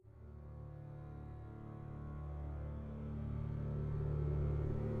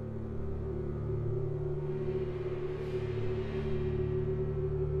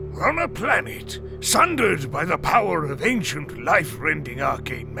On a planet sundered by the power of ancient life-rending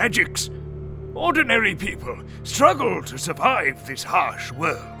arcane magics, ordinary people struggle to survive this harsh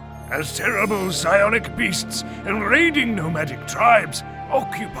world, as terrible psionic beasts and raiding nomadic tribes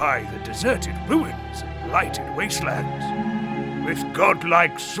occupy the deserted ruins and blighted wastelands. With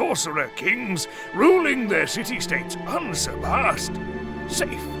godlike sorcerer kings ruling their city-states unsurpassed,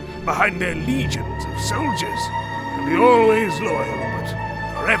 safe behind their legions of soldiers, and the always loyal but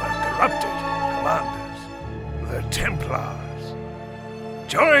forever corrupted commanders, the Templars.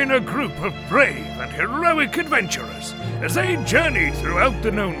 Join a group of brave and heroic adventurers as they journey throughout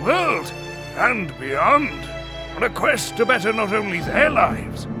the known world and beyond, on a quest to better not only their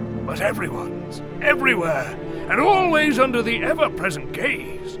lives, but everyone's, everywhere, and always under the ever-present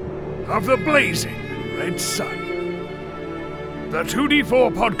gaze of the blazing red sun. The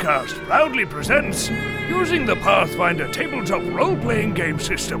 2D4 podcast proudly presents, using the Pathfinder tabletop role-playing game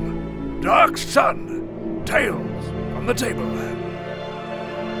system, Dark Sun, Tales from the Tableland.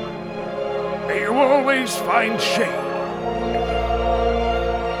 May you always find shade.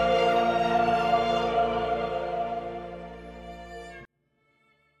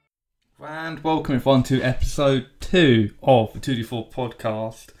 And welcome everyone to episode 2 of the 2D4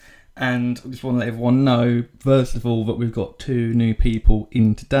 podcast. And I just want to let everyone know, first of all, that we've got 2 new people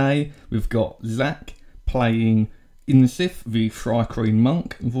in today. We've got Zach playing Insif, the Shrine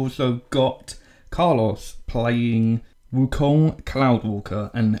Monk. We've also got Carlos playing Wukong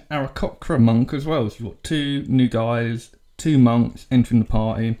Cloudwalker and Arakocra Monk as well. So we've got 2 new guys, 2 monks entering the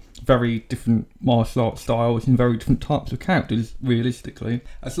party. Very different martial arts styles and very different types of characters, realistically.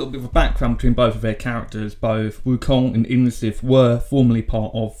 That's a little bit of a background between both of their characters. Both Wukong and Insif were formerly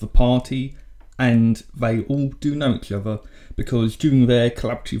part of the party, and they all do know each other because during their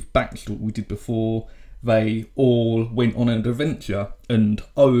collaborative backstory we did before, they all went on an adventure, and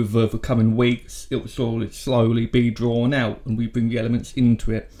over the coming weeks it will slowly be drawn out and we bring the elements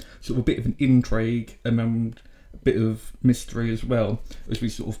into it. So a bit of an intrigue and bit of mystery as well, as we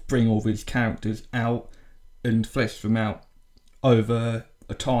sort of bring all these characters out and flesh them out over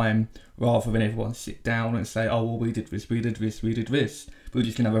a time, rather than everyone sit down and say, oh well, we did this. We're just going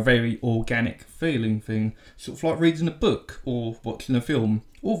to have a very organic feeling thing, sort of like reading a book or watching a film.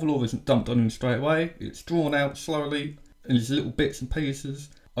 All the lore isn't dumped on him straight away, it's drawn out slowly and there's little bits and pieces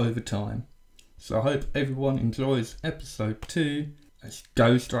over time. So I hope everyone enjoys episode 2. Let's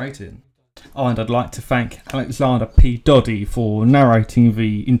go straight in. Oh, and I'd like to thank Alexander P. Doddy for narrating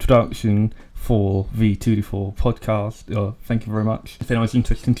the introduction for the 2D4 podcast. Thank you very much. If anyone's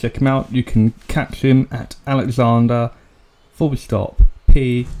interested in check him out, you can catch him at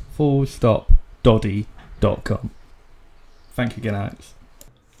Alexander_P_Doddy.com. Thank you again, Alex.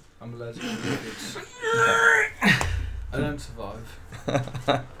 I'm allergic to liquids. I don't survive.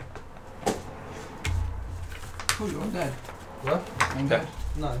 Oh, you're undead. What? Undead.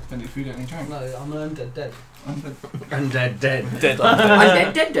 No. Don't eat food, don't eat drink. No, I'm an undead dead. Undead dead. Dead.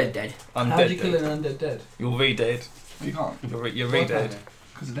 Undead dead. How do you kill an undead dead? You're re-dead. You can't. You're re-dead.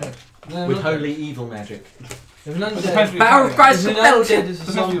 Because they're dead. No, With not holy evil magic. If an It depends undead, what Power of Christ if an compelled undead you. is a Depends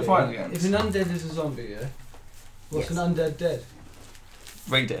what zombie, you're fighting against. if an undead is a zombie, yeah, what's Yes. an undead dead?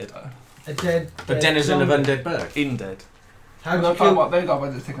 Re-dead. A dead. A denizen of zombie. undead bird. In-dead. How do They you kill? die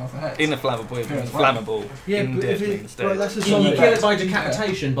by just taking off their heads. Inflammable. Yeah, well. Flammable. Yeah, but In-dead if means it, well, dead. that's a You zombie. kill it by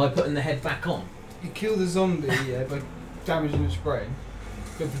decapitation by putting the head back on. You kill the zombie, yeah, by damaging its brain.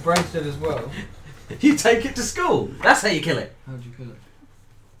 But if the brain's dead as well, You take it to school. That's how you kill it. how do you kill it?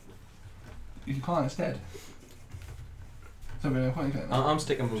 You can't, it's dead. So we're not quite getting I'm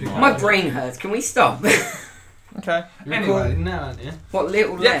sticking with My brain hurts. Can we stop? Okay. You're Anyway. recording now, aren't you? What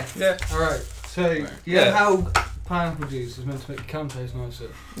little left? Yeah. Alright, so, Yeah. how pineapple juice is meant to make your cum taste nicer.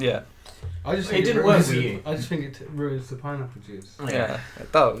 Yeah. I just It think didn't ruins work for the- you. I just think it ruins the pineapple juice. Yeah,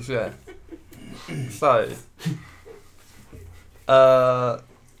 it does, yeah. So,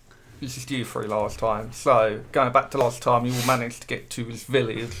 this is you 3 last time. So, going back to last time, you all managed to get to this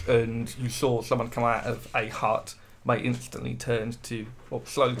village and you saw someone come out of a hut. Mate instantly turned to, or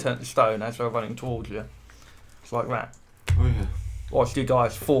slowly turned to stone as they were running towards you. It's like that. Oh yeah. Whilst you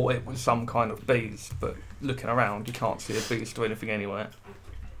guys thought it was some kind of beast, but looking around, you can't see a beast or anything anywhere.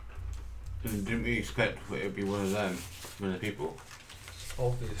 Didn't we expect it would be one of them, one of the people?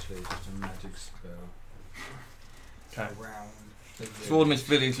 Obviously, just a magic spell. Okay. Around the So in this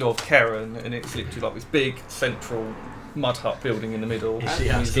village of Kerrun, and it's literally like this big central mud hut building in the middle. Is she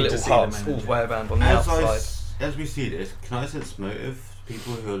and these asking to little see the huts all manager? the way around on the outside. As we see this, can I sense motive to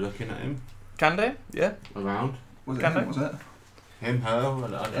people who are looking at him Can do? Yeah. around? Was it Can him? they? Was it? Him, her, or I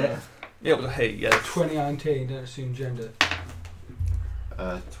don't know. Yeah, it was a he, yeah. 2019, don't assume gender.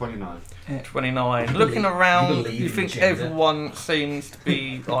 29. 29. Looking around, believe you in think gender. everyone seems to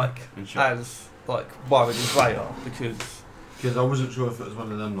be like In shock. as like worried as they are because Because I wasn't sure if it was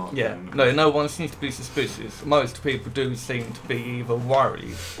one of them not. yeah, no one seems to be suspicious. Most people do seem to be either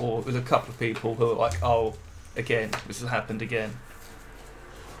worried or there's a couple of people who are like, oh, again, this has happened again.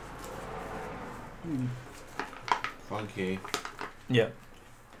 Funky. Yeah.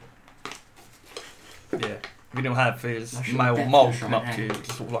 Yeah. We don't have his I should male bet mole for come right up to you, now. which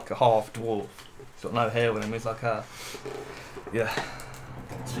is sort of like a half dwarf. He's got no hair on him, he's like a. Yeah.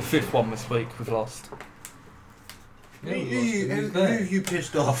 It's the fifth one this week we've lost. Who have you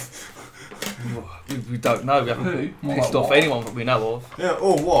pissed off? We don't know, we haven't Who? pissed What? off anyone that we know of. Yeah,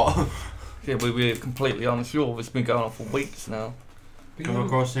 or what? Yeah, we're completely unsure. It's been going on for weeks now. Come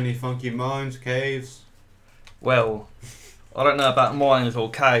across any funky mines, caves? Well, I don't know about mines or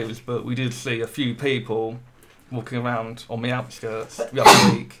caves, but we did see a few people walking around on the outskirts the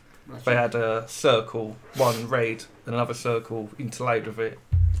other week. They had a circle, one red, and another circle interlaid with it,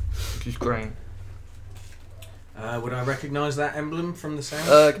 which is green. Would I recognise that emblem from the sound?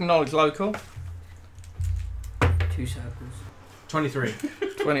 Give me knowledge local. 2 circles. 23.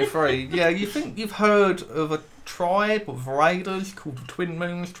 23. Yeah, you think you've heard of a tribe of raiders called the Twin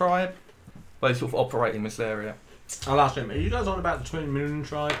Moons tribe? They sort of operate in this area. I'll ask him, are you guys on about the Twin Moon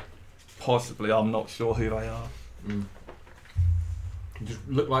tribe? Possibly, I'm not sure who they are. Just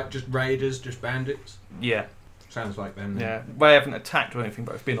look like just raiders, just bandits? Yeah, Sounds like them. then. yeah. They haven't attacked or anything,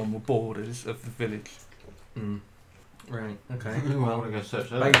 but they've been on the borders of the village. Right, okay. I Well, want to go search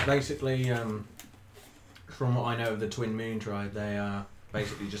that. basically, from what I know of the Twin Moon tribe, they are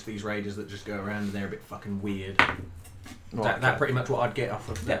basically just these raiders that just go around and they're a bit fucking weird. Right, That pretty much what I'd get off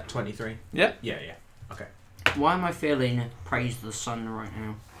of that 23. Yeah. Yeah. Okay. Why am I feeling praise the sun right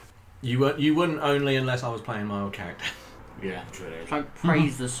now? You wouldn't only unless I was playing my old character. Yeah, true. It's like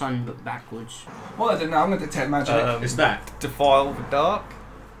praise the sun but backwards. What I do now, I'm going to detect magic. It's that. Defile the dark.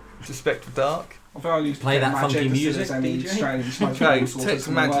 Suspect the dark. I think I'll use Play detect that magic funky to see if music, there's any DJ. strange magical Okay, sources detect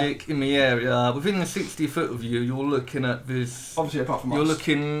coming away. magic in the area. Within the 60 foot of you, you're looking at this. Obviously, apart from You're us.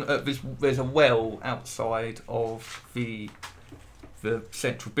 looking at this. There's a well outside of the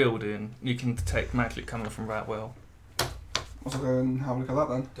central building. You can detect magic coming from that well. I'll go and have a look at that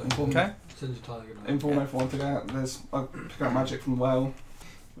then. Inform, Okay. Send your tiger. inform everyone to go out. I pick out magic from the well,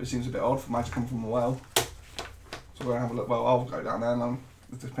 which seems a bit odd for magic coming from the well. So we're going to have a look. Well, I'll go down there and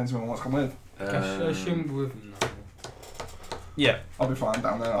it depends on who wants to come with. I assume we're with them now. Yeah. I'll be flying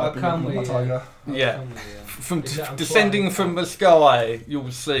down there. I'll I'll be come looking at with my you. tiger. Yeah. Family, From Is that I'm descending flying? from the sky,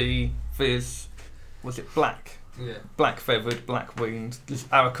 you'll see this. Was it black? Yeah. Black feathered, black winged, this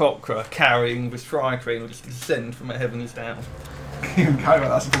Aarakocra carrying this tri-crane will just descend from the heavens down. Even carry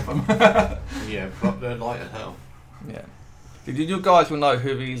that's a problem. Yeah, but they're light as hell. Yeah. You guys will know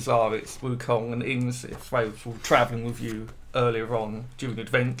who these are. It's Wukong and Ingsif. They were travelling with you earlier on during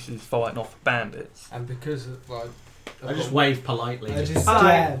adventures fighting off bandits. And because like I just wave politely. I just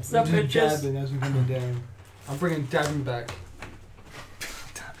Hi, stab. sup, I'm just bitches? jabbing as I'm coming down. I'm bringing Davin back.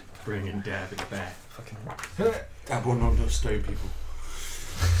 Bringing David back. Fucking That will not just stow people.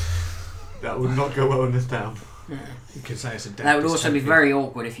 That would not go well in this town. You could say it's a That would also be very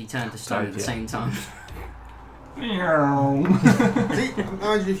awkward if you turned to stone at the Yeah. same time. Meow. See,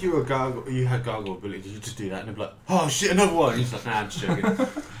 imagine if you were you had gargoyle ability, you just do that and they'd be like, oh shit, another one. You're just like, nah, I'm just joking.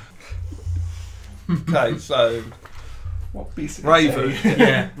 Okay, so What beast did Raven, you say?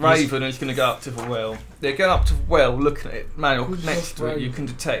 Yeah. Raven is going to go up to the well. They're going up to the well, looking at it. Manuel, Who's next to it, you Raven? can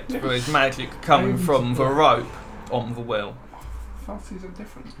detect there is magic coming from the rope on the well. Fancies are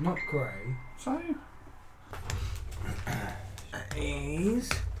different. Not grey. So, Is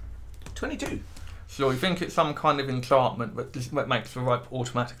 22. So you think it's some kind of enchantment that makes the rope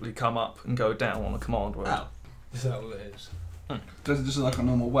automatically come up and go down on a command word. Oh. Is that what it is? does it just look like a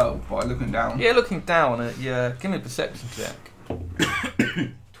normal well by looking down? Yeah, looking down at it, yeah. Give me a perception check.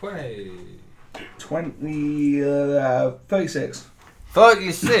 20. 36.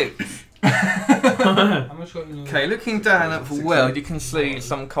 36. How much got you? Okay, looking down at the well, you can see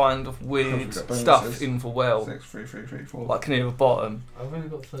some kind of weird stuff in the well, 6, 3, 3, 3, 4. like near the bottom. I've only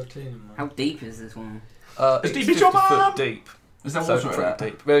got 13 in How mine. deep is this one? It's deep 50 as your foot mum! deep. Is there So water in pretty it?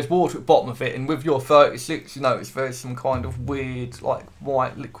 deep. There's water at the bottom of it, and with your 36, you notice there's some kind of weird, like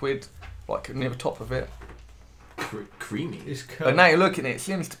white liquid, like near the top of it. Creamy. It's But curved. now you're looking at it, it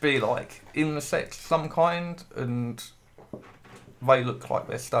seems to be like insects of some kind, and they look like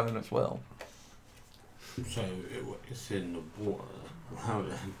they're stone as well, So it's in the water. How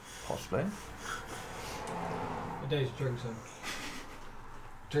then? possibly. A day's drink some.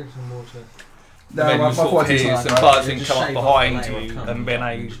 Drink some water. No, and then my you sort of voice is hear like some that. buzzing Just come up shave off behind the layer you, of cum and then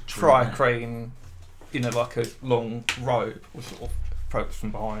a just tri trim crane in like a long robe will sort of approach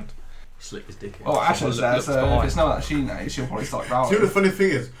from behind. Slick his dick in. Oh, Ash Someone is there, looks so if behind. it's not that she knows, she'll probably start Do you know growling. the funny thing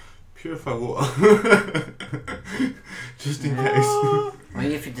is? Purify water. Just in case. I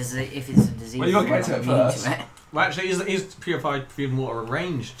mean, if it's a disease, Well, you gotta get to you're it not first. immune to it. Well, actually, is purified food and water a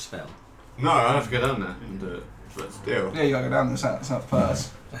ranged spell? No, I'll have to go down there and do it. But still. Yeah, you gotta go down this out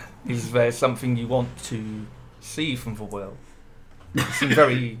first. Is there something you want to see from the well? You seem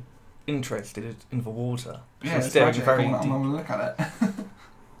very interested in the water. Yeah, You're it's staring magic. very I'm deep. gonna look at it.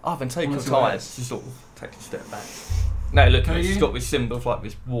 Oh, then take your Honestly, what time it to is. sort of take a step back. Now look, Who are it's you? got this symbol of like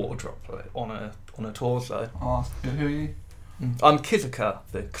this water droplet on a torso. I'll ask, who are you? I'm Kizika,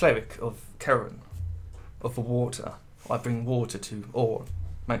 the cleric of Kerrun, of the water. I bring water to all,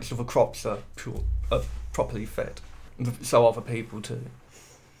 make sure the crops are properly fed, and so other people too.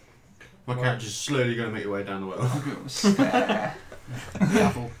 My character's slowly going to make your way down the well. I'll give it a stare.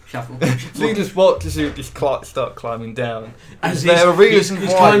 Shuffle. So you just watch as you just start climbing down. As Is there a reason he's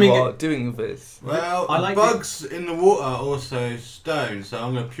why climbing you it- are doing this? Well, I like bugs in the water are also stone, so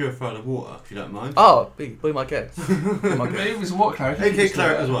I'm going to purify the water, if you don't mind. Oh, be my guest. Be my But guest. he was a water cleric. he could AK just do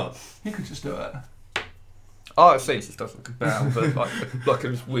cleric it. as well. He could just do it. Oh, I see. She just does like a bow, but like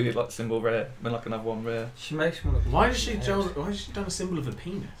a weird like symbol rare, then like another one rare. She makes me look. Why has she done a symbol of a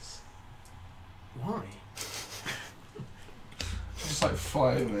penis? Why? Just like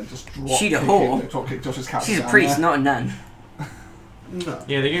fly over and just drop She the kick whore. him, drop kick Josh's cat She's a down priest, there. not a nun. No.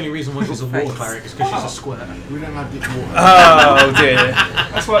 Yeah, the only reason why she's a water cleric is because she's a squirt. We don't have deep water. Oh dear.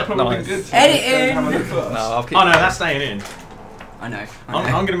 That's why it probably Nice. been good to Edit have a in. look first. No, I'll keep. Oh no, that's staying in. I know.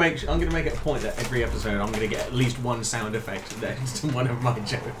 I'm gonna make it a point that every episode I'm gonna get at least one sound effect next to one of my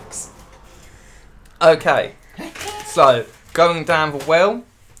jokes. Okay. So going down the well,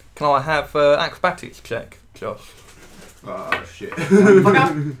 can I have acrobatics check, Josh? Oh shit. Fuck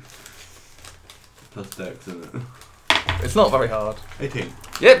up. Plus dex, isn't it? It's not very hard. 18.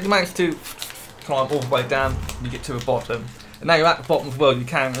 Yep, you managed to climb all the way down. You get to the bottom, and now you're at the bottom of the well. You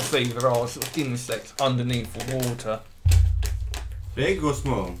can see there are sort of insects underneath the water, Big or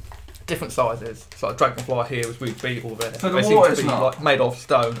small? different sizes. It's like a dragonfly here with weed beetle there. So the they seem water's to be not- like made of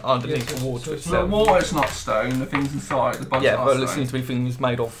stone underneath Yes, the water so it's So the itself. water's not stone, the things inside, the bugs Yeah, are but there stone. seems to be things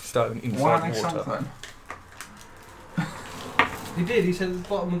made of stone Why inside are they the water. something? He did. He said at the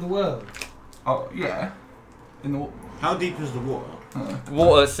bottom of the world. Oh, yeah. In the water. How deep is the water? The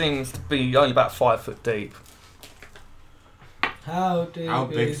water seems to be only about 5 foot deep. How deep How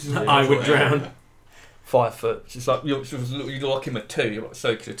big is is it? it? I would drown. 5 foot. It's like you're like him at 2. You're like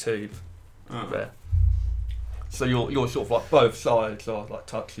soaking a tube Oh. there. So you're sort of like both sides are like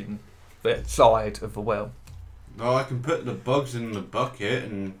touching the side of the well. No, I can put the bugs in the bucket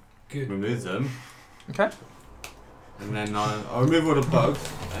and Good. remove them. Okay. And then I'll remove all the bugs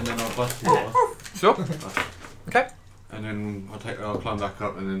and then I'll bust the water. Sure. Okay. And then I'll climb back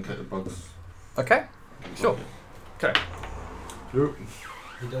up and then take the bugs. Okay. in the Sure. bucket. Okay. Yep.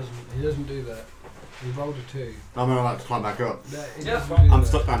 He doesn't do that. He rolled a 2. I'm allowed to climb back up. No, he Yeah, doesn't do I'm that.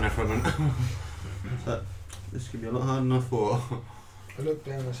 stuck down there for a minute. So, this could be a lot harder than I thought. I look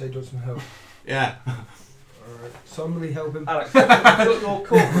down and I say, "Do you want some help?" Yeah. Alright. Somebody help him. Alex, you've got your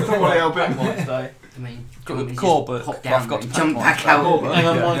corporate Somebody help him. one today. I mean, Got do you the want me to core just book. hop I've down got and the jump pack back one. out. Core Hang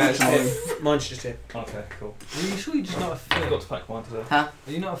on, Yeah, mine's yeah, just here. Mine's just here. Okay, cool. Are you sure you're just not a flare? I've got to pack one today. Huh?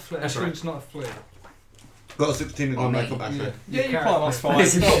 Are you not a flare? That's Sure, right. it's not a flare. Got a 16 in Oh, my mate. makeup actually. Yeah, you carrot. can't. That's fine.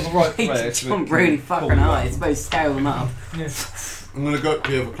 You've got the right He flair. just jumped really fucking high. It's supposed to scale them up. Yeah. I'm gonna go up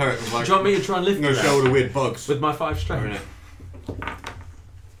to the other cleric and like, Do you want me to try and lift I'm gonna you show all out the weird bugs. with my 5 Are in strength? it.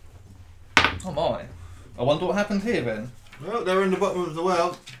 Oh my. I wonder what happened here then. Well, they're in the bottom of the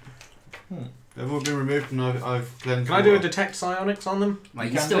well. Hmm. They've all been removed and I've cleansed Can I do a water. detect psionics on them? Wait,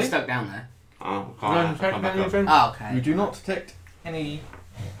 You you're can still do. stuck down there. Oh, Can I can't detect come back up. anything? Oh, okay. You do not detect any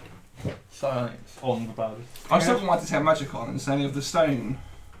psionics on the bow. I've still got my detect magic on, and it's any of the stone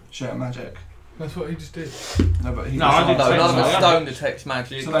share magic. That's what he just did. No, but he No, I did No, detect none of the magic. stone detects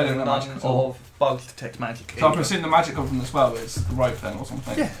magic. So they don't and know none magic at all. of bugs detect magic. So I either. presume the magic come from the spell is the rope then, or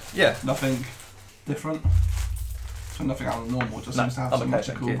something. Yeah, yeah. Nothing different. So nothing out of the normal. Just No, seems to have I'm some okay,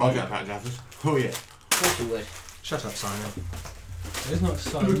 magical. thank you. I'll get back, Jaffers. Oh yeah. Of course you would. Shut up, Simon. It's not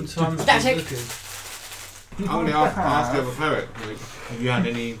Simon. Simon's That's just it. looking. I'm gonna ask the other cleric. Like, have you had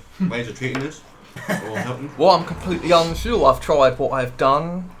any ways of treating this? Or helping? Well, I'm completely unsure. I've tried what I've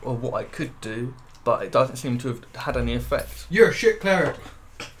done or what I could do, but it doesn't seem to have had any effect. You're a shit cleric.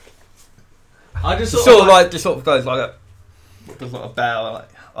 I just Just sort of like, just sort of goes like a, does like a bow, like,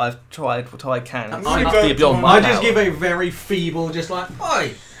 I've tried what I can. It I seems to be beyond my I just power. give a very feeble, just like,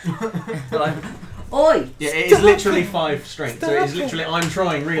 oi! Like, Oi! Yeah, it is literally 5 strength, so it is literally, I'm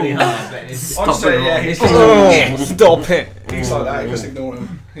trying really hard. But it's, Stop I'd say, it. yeah, he's stop it. He's like that, just ignore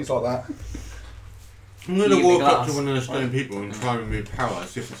him. He's like that. I'm going to You walk big up ass. to one of the stone people and try and remove power,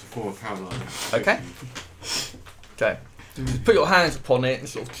 as if it's a form of power line. Okay. Okay. Just put your hands upon it and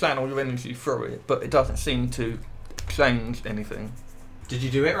sort of channel your energy through it, but it doesn't seem to change anything. did you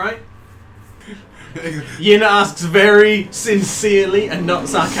do it right? Yin asks very sincerely and not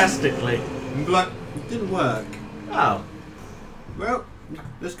sarcastically. And be like, it didn't work. Oh. Well,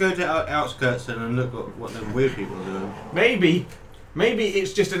 let's go to our outskirts then and look at what them weird people are doing. Maybe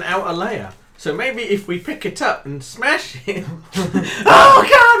it's just an outer layer. So maybe if we pick it up and smash it... Oh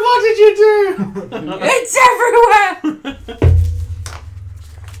God, what did you do? It's everywhere!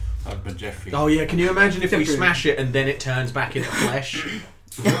 I've been Jeffrey. Oh yeah, can you imagine if we smash it and then it turns back into flesh?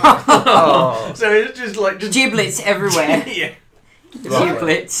 Oh. So it's just like... Giblets everywhere. Yeah.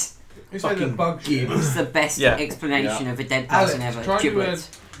 Giblets. It's like the Fucking bug shit. It's the best Yeah. explanation of a dead Alex, person ever. try and do Giblets.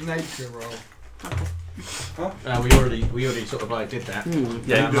 a nature roll. we already sort of like did that.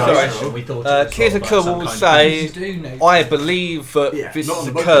 Yeah, So we thought it was sort of Kizaka like some will kind of- say, Just do nature. I believe that Yeah, this not is on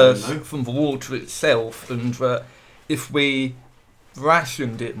a the boat, curse though. from the water itself, and that if we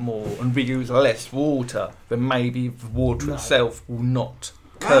rationed it more and we use less water, then maybe the water No. itself will not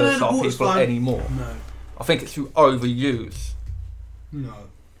No, curse the our water's people fine. anymore. No. I think it's through overuse. No.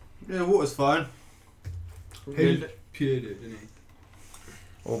 Yeah, water's fine. He pured it, didn't he?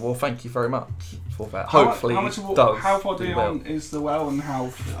 Well, thank you very much for that. How Hopefully, much it of does. how far do down well. is the well and how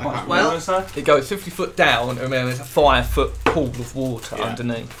much Well, water is there? It goes 50 foot down, and then there's a 5 foot pool of water Yeah.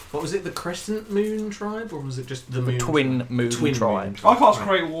 underneath. What was it, the Crescent Moon tribe, or was it just the Moon? Twin Moon Twin tribe. I can't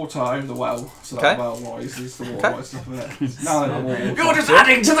create water over the well, so that Okay. well rises the water Okay. right stuff of it. Now they're water. You're just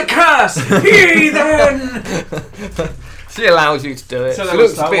adding to the curse, heathen! She allows you to do it. So She there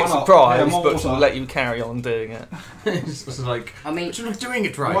looks was a that, bit why not? surprised, Yeah, more but she'll water. let you carry on doing it. It's just like, I mean, but you're not doing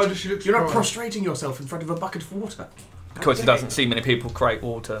it right. Why does she look You're not surprised? prostrating yourself in front of a bucket of water. Because she doesn't see many people create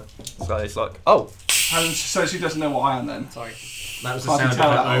water. So it's like, oh, And so she doesn't know what I am then. sorry. That was the Can't sound of tell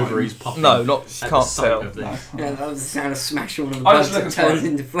her that one. ovaries popping. no, not, she at the can't sight tell. of No. this. Yeah, that was the sound of smashing one of the I was bugs that looking for turns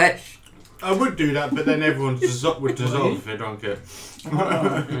it. into flesh. I would do that, but then everyone would dissolve if they drank it.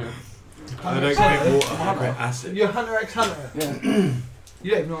 I don't create water, I create acid. You're Hunter x Hunter. Yeah.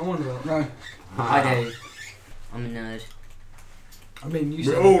 You don't even know what I'm on about. No. I do. I'm a nerd. I mean, you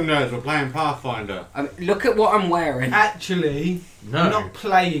We're said. all nerds, we're playing Pathfinder. I mean, look at what I'm wearing. Actually, No. I'm not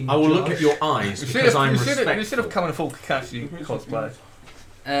playing. I will look Josh. at your eyes You because I'm you should respectful. have come in a full Kakashi cosplay.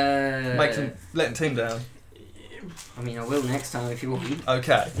 Let the team down. I mean, I will next time if you want.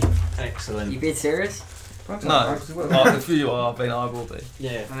 Okay. Excellent. You being serious? No. If you are, then I will be.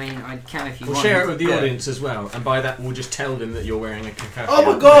 Yeah. I mean, I can if you We'll want. share it with the Yeah. audience as well, and by that we'll just tell them that you're wearing a Kakashi.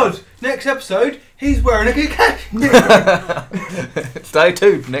 Oh my god! Next episode, he's wearing a Kakashi. Stay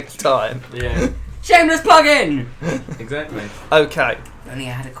tuned next time. Yeah, Shameless plug-in! exactly. Okay. Only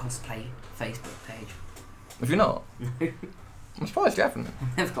I had a cosplay Facebook page. If you're not, I'm surprised you haven't.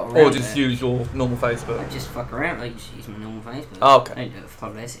 I've got around Or just it. use your normal Facebook. I just fuck around. I just use my normal Facebook. Oh, I okay. don't do it for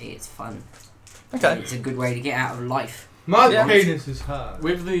publicity. It's fun. Okay. It's a good way to get out of life. My Yeah. penis is hard.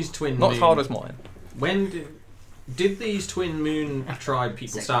 With these twin Not moon, as hard as mine. when did these twin moon tribe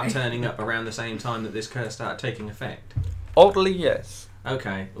people start Segue. turning up around the same time that this curse started taking effect? Oddly, yes.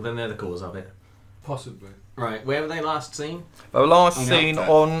 Okay, well then they're the cause of it. Possibly. Right, where were they last seen? They were last On the seen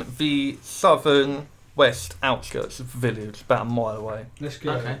outskirts. on the southern west outskirts of the village, about a mile away. Let's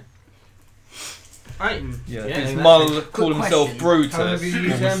go. Okay. Right. Yeah, Yeah, his that's Mull Good called himself question. How Brutus. have you Will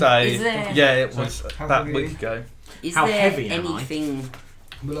used them? say, Is there- yeah, it was How about have a you week used- ago. Is How there heavy am I? anything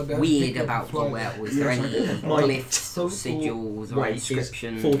Will I be able to weird pick up about the the fly? well? Is there Yes, I any do. My glyphs or total sigils or weight is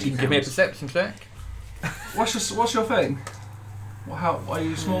inscriptions? 14 Give me a perception check. What's your thing? Why are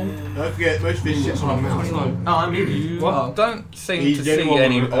you small? Don't forget, most of this shit's on my mouth. 21. Oh, I'm in. Well, don't seem He's to the only see one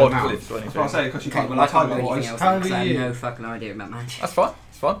any with a odd mouth. glyphs or That's what I anything. say, because you Okay, can't well, I type can't do anything otherwise. else How because I are have you? no fucking idea about magic. That's fine.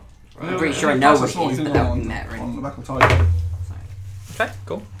 It's fine. I'm pretty sure I know what it is, but that would be on mattering. the back of the title. Okay,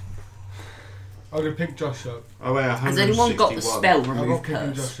 cool. I'm gonna pick Josh up. I weigh Has anyone got the 161. spell I'm remove not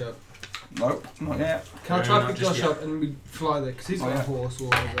picking curse? Josh up. Nope, not yet. Can I No, try not to pick just Josh yet. up and we fly there? Because he's Oh, got yeah. a horse or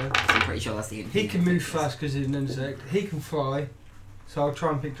whatever. I'm pretty sure that's the He can move fast because he's an insect. He can fly. So I'll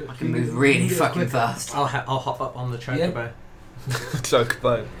try and pick Josh. I can move really fucking fast. I'll hop up on the chocobo.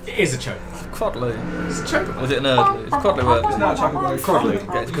 Chocobo. It is a chocobo. Quadley. It's a chocobo. Was it an erdly? It's Quadley It's erdly. not a chocobo. Crowley.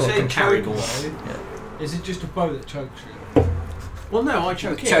 Yeah, it's You got say a carry chocobo? Yeah. Is it just a bow that chokes you? Well, no, I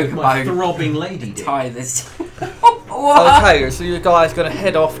choke it Chocobo. with my throbbing lady dick. Tie this. What? Okay, so you guys going to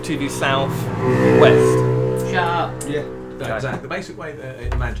head off to the southwest. Shut up. Yeah. No, Zach, the basic way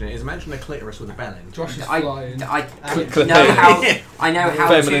to imagine it is imagine a clitoris with a bell end. Josh is I flying. know Clearly. how. I know how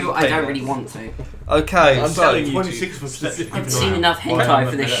Feminine to. I don't penis. really want to. Okay, I'm so telling you 26 was specific. I've seen enough hentai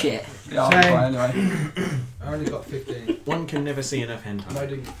for this shit. Yeah, I'll be Same. fine anyway. I only got 15. One can never see enough No, I hentai,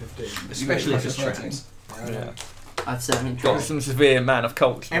 didn't get 15. especially if it's You got traps. yeah. I've certainly got tried. some severe man of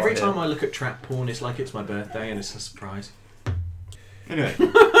culture. Every right time here. I look at trap porn, it's like it's my birthday and it's a surprise. Anyway,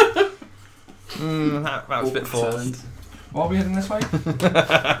 that was a bit forced. Why are we heading this way?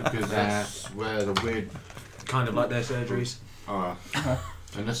 because that's where the weird Kind of like their surgeries. are.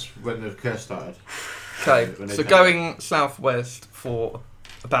 And that's when the curse started. Okay, When they so came. going southwest for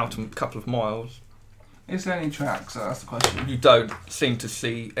about a couple of miles, Is there any tracks? That's the question. you don't seem to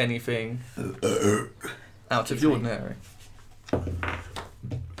see anything out of the ordinary.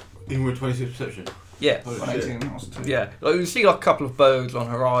 Even with 26 perception. Yeah, Holy On shit. 18, that was 2. yeah. Like, you see like a couple of birds on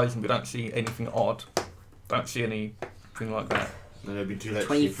the horizon, but don't see anything odd. Don't see anything like that. Then it'd be too late.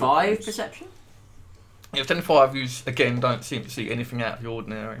 25 to see perception? Yeah, 10-5 you again don't seem to see anything out of the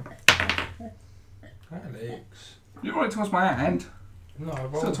ordinary. Alex. You're right towards my hand. No, I Still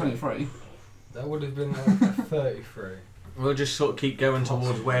rolled. 23. That would have been like 33. We'll just sort of keep going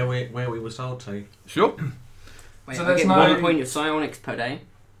towards where we were told to. Sure. Wait, So I there's get no- 1 point of psionics per day.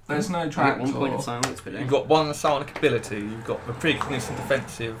 There's no I get tracks 1 point of or... psionics per day. You've got one psionic ability, you've got a pre-cognition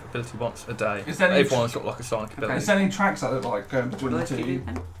defensive ability once a day. Is there any Everyone's got like a psionic ability. Is there any tracks that look like going between Will the I give you a two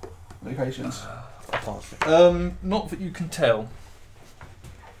pen? locations? Not that you can tell.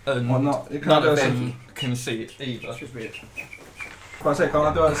 And Or not? Can none I do of a them can see it either. Just read it. Can I say, can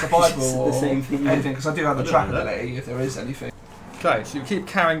I do a survival It's the or same thing. anything? Because I do have the I don't track know that. ability if there is anything. Okay, so you keep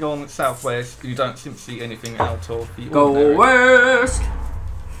carrying on southwest, you don't seem to see anything out of the Go ordinary. west!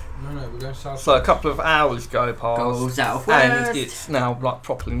 No, we're going south. So a couple of hours go past, Go southwest! and it's now like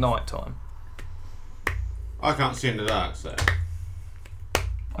properly night time. I can't see in the dark, so.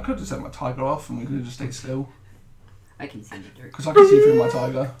 I could just set my tiger off and we could just stay still. I can send it through. Because I can see through my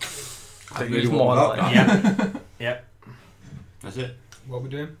tiger. So really use want my that. light. Yep. That's it. What are we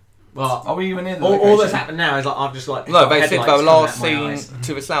doing? Well, Are we even near the all location? that's happened now is like I've just like No, got they said they headlights were coming last out my eyes. seen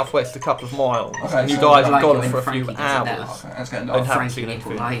to the southwest a couple of miles. Okay, and you so guys I have like it gone when for a few Frankie does that. hours. Okay, that's getting And dark. haven't Frankie seen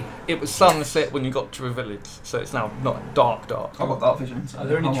Nickel anything. light. It was sunset when you got to the village, so it's now not dark. I've got dark vision. So Are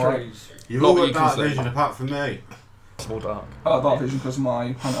there any I'm alright. trees? You've Not all that got you can dark see. vision apart from me. It's more dark. I got dark vision because of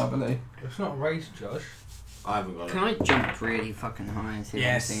my hunter ability. It's not a race, Josh. I haven't got Can it. I jump really fucking high and see if I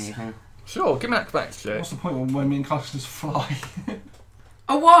can Yes. see anything? Sure, give me an acrobatics check. What's the point when me and Cash just fly?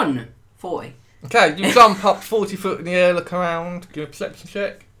 A 1! 40. Okay, you jump up 40 foot in the air, look around, give a perception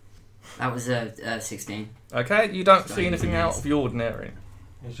check. That was 16. Okay, you don't Sorry, see anything yes. out of the ordinary.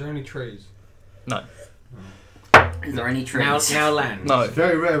 Is there any trees? No. Is there any trees? Now land. No. It's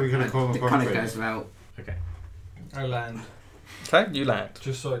very rare we're going to come It across kind of trees. goes without. I land. Okay, you land.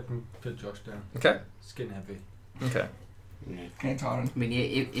 Just so I can put Josh down. Okay. Skin heavy. Okay. Yeah. Getting tiring. I mean,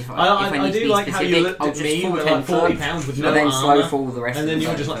 if I I need do to be like how specific, you looked I'll at just me fall with 10 like 40 foot, pounds with and no then slow armour, fall the rest and of then the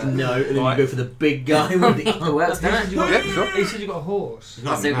you're way. just like no, and then Right. you go for the big guy with the It works, doesn't it? Yeah, sure. He said you got a horse. It's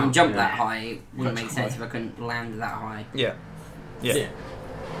not So a if we map, jump yeah. that high, it wouldn't That's make sense if I couldn't land that high. Yeah. Yeah. Yeah.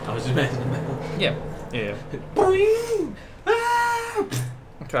 I was just messing about. Yeah. Yeah. Boing! Ah!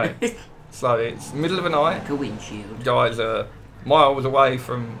 Okay. So it's middle of the night. Like a windshield. You guys are miles away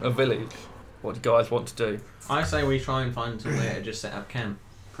from a village. What do you guys want to do? I say we try and find somewhere to just set up camp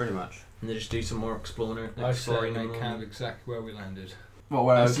Pretty much. and then just do some more exploring. I say exploring they and all. camp exactly where we landed. Well,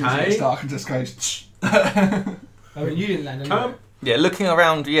 when as soon as it Okay. gets dark, it just goes. I mean, you didn't land anyway. Come. Yeah, looking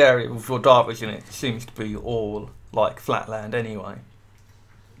around the area with your dark vision, it seems to be all like flat land anyway.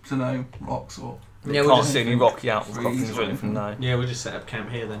 So no rocks or. You Yeah, we'll can't just see any rocky outcroppings trees or or anything, no. Yeah, we'll just set up camp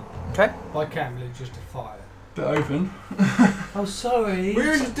here then. Okay. By camp, it's just a fire. Bit open. Oh, sorry.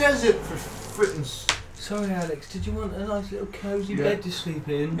 We're in the desert for frickin' Sorry, Alex. Did you want a nice little cosy Yeah. bed to sleep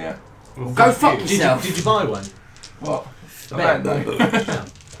in? Yeah. Go fuck Did yourself. you buy one? What? Bed. No.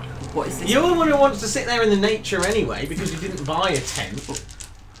 What is this? You're the one who wants to sit there in the nature anyway because you didn't buy a tent.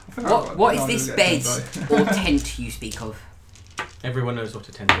 What is this bed or tent you speak of? Everyone knows what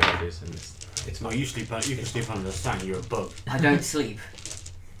a tent bed is, and it's No, not. you can sleep under the stand, you're a bug. I don't sleep.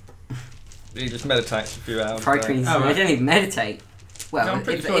 He just meditates a few hours. Procreans. Oh, right. I don't even meditate. Well, Yeah, I'm if,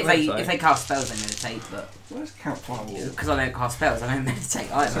 pretty sure I if they meditate. if they cast spells, they meditate, but Where's campfire wall? because I don't cast spells, I don't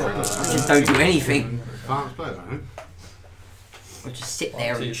meditate either. Sorry. I just don't do anything. Farms play that, I just sit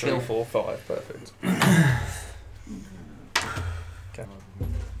there 1, 2, and 3, chill. 4, 5. Perfect. Okay.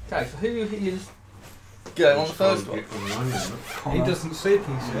 Okay, so who is Go on the first one. He doesn't sleep,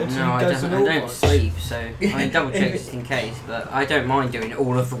 he said. so No, he I goes don't. on all I don't watch. sleep, so I mean double check just in case. But I don't mind doing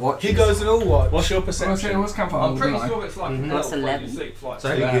all of the watches. He goes on all watch. What's your What's perception? what's campfire? I'm pretty Like? sure it's like That's when 11. you sleep for like So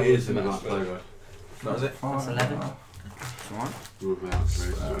I 2 think hours. it is in the and last then logo. What was it? That's 11. That's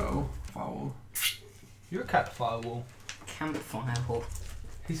right. Foul. You're a cat firewall. Campfire hall.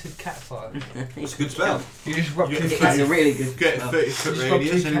 He said cat fire. It's a good spell. You just rub You two get It's a cats. really good. Get a spell. 30-foot Just rub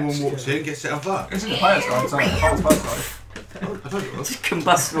radius, two anyone cats walks together. in, gets set on fire. This is the player's guide, sorry. The player's guide. I told you it was. Just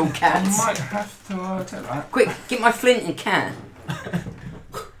combustible I cats. might have to take that. Quick, get my flint and can.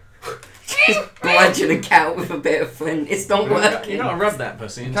 Just bludgeon a cat with a bit of flint. It's not You working. gotta rub that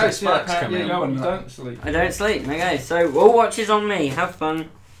pussy until Okay, sparks come yeah, out. you don't sleep. I don't sleep. Okay, so all watches on me. Have fun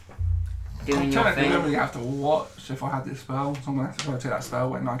doing I'm your trying to thing. really have to watch if I had this spell, so I'm going to have to try to take that spell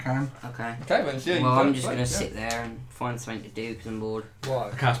when I can. Okay. Okay, then, yeah, you Well, I'm don't just sleep, gonna yeah. sit there and find something to do because I'm bored. Why?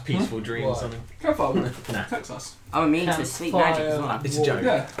 Cast peaceful dreams Why? on him. Campfire Nah. protects us. I'm immune to sleep magic as well. It's a joke.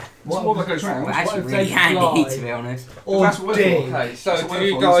 Yeah. What What if- goes round? Well, actually, if really they handy fly? to be honest. Or That's what we're dig. for. Okay, so That's what do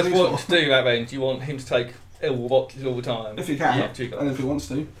you we're guys for, want it's to do that then? Do you want him to take all watches all the time? If he can, Yeah, two guys. and if he wants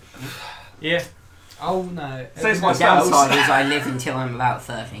to. Yeah. Oh no. Says The my spells. downside is I live until I'm about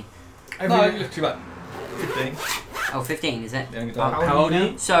 30. No, you live to about 15. Oh, 15 is it? Yeah, you How don't. How old are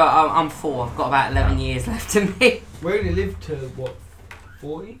you? So I'm 4. I've got about 11 years left to me. We only live to what?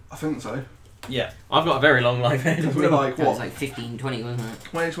 40? I think so. Yeah. I've got a very long life ahead of me. We're like, That was what? like 15, 20, wasn't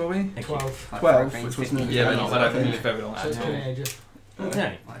it? What age were we? 12. Like 12, range, which was 15. Yeah, but Yeah, not, I don't think you live very long. So it's No. teenager.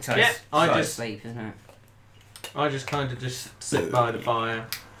 Okay. Like, So Yeah, I so- just sleep, isn't it? I just kind of just sit by the fire,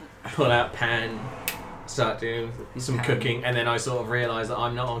 pull out pan, start doing some Pan. cooking, and then I sort of realise that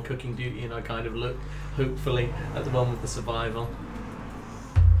I'm not on cooking duty, and I kind of look hopefully at the one with the survival.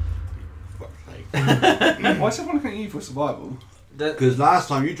 Why is everyone looking at you for survival? Because last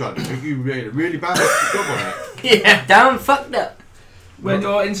time you tried to cook, you made a really bad job on it. Yeah. Damn fucked up. When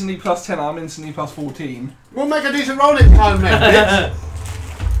you're instantly plus 10, I'm instantly plus 14. We'll make a decent roll next time then,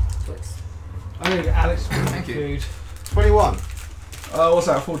 I'm gonna get Alex some Thank you. food. bitch. 21. What's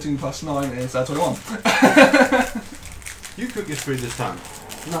that? 14 plus 9 is 21. You cook this food this time.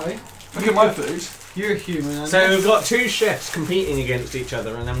 No, Look at my food. you're a human. aren't So you? we've got 2 chefs competing against each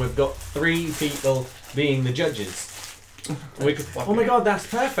other, and then we've got 3 people being the judges. We could, oh my god, that's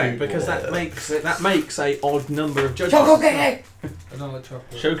perfect because that makes a odd number of judges. Shokugeki! I don't like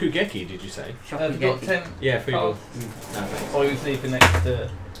chocolate. Shokugeki, did you say? Have you got Shokugeki. 10? Yeah, for you. Oh. No, thanks. Or you sleeping next to...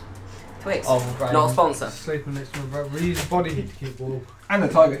 Twix. Oh, right. Not a sponsor. Sleeping next to my brother. We use a body heat to keep warm. And the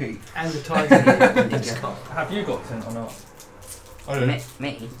tiger heat. And the tiger. Have you got 10 or not? I don't know.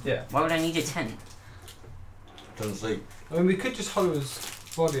 Me? Yeah. Why would I need a tent? Doesn't sleep. I mean, we could just hollow his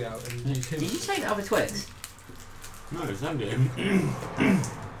body out and use him. Did you say that other Twix? No, it's not good.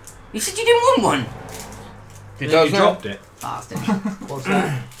 You said you didn't want one! He You does now. dropped it. Bastard. What's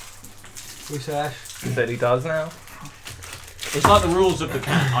that? We say Ash. He said he does now. It's like the rules of the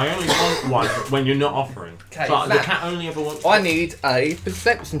cat. I only want one when you're not offering. Okay, So the Zach. cat only ever wants. I need a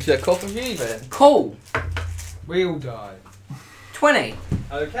perception check off of you then. Cool! We all die. 20.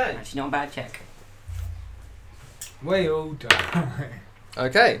 Okay. Actually, not a bad check. We all die.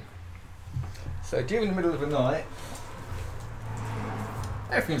 Okay. So during the middle of the night,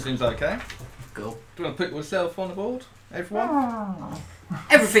 everything seems okay. Cool. Do you want to put yourself on the board, everyone?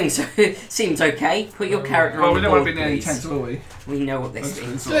 Everything seems okay. Put your character Well, on we the don't want board, to be near any please. tents, will we? We know what this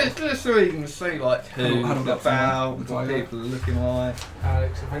means. Just so you can see like who How do we the got from about, there? what people are looking like.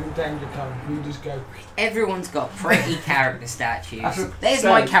 Alex, if any danger comes, we just go. Everyone's got pretty character statues. That's a- There's so-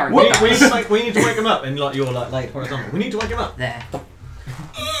 my character. We need badge. to wake him up, and like you're like late horizontal. We need to wake him up. There.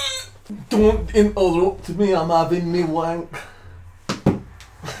 Don't interrupt me. I'm having me wank.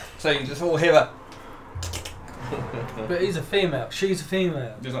 So you can just all hear that. But he's a female. She's a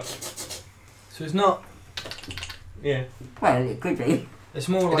female. Just like, So it's not. Yeah. Well, it could be. It's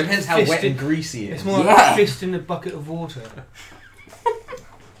more It like. depends how fist wet in- and greasy it It's is. more Yeah. like a fist in a bucket of water.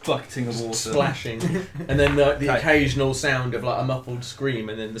 bucketing of water. Splashing, and then the Okay. occasional sound of like a muffled scream,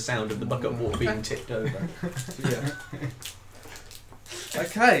 and then the sound of the bucket of water being tipped over. Yeah.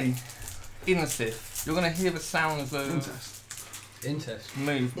 Okay. Initiative. You're going to hear the sounds of Incest.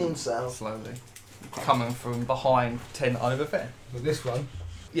 movement slowly coming from behind 10 over there. But this one.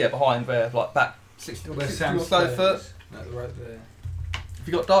 Yeah, behind there, like back 60 Where 60 Sam or so foot. No, right there. Have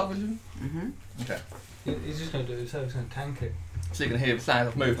you got dark vision? Mm-hmm. Okay. He's just going to do it, so he's going to tank it. So you can hear the sound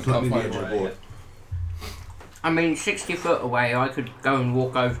of movement Let come me from get over your there. board. I mean, 60 foot away, I could go and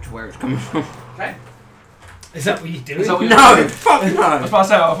walk over to where it's coming from. Okay. Is that what you're doing? Is that what No! Fuck I was no! about to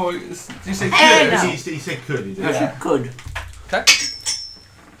say, I thought you said Hey, good. no. He said could, he did. Yes, Yeah. you could. Okay.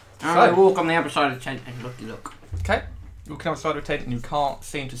 I walk on the other side of the tent and look. Okay. You walk outside the tent and you can't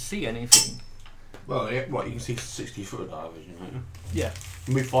seem to see anything. Well, yeah, right, you can see 60 foot of dive vision, right? Yeah.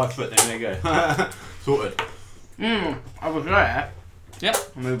 Move 5 foot, then there you go. Sorted. I was there. Yep.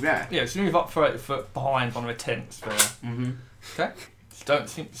 I moved there. Yeah, so you move up 30 foot behind one of the tents there. Mm-hmm. Okay. Just don't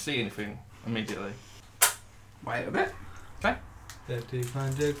seem to see anything immediately. Wait a bit. Okay. 30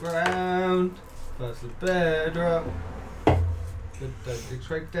 underground. First the bedrock. Then dig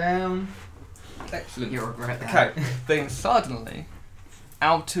straight down. Excellent. You'll regret that. Okay. Then suddenly,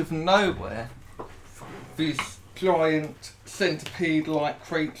 out of nowhere, this giant centipede-like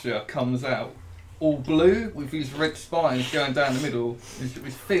creature comes out. All blue, with these red spines going down the middle,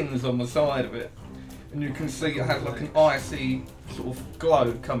 with fins on the side of it. And you can see it has like an icy sort of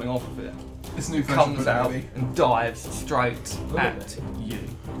glow coming off of it. This new Comes out and dives straight at you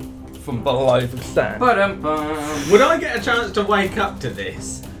from below the stand. Ba-dum-bum. Would I get a chance to wake up to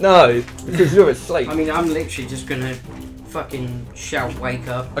this? No, because you're asleep. I mean, I'm literally just gonna fucking shout, wake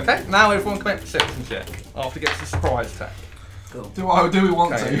up. Okay, now everyone can make a perception check after it gets a surprise attack. Cool. Do we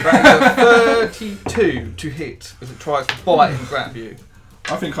want Okay, to? that is a 32 to hit as it tries to bite and grab you.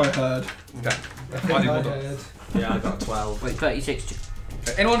 I think I heard. Okay. I heard. Yeah, I got 12. Wait, 36.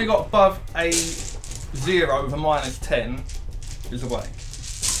 Okay, anyone who got above a 0 with a -10 is awake.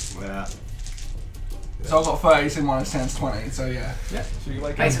 Yeah. So I've got 30, so minus 10 is 20, so yeah. Yeah, so you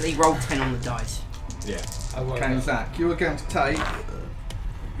wake up. Basically, roll 10 on the dice. Yeah. I won't. Okay, Zach, you are going to take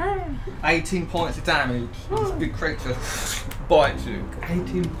 18 points of damage. This big creature bites you.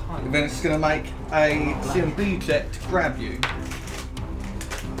 18 And pints. then it's going to make a CMB check to grab you.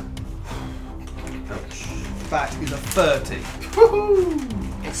 That is a 30.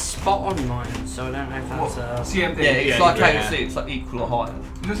 It's spot on mine, so I don't know if that's CMD? Yeah, it's Yeah, like yeah. how you see it's like equal or higher.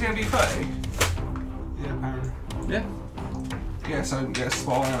 Is your CMD 30? Yeah, apparently. Yeah. Yeah, so yeah,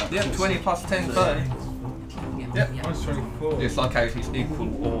 spot on. Yeah, 20 plus 10, 30. Yeah. Mine's 24. It's like how it's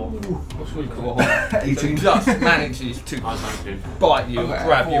equal or What's really equal cool? or higher. So it 18. just manages to I was thinking. bite you and Okay,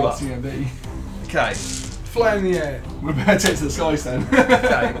 grab you 4 up. CMD. Okay. Fly in the air. We better take to the skies then.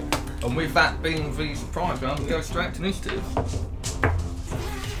 Okay. And with that being the surprise round, we'll go straight to initiative.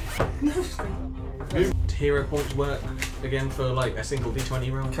 Hero points work again for like a single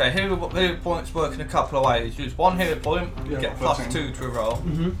d20 roll. Okay, hero points work in a couple of ways. Use one hero point, you Yeah, get got plus 13. 2 to a roll.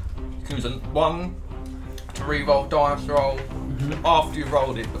 Mm-hmm. You can use one to re-roll dice roll after you've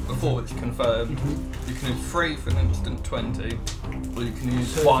rolled it, but before it's confirmed. You can use 3 for an instant 20, or you can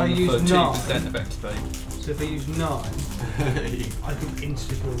use So if 1 I for use 2% of XP. So if I use 9, I can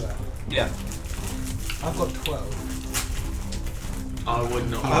instantly roll that. Yeah. I've got 12. I would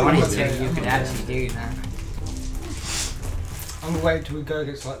not. I wanted to, you could actually do that. I'm gonna wait till we go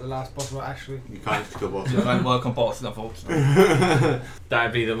against like the last boss fight actually. You can't just go boss. You don't work on bosses, unfortunately.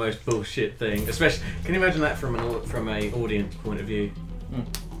 That'd be the most bullshit thing. Especially, can you imagine that from an audience point of view?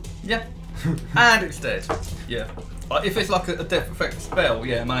 Yeah. And it's dead. Yeah. Like, if it's like a death effect spell,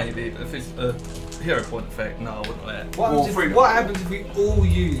 yeah, maybe. But if it's a hero point effect, no, I wouldn't let it. What happens if we all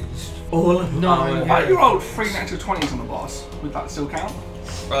used All of 9? Why you rolled 3 natural 20s on the boss? Would that still count?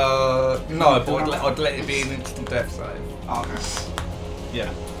 No, but I'd let it be an instant death save. Oh, okay. Yeah.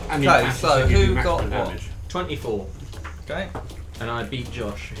 And Okay, you so give you who maximum got what? damage. 24, Okay. and I beat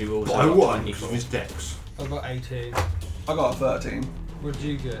Josh, who also But I got won because 24. of his dex. I've got 18. I got a 13. What did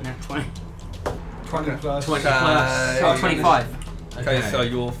you get? No, 20. 20 plus. 20 Okay. plus. Oh, 25. Okay, so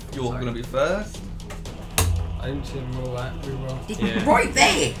you're Sorry. gonna be first. I didn't see him roll that. Reroll. Yeah. Right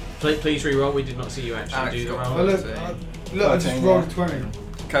there! Please re-roll. We did not see you actually Alex do the got roll. Oh, look, see. look, I just 13, rolled yeah. a 20.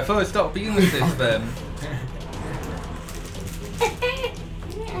 Okay, first up, be initiative then.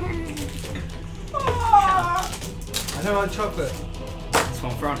 I don't like chocolate. This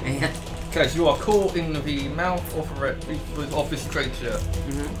one front here. Okay, so you are caught in the mouth of this creature.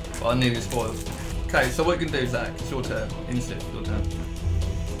 I need it spoiled. Okay, so what you can do, Zach? It's your turn. Initiative, your turn.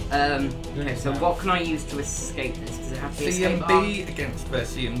 Okay, so what can I use to escape this? Does it have to be escape art? CMB against their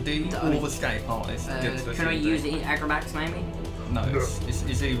CMD Done. or the escape artist against their Can I CMD. use it in acrobatics maybe? No,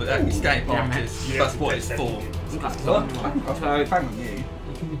 it's either escape Damn it. artist. That's what it's for. I can cast So- Fang on you. You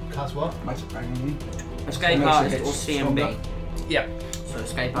can cast what? Magic Fang on you. Escape Makes artist it or stronger. CMB? Yeah. So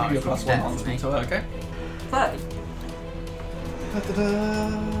escape Give you a artist plus is 1 death on for me. to it. Okay. 30.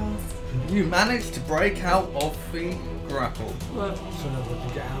 Ta-da. You managed to break out of the grapple. So nobody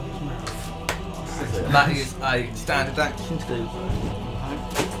can get out of his mouth. That is a standard action to do.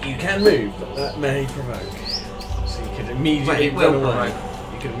 You can move, but that may provoke. So you can immediately Wait, it run will away.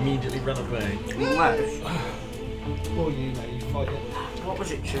 You can immediately run away. Well, Or you, mate, you fight it. what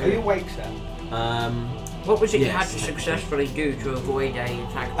was it, Are you Chew? awake, Sam? What was it you had Yes, to successfully do to avoid a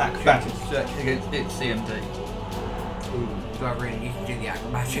attack? Acrobatics check against its CMD. Do I really need to do the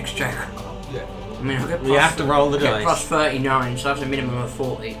acrobatics check? Yeah. I mean, I'll get You have to roll the get dice. plus 39, so that's a minimum of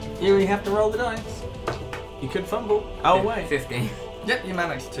 40. You only have to roll the dice. You could fumble. Oh wait. 50. Yep, you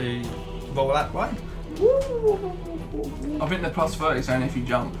managed to roll that way. I think the plus 30 is only if you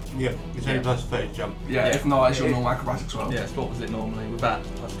jump. Yeah, it's only plus 30 jump. Yeah, Yeah. if not, it's your normal acrobatics roll. Yes, what was it normally with that?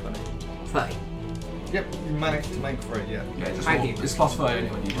 Plus 20. 30. Yep, you managed to make through, yeah. Yeah, just Thank roll. you. It's plus 30 only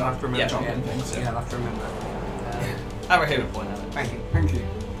when you I'll have to remember. jump Yeah. and things. Yeah, I'll have to remember. Have a hero point, Alex. Thank you. Thank you.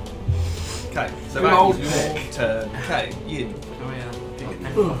 Okay, so Good that old is your turn. Okay, Yin. Oh yeah. Pick it now.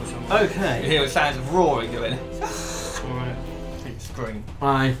 You Okay. hear the sounds of roaring going. Alright. Big scream.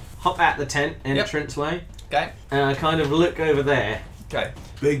 I hop out the tent entranceway Okay, and I kind of look over there. okay.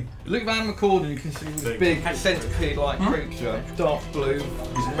 Big. Look around the corner and you can see this big centipede-like creature, dark blue,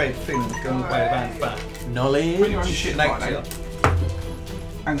 with red fins going all the way around its back. Put your own Knowledge. shit Snake right tail.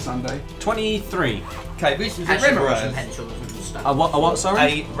 And Sunday. 23. Okay, this is a Actually, some Remoraz. pencils and stuff. A what, sorry?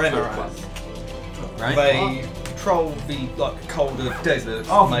 A Remoraz. Right. They patrol the colder deserts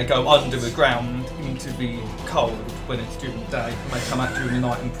Oh. and they go under the ground into the cold when it's during the day and they come out during the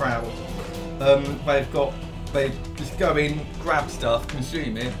night and prowl. They just go in, grab stuff,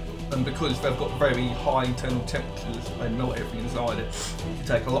 consume it, and because they've got very high internal temperatures, they melt everything inside it. You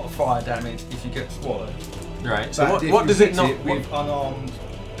take a lot of fire damage if you get swallowed. Right. So But if what you does it hit not? with unarmed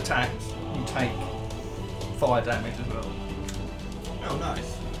attacks, you take fire damage as well. Oh,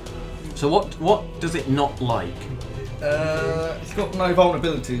 nice. So what does it not like? It's got no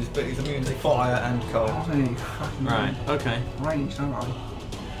vulnerabilities, but it's immune to fire and cold. Hey, fucking Right. Okay. range, don't I?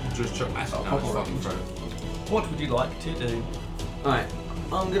 Just chuck acid down its fucking throat. What would you like to do? Right.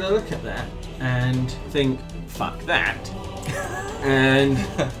 I'm gonna look at that and think, fuck that. And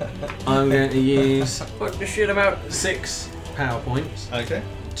I'm going to use What the shit about? 6 power points Okay.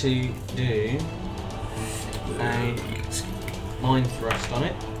 to do a mind thrust on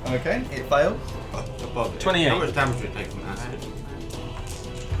it. Okay, it fails. Above it. 28. How much damage would it take from acid?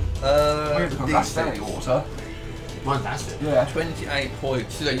 That's very water. Mine's acid. Yeah. 28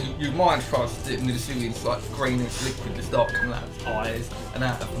 points. So you mind trust it, and you see this like greenish liquid just start coming out of its eyes and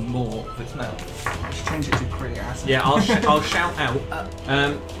out of the maw of its mouth. Let's change it to pretty acid. Yeah, I'll shout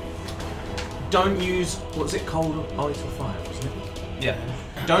out. Don't use what's it called? Ice or fire, wasn't it? Yeah.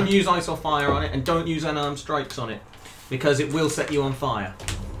 Don't use ice or fire on it, and don't use unarmed strikes on it, because it will set you on fire.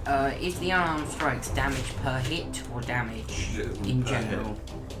 Is the unarmed strikes damage per hit or damage in general?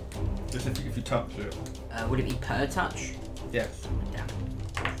 Just if you touch it. Would it be per touch? Yes. Damn.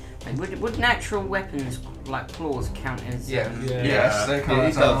 And would natural weapons like claws count as? Yeah. Yes, they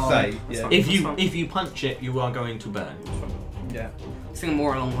can't. It does say. Yeah. If you punch it, you are going to burn. Yeah. I think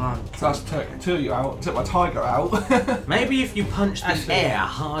more along the lines. So that's took two of you out. Took my tiger out. Maybe if you punch the Actually, air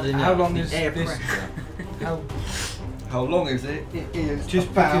hard enough, how long the is air this- pressure. How long is it? It is Just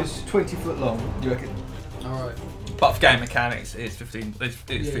about because- 20 foot long. You reckon? Alright. But for game mechanics, it's 15. It's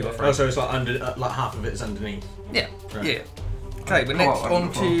Yeah. feel Oh, so it's like under, like half of it's underneath. Yeah. Right. Yeah. Okay, but next Oh,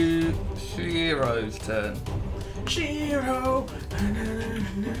 on to Shiro's turn. Shiro.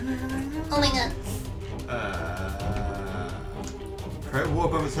 Oh my god. Create water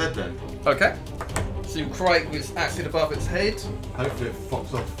above its head then. Okay. So you create with acid above its head. Hopefully it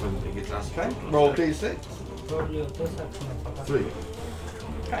fucks off when it gets acid. Okay. Roll d6. 3.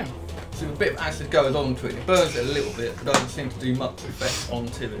 Okay. So a bit of acid goes onto it. It burns it a little bit, but doesn't seem to do much effect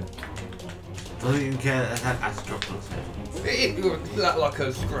onto it. Doesn't even care that it had acid dropped on its head. It would like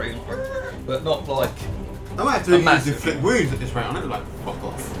a scream, but not like I might have A to use massive- inflict wounds at this rate on it, like fuck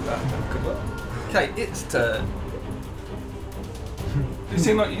off. that. Good work. Okay, its turn. You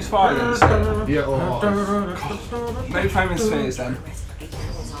seem like you use fire then instead. Yeah, or Maybe flaming spheres then.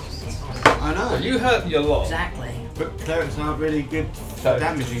 I know. You hurt your lot. Exactly. But clerics aren't really good So-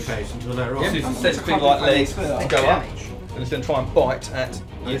 damaging face until later on. This is I'm essentially just like a flaming legs sphere. to go up, Damage. and it's going to try and bite at.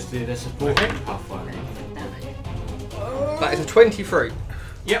 Mostly they're supporting Pathfinder. Damage. That is a 23.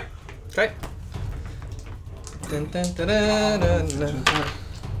 Yep. Okay. Dun, dun, dun, dun, dun, dun.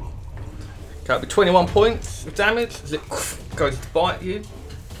 Okay, it'll be 21 points of damage as it goes to bite you.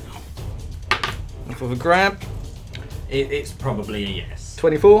 And for the grab, It's probably a yes.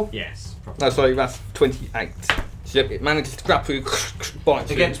 24. Yes. Probably. No, sorry, that's 28. So yep, it manages to grab you, bites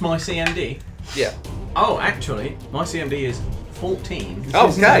you. Against my CMD. Yeah. Oh, actually, my CMD is 14.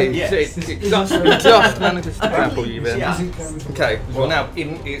 Okay, Yes. so it just manages to grapple you then. Yeah. Okay, well now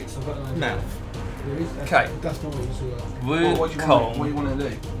in its mouth. Okay. That's not what it was. What do you Wukong, want to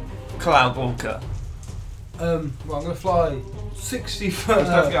do? Cloud Walker. Well, I'm going to fly 60 foot.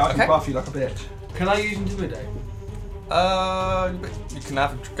 Don't forget, I can Okay. buff you like a bitch. Can I use Intimidate? You can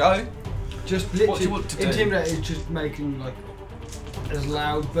have a go. Just What do literally, you want to do? Intimidate is just making like as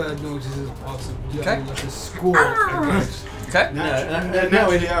loud bird noises as possible. Okay. Like a squawk. against Okay. No, They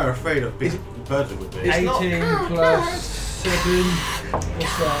naturally are afraid of big birds would be. It's 18 not- plus 7.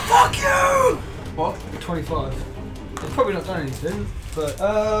 What's that? Fuck you! What? 25. It's probably not done anything,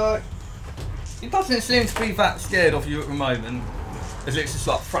 but It doesn't seem to be that scared of you at the moment. As it's just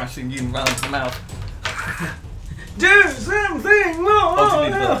like thrashing you round the mouth. do something more. Oh, do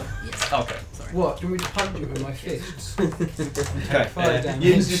you need that? Okay, sorry. What? Do you want me to punch you with my fists? Okay. Fire damage.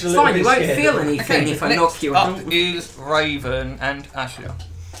 Yin's just a It's little fine, bit you won't scared. feel anything if I next knock you up out. is Raven and Ashley.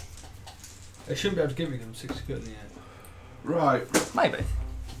 They shouldn't be able to give me them 60 foot in the air. Right. Maybe.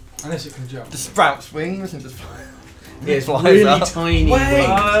 Unless it can jump. The sprouts wings and just Yeah, it's flies really up. tiny Wait! wings.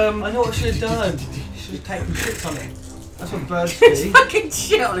 I know what I should have done. Should have taken shits on it. That's what birds do. Fucking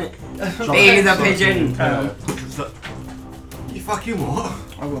shit on it. Be the pigeon. You fucking what?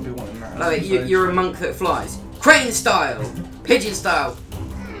 I will be wanting that. Love it, you're a monk that flies. Crane style. Pigeon style.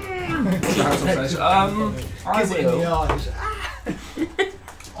 I Kiss it in the will. eyes.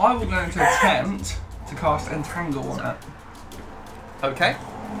 I will go to attempt to cast Entangle on it. Okay.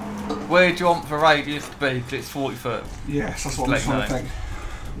 Where do you want the radius to be? 'Cause it's 40 foot. Yes, that's what I'm Let trying to know. think.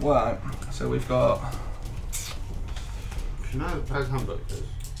 Right. So we've got. You know how handbook is?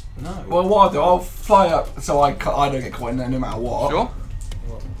 No. Well, what I'll do, I'll fly up so I don't get caught in there no matter what. Sure.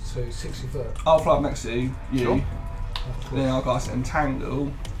 What? So 60 foot. I'll fly up next to you. Sure. Then I'll cast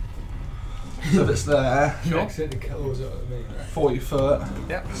Entangle. So if it's there, You accidentally kills it, what I mean. 40 foot.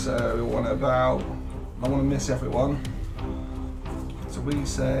 Yep. So we want about. I want to miss everyone. So we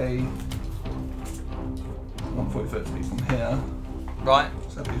say. 140 foot to be from here. Right.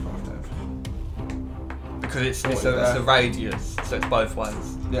 So that'd be 5 10. Because it's a there. radius, so it's both ways.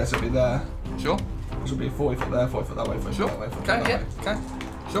 Yeah, so it'd be there. Sure. Which will be 40 foot there, 40 foot that way, 40 Sure. foot that way, 40 Okay. foot Yeah. that way. Okay.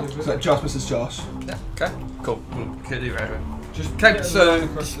 Sure. So Josh versus Josh. Yeah. Okay. Cool. We'll kill you, Raven. Just Okay, get so along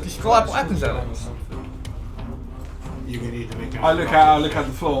across the- describe what happens, Alex. You can need to make I look at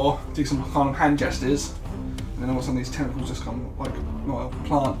the floor, do some kind of hand gestures, and then all of a sudden these tentacles just come like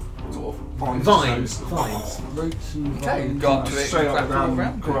plant sort of vines. Vines. Roots and Okay. vines. Go up to it. Straight up grab the it all ground,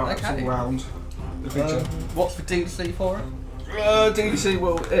 round. grabs Okay. all round the creature. What's the DC for it? DC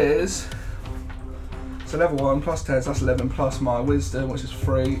will is so level 1 plus 10, so that's 11 plus my wisdom, which is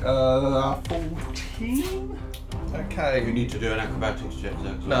 3. 14. Okay. You need to do an acrobatics check,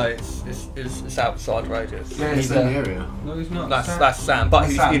 Zach. No, it's outside radius. Yeah, He's it's in the there. area. No, he's not. That's Sam, but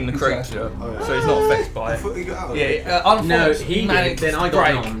he's Sam, in the he's creature, Oh, yeah. so he's not affected by I it. thought you got out of Yeah, it. unfortunately, No, he did, managed then I to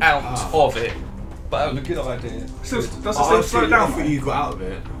got break on. out Ah. of it. But that was a good idea. Still, does it I still slow it I down? thought you got out of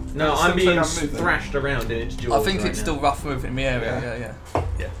it. No, It's I'm still being down movement. thrashed around in its jaws. I think right it's now. still rough moving in the area.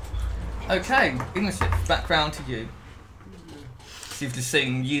 Yeah. Okay, Innocent, back round to you. So you've just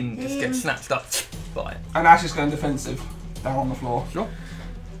seen Yin just get snatched up by it. And Ash is going defensive down on the floor. Sure.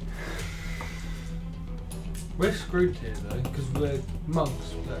 We're screwed here though, because we're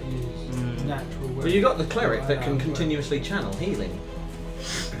monks that use natural. Well, you got the cleric that can continuously channel healing.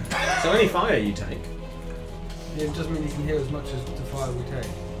 So any fire you take. Yeah, it doesn't mean you can heal as much as the fire we take.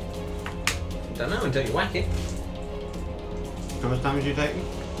 Don't know until you whack it. How much damage you taking?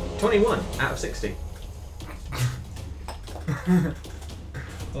 21 out of 60.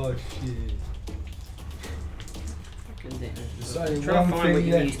 Oh shit. There's only Try to one find thing what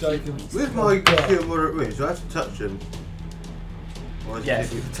you left use I to- can. With my kill moderate range, do I have to touch him? Or is it Yes,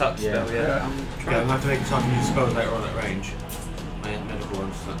 just- with the touch Yeah. spell, yeah. I'm Yeah, I'm trying, gonna have to make so I can use spells later on at range. My medical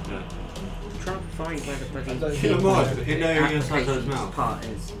ones, yeah. trying to find where the I don't bloody Kill him know. off, in there you're gonna slice out his mouth. part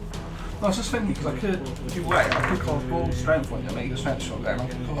is. I was just thinking, because I could, if you wait, I could cast ball strength on you, make your strength stronger, and I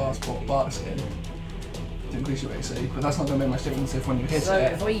could cast bark skin to increase your AC, but that's not going to make much difference if when you hit So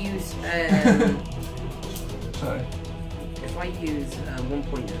it. if I use So, if I use 1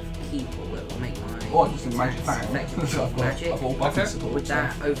 point of key pull, it will make my or just in magic attacks fang. effective So I've got magic. I've all buffing Okay. support. Would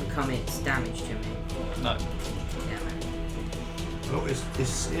that overcome its damage to me? No. Yeah, man. Oh,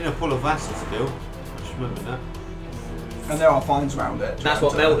 it's in a pool of acid still. Just remember that. And there are vines around it. That's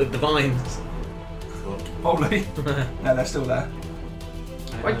what melted the vines. Probably. No, they're still there.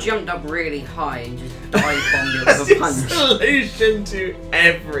 If I jumped up really high and just dive bombed it with a punch. Solution to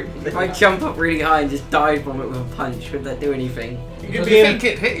everything. If I jump up really high and just dive bomb it with a punch, would that do anything? You If could you be in think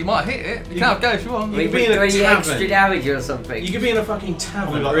it hit, you might hit it. You You can have a go if you want. You could Would be in do a any extra tavern. damage or something? You could be in a fucking tavern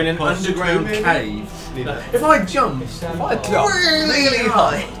Probably like or in an plus underground 2 maybe? cave. Need Like, that. if I jump, Stand If I by. jump really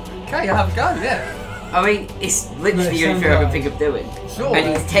high. Okay, you have a go, yeah. I mean, it's literally the only thing I can think of doing. Sure.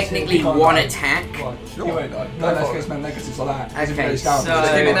 And it's technically one attack. Right. You won't die. No, let's get some negatives like that. It's Okay, really scary. so-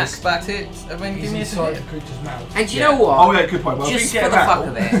 Just give me an acrobatics. I mean, He's give me a inside the creature's mouth. And you know what? Oh yeah, good point. Well, Just if we for get the that, fuck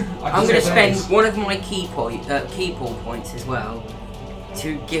of it, I'm going to say spend one of my key ball points as well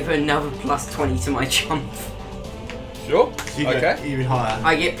to give another plus 20 to my jump. Sure. So you get even higher.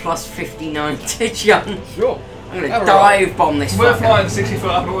 I get plus 59 to jump. Sure. I'm going to Alright. dive bomb this We're fucker. flying 60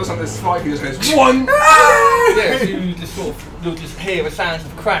 foot up and all of a sudden this spike just goes one. Yeah, so you just sort of, you'll just hear a sound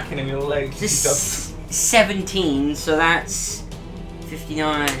of cracking in your legs. This 17, so that's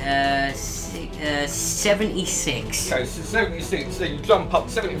 59, 76. Okay, so 76, so you jump up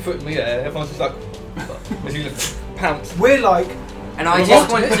 70 foot in the air, everyone's just like, as you pounce. We're like, And I Well, just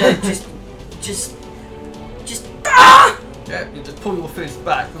what? want to just ah! Yeah, you just pull your fist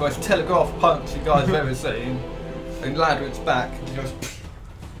back, the most telegraph punch you guys have ever seen, and ladder its back, and you go,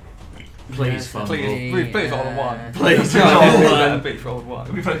 Please, fumble. please roll a 1. Please No, roll a no, 1. please roll a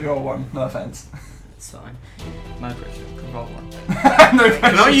 1. We played your one, no offence. It's fine. No pressure, roll 1. No offence.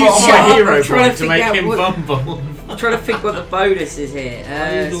 Can I use Shut my up, hero I'm trying point to to make figure him out fumble? I'm trying to think what the bonus is here.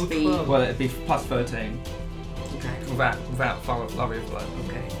 Speed. Well, it'd be plus 13, Okay. without flurry of blow.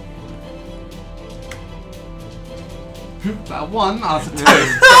 Okay. That 1, that's a 2.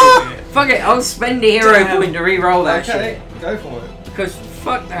 Fuck it, I'll spend the hero Damn. point to re-roll that Okay, shit. go for it. Because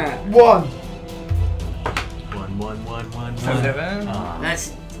fuck that. 1. 1. 7.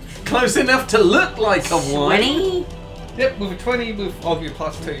 That's Close enough to look like a 1. 20? Yep, with a 20, with arguably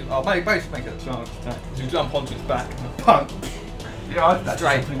plus 2. Oh, basically make it a charge attack. You jump onto its back and punch Yeah, that's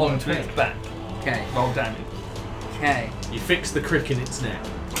straight onto its back. Okay. Roll damage. Okay. You fix the crick in its neck.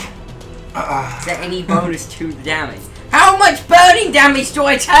 Is there any bonus to the damage? How much burning damage do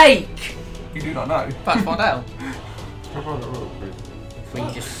I take? You do not know. Let's find out. We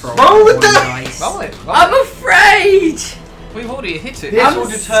just throw Roll the one dice. dice. Roll it. Roll I'm it. afraid! We've already hit it. This I'm will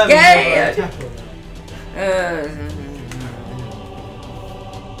determine scared. your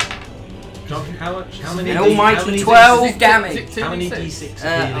How many? An almighty 12 damage. How many d6?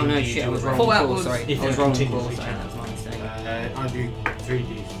 Oh no, shit, I was wrong. Full Cool, outwards. sorry. If I was it wrong. continues, Cool, we sorry, can. that was my mistake. I do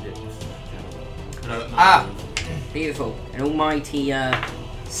 3d6. No, Ah! Beautiful. An almighty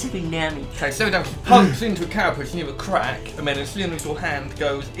 7 damage. Okay, 7 damage punch into a carapace near a crack, and then as soon as your hand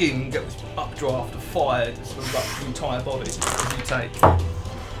goes in, gets updraft of fire to sort of up your entire body as you take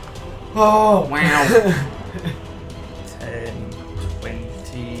Oh. Wow. 10,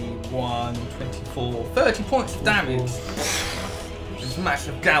 21, 24, 30 points of damage. This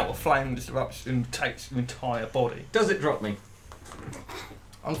massive gout of flame just erupts and takes your entire body. Does it drop me?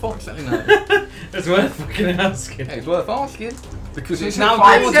 Unfortunately, no. It's worth fucking asking. It's worth asking because it's It's now a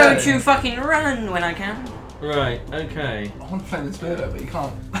fine your I'm going turn. to fucking run when I can. Right. Okay. I want to play the spirit, but you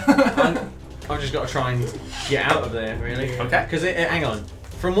can't. I've just got to try and get out of there, really. Okay. Because hang on.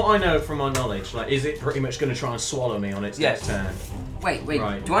 From what I know, from my knowledge, like, is it pretty much going to try and swallow me on its next turn? Wait,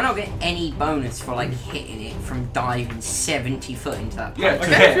 Right. do I not get any bonus for like hitting it from diving 70 foot into that? Yeah, pipe? to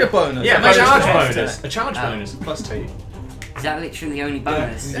Okay, hit. for a bonus. Yeah, A a charge bonus. bonus. A charge Oh. bonus. Plus 2. Is that literally the only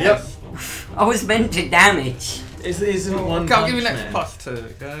bonus? Yep. I was meant to damage. Isn't one Okay, I'll give you punch, next man. plus 2,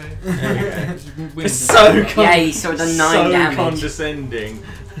 okay? There we go. Win. It's so Yay, so I've done 9 so damage. condescending.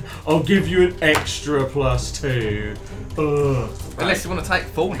 I'll give you an extra plus 2. Ugh. Unless you want to take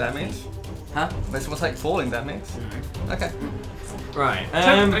fall damage. Huh? Unless you want to take falling damage. Okay. Right.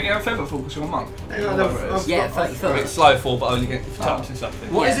 Don't get a feather fall because you're a monk. Yeah, 30 foot. It's slow fall, but only get touching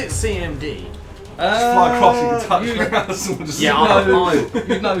something. What Yeah. is it CMD? Fly across, you can touch you- someone just Yeah, No, I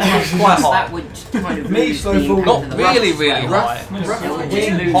you know it's quite That high. would kind of Me, lose slow the fall. impact Not of the really, rough really spell. high. It would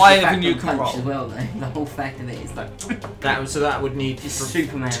Higher lose higher the than you fact can of punch roll. as well, though. The whole fact of it is like That would need Just for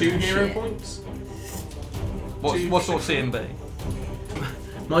Superman 2 and hero shit. points. What's your CMB?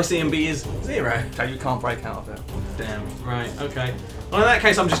 My CMB is 0. Okay, you can't break out of it. Damn. Right. Okay. Well, in that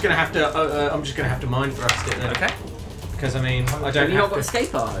case, I'm just gonna have to mind thrust it then. Okay. Because I mean, I have don't you not have got to.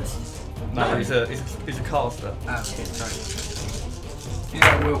 escape artists? No, he's a caster. Ah, shit, sorry.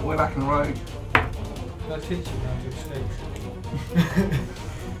 Yeah, we're back in the road. Can I teach you how to escape?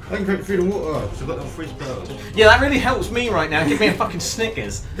 I can drink through the water, so I've got no free spells. Yeah, that really helps me right now. Give me a fucking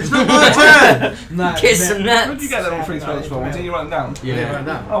Snickers. It's not my turn. No, Kiss some nuts. Where did you get level 3 spells from? Didn't you write them down? Yeah, right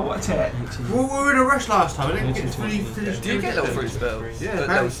now. Oh, what a tech. Well, we were in a rush last time. I didn't get fully finished. Do you get level 3 spells? Yeah, At level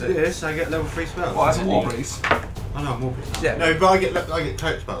apparently 6? this, I get level 3 spells. Well, that's a war breeze. I know, I'm more pissed. Yeah. No, but I get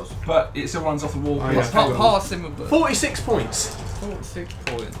cloak spells. But it still runs off the wall. Oh, breeze. yeah. Pass him with 46 points. 46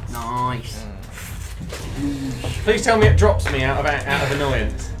 points. Nice. Please tell me it drops me out of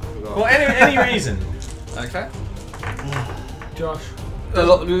annoyance. Well, any reason. Okay. Josh,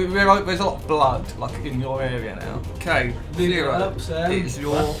 there's a lot of blood like in your area now. Okay, Leave it Zero. up, Sam. It's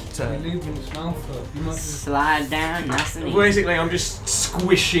your You're turn. leaving its mouth up. You might just... Slide down, nice and easy. Basically, I'm just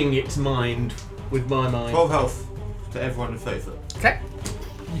squishing its mind with my mind. 12 health to everyone in 30 foot. Okay.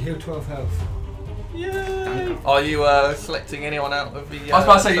 You heal 12 health. Yay! Are you selecting anyone out of the? I was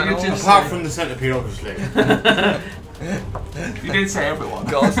about to say, you panel? could just- Apart from the centipede, obviously. You did say everyone.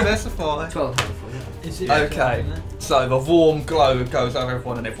 Gotta specify. 12 health. Is it Okay, so the warm glow goes over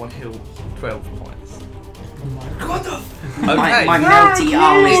everyone and everyone heals 12 points. What the Okay. My melty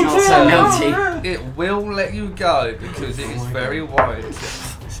arm is not so melty. It will let you go because it is very worried. It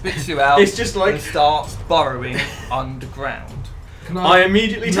spits you out It's just like- and starts burrowing underground. Can I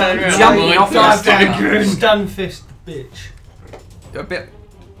immediately turn around. Jumping off Dive the down. Stun fist, bitch. You're a bit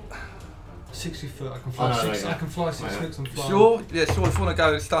 60 foot. I can fly Oh, no, six. yeah. I can fly 6 Yeah. foot and fly. sure? Yeah, sure. If you want to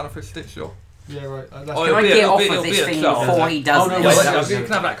go starting for a stick, sure. Yeah, right. That's Oh, Can it'll I be a- get it'll off be- of it'll this be a thing jump. before he does Oh, no, this? wait, Yeah, that was- you can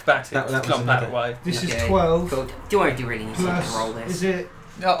have acrobatics, that was jump another- out of the way. This is Okay, 12 cool. Do I really need to plus. roll this? Is it?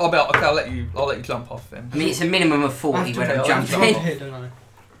 Yeah, I'll let you jump off then. I mean, it's a minimum of 40 when I'm I'll roll to jumping. hit, don't I?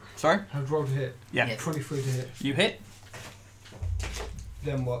 Sorry? I have to roll to hit. Yeah. Yeah. 23 to hit. You hit.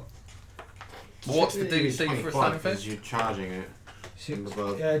 Then what? What's the DC for a 25 stunning because fist? you're charging it.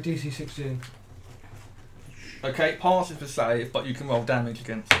 Above. DC 16. Okay, passes for save, but you can roll damage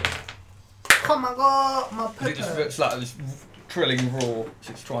against it. Oh my god, my It just looks like this trilling roar as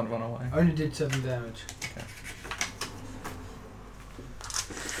it's trying to run away. I only did 7 damage.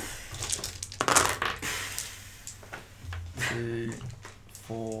 Two,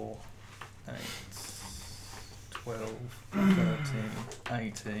 4, 8, 12, 13,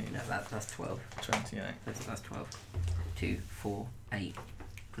 18, No, that's 12. 28. That's 12. 2, 4, 8,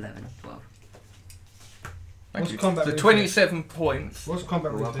 11, 12. Thank What's you. combat So reflex? 27 points. What's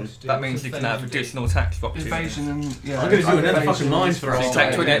combat You're reflex do? That means you can have additional attacks for Evasion and yeah. I'm gonna do another evasion fucking and mind throw. So you strength.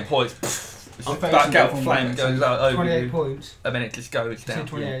 take 28 points. Evasion Back out from flame reflex. goes out over 28 you, points. and then it just goes You said down.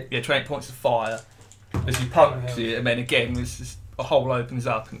 28. Yeah, 28 points of fire as you punch it, and then again, there's just a hole opens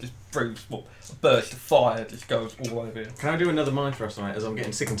up and just a burst of fire just goes all over you. Can I do another mind thrust on it as I'm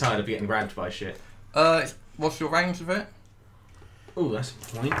getting sick and tired of getting grabbed by shit? What's your range of it? Oh, that's a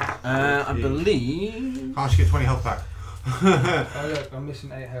point. I believe. Can't you get 20 health back? Oh look, I'm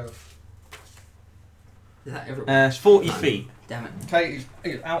missing 8 health. Is that everyone? It's 40 feet. Damn it. Okay,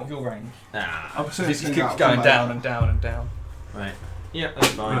 it's out of your range. Ah, I'm It assuming just it's keeps going down and down and down. right. Yeah, that's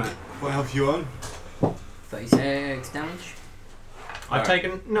fine. Right. What health you on? 36 damage. I've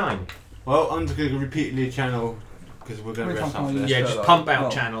taken 9. Well, I'm just going to repeatedly channel because we're going to Wait, rest can't after I this. Yeah, Yeah, just like- pump out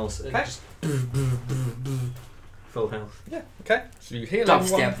well. channels. And Okay. just full health. Yeah, okay. So you heal Dubstep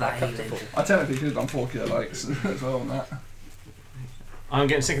everyone that back up to healing. full. I technically could have done 4 kilo likes as well on that. I'm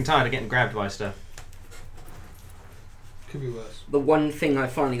getting sick and tired of getting grabbed by stuff. Could be worse. The one thing I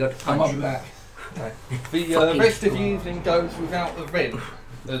finally got to I might punch. be back. The Fucking rest of the cool. evening goes without the ring,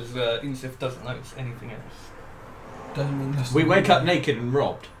 as Insif doesn't notice anything else. Doesn't mean this. We wake up naked and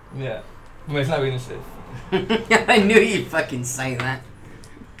robbed. Yeah. There's no Insif. I knew you'd fucking say that.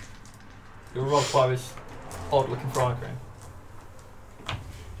 You're robbed by this odd looking fry cream.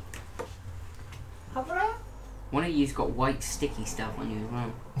 One of you's got white sticky stuff on you as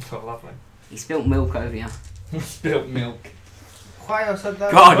well. Oh, lovely. He spilt milk over you. Spilt milk. Why I said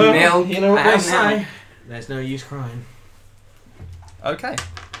that? God, Well, milk. You know what I they am now. say. There's no use crying. Okay.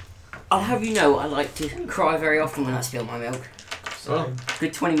 I'll have you know I like to cry very often when I spill my milk. Well,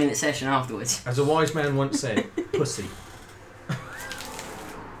 Good 20-minute session afterwards. as a wise man once said, pussy.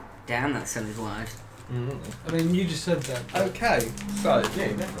 Damn, that sounded wide. I mean, you just said that. Okay, so Yeah,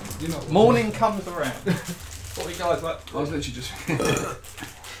 definitely. You're not. morning comes around. What are you guys like? I was literally just.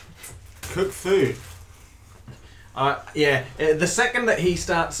 Cook food. Yeah, the second that he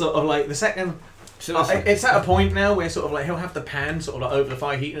starts sort of like, the second... Seriously. it's at a point now where sort of like he'll have the pan sort of like over the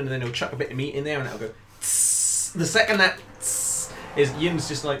fire heating and then he'll chuck a bit of meat in there and it'll go tss. The second that tss is Yin's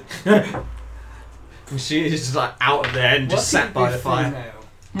just like and she is just like out of there and just sat by the fire.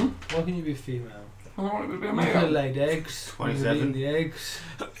 Why can you be female? I don't want it to be a You could have male. laid eggs. You could have 27. eaten the eggs.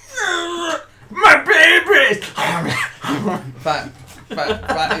 My babies!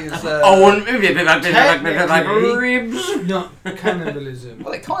 That is. I want Technically- ribs. Not cannibalism.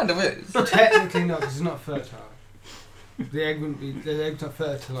 Well, it kind of is. Technically not, because it's not fertile. The egg wouldn't be. The egg's not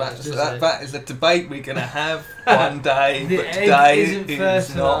fertilised. is it? That is a debate we're going to have one day, The but egg today isn't is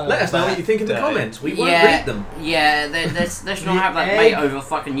fertilised. not. Let us know what you think in the that comments. We won't Yeah, read them. yeah. Let's not The have that egg- debate over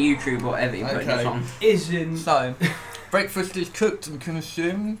fucking YouTube or whatever you put Okay. this on. Isn't. So, breakfast is cooked and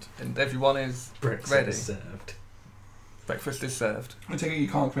consumed, and everyone is Breakfast ready. served. Breakfast is served. I take it you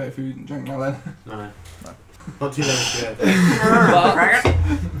can't create food and drink now then. No. Not too late, yeah.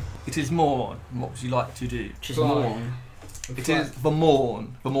 But it is morn. What would you like to do? Just Fly. morn. It is the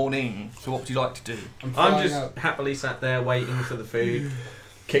morning. So what would you like to do? I'm flying just up. happily sat there waiting for the food,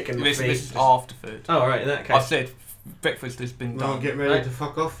 kicking the This feet. is after food. Oh, right, in that I case. said breakfast has been Well, done. get ready Right. to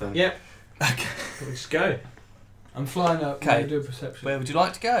fuck off then. Yep, Okay. let's go. I'm flying up. Okay. I'm do a perception. Where would you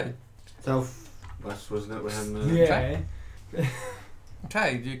like to go? Southwest, wasn't it? We had Yeah.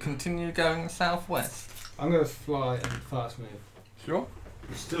 Okay, you continue going southwest. I'm gonna fly and fast move. Sure.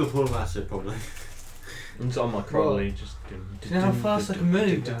 It's still full of acid, probably. It's on my crawly. Just. Do you know how fast I can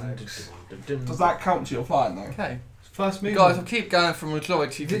move, Alex? Does that count to your flying though? Okay. Fast You move. guys will keep going for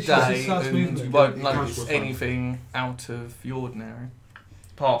majority Literally today, just fast and movement. you won't It counts notice for fun. anything out of the ordinary.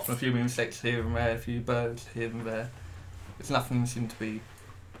 Apart from a few insects here and there, a few birds here and there. There's nothing seems to be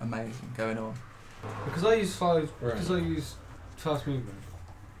amazing going on. Because I use Right. fast movement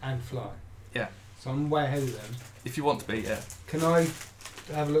and fly. Yeah. So I'm way ahead of them. If you want to be, yeah. Can I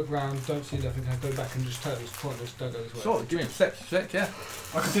have a look around, don't see nothing, can I go back and just tell this pointless Douglas way? Sure, give me a perception check, yeah.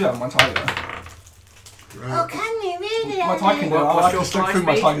 I can do that with my tiger. Oh, can you really? My tiger can do that. What's I your can stick fly through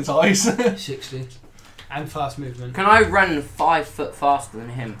my speed? tiger's eyes. 60. And fast movement. Can I run 5 foot faster than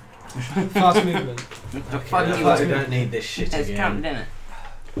him? Fast movement. The fuck That's you why want? we don't need this shit It's counted, again.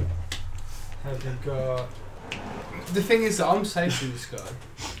 isn't it? Have we got... The thing is that I'm safe with this guy.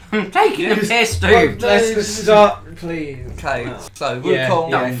 I'm taking a piss, Well, dude. Let's stop, please. Okay, Oh. so Yeah,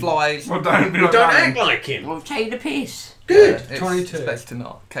 Wukong yeah. flies. Well, don't be You like don't that. act like him. Well, take the piss. Good. It's 22. best to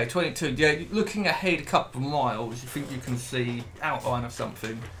not. Okay, 22. Yeah, looking ahead a couple of miles, you think you can see outline of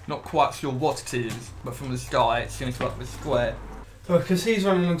something. Not quite sure what it is, but from the sky it seems like a square. Because he's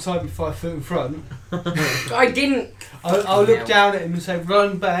running alongside me 5 foot in front. I didn't. I'll look Yeah. down at him and say,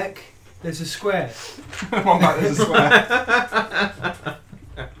 run back, there's a square. One back, there's a square.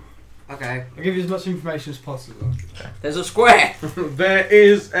 Okay. I'll give you as much information as possible. There's a square. There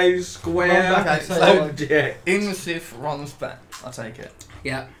is a square Run back and say, object. Insif runs back. I take it.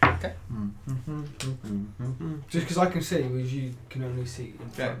 Yeah. just because I can see, whereas you can only see in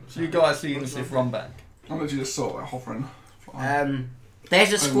Okay, front. so you guys see Insif run back. I'm literally just sort of hovering. flying.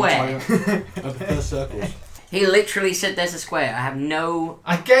 There's a Over my square. tiger. I prefer circles. He literally said there's a square. I have no.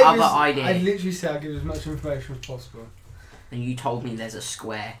 I gave Other you, idea. I literally said I'll give you as much information as possible. And you told me there's a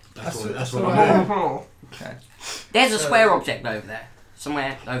square. That's That's what all I'm right. on. Okay. There's a square object over there.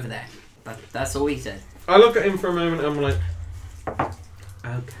 Somewhere over there. That's all he said. I look at him for a moment and I'm like,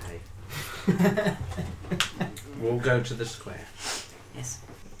 okay. We'll go to the square. Yes.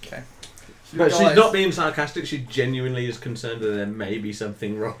 Okay. But You she's guys- not being sarcastic, she genuinely is concerned that there may be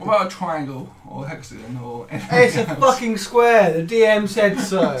something wrong. What about a triangle or a hexagon or anything It's a else? fucking square, the DM said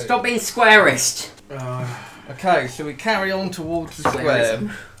so. Stop being squarist. Okay, so we carry on towards the square.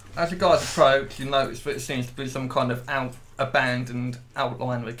 As you guys approach, you notice that it seems to be some kind of abandoned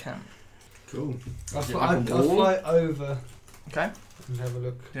outline of a camp. Cool. I'll it like a I'll wall? fly over Okay? and have a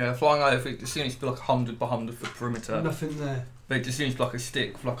look. Yeah, flying over, it seems to be like 100 by 100 foot perimeter. Nothing there. But it just seems like a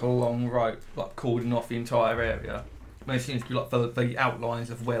stick with like a long rope, like cording off the entire area. And it seems to be like the outlines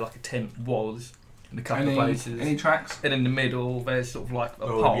of where like a tent was in a couple of places. Any tracks? And in the middle, there's sort of like a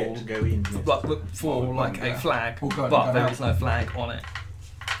Oh, pole, yet to go in. Yes. like for Oh, like a yeah. flag, We'll go- but go there out. is no flag on it.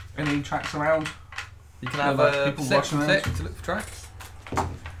 Any tracks around? You can Yeah, have like a people perception rushing around. check to look for tracks.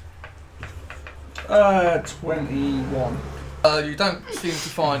 21. You don't seem to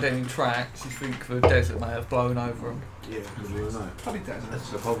find any tracks. You think the desert may have blown over them. Yeah, because we all know. Probably desert. That's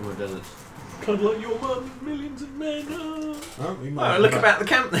the problem with deserts. Kind of like your mum, millions of men. Oh, we might Oh, as look well about the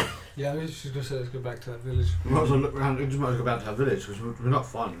camp then. Yeah, I was just going to say let's go back to that village. We might as well look around. We just might as well go back to our village because we're not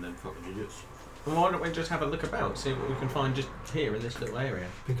finding them fucking idiots. Well, why don't we just have a look about, see what we can find just here in this little area?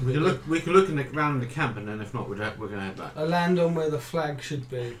 Because We can look around the camp, and then if not, we're going to head back. I land on where the flag should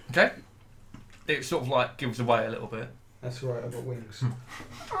be. Okay. It sort of like gives away a little bit. That's right, I've got wings.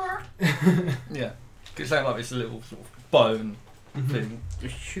 Yeah. It's sound like it's a little sort of bone thing.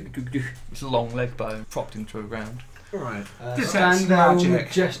 It's a long leg bone propped into the ground. Right. Detect Stand there magic.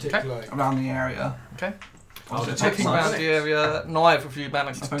 majestic Okay. like. Around the area. Okay. Oh, So detect checking around magic. the area, neither of you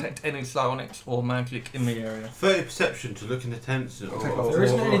managed to Okay. detect any psionics or magic in the area. 30 perception to look in the tents, or There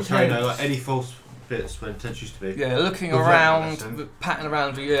isn't any so, you know, tents. like any false bits where the tents used to be. Yeah, looking With that around, lesson. the pattern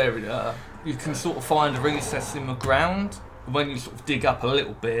around the area, you can sort of find a recess in the ground. When you sort of dig up a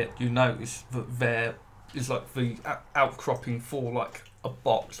little bit, you notice that there is like the outcropping for like a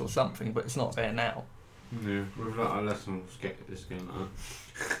box or something, but it's not there now. Yeah, we've learnt our lesson. Let's get this game like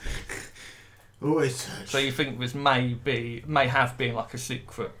that. Always search. So you think this may have been like a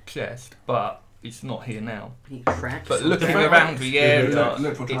secret chest, but it's not here now. Tracks. But looking fact- around the area,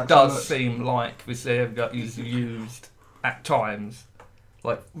 Literal it tracks, does look. seem like this area is used at times.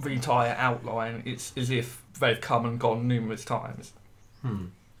 Like the entire outline, it's as if they've come and gone numerous times.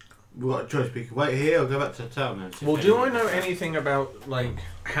 We've got a choice. We can wait here or go back to the town now. Well, do I know anything about like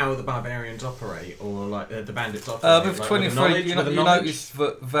how the barbarians operate or like the bandits operate? With Like, 23, you with the knowledge? notice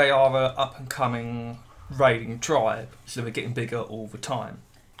that they are an up-and-coming raiding tribe, so they're getting bigger all the time.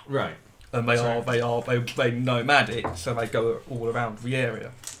 Right. And they nomadic, so they go all around the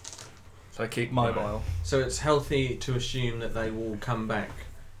area. So they keep mobile. So it's healthy to assume that they will come back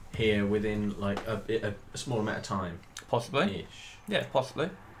here within like a small amount of time. Possibly. Ish. Yeah, possibly.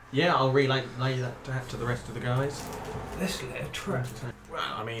 Yeah, I'll relay that to the rest of the guys. Let's let a trap. Well,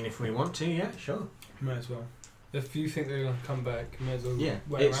 I mean, if we want to, yeah, sure. May as well. If you think they're gonna come back, may as well. Yeah,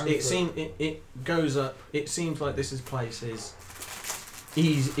 wait around for it goes up. It seems like this place is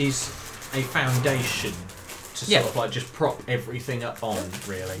a foundation to Yeah. sort of like just prop everything up on,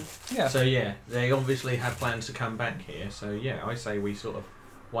 really. Yeah. So yeah, they obviously have plans to come back here. So yeah, I say we sort of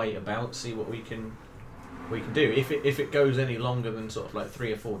wait about, see what we can do. If it goes any longer than sort of like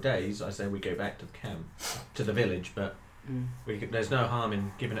 3 or 4 days, I say we go back to the camp, to the village. But there's no harm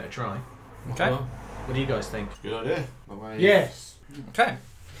in giving it a try. Okay. Well, what do you guys think? Good idea. Yes. Okay.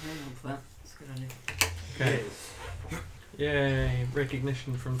 That's a good idea. Okay. Yay!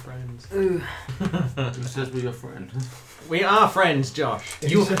 Recognition from friends. Who says we're your friend? We are friends, Josh.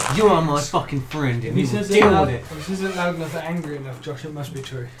 If You he says- you are my fucking friend, If and he you will says it deal loud, with it. if he says it loud enough or angry enough, Josh, it must be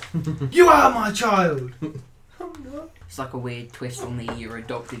true. You are my child. It's like a weird twist on the you're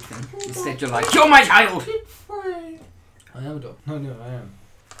adopted thing. Instead, you're like, you're my child! I am adopted. No, I am.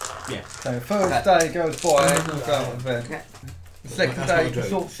 So first day goes by, we'll go on then. Okay. The second That's day, not a you can joke.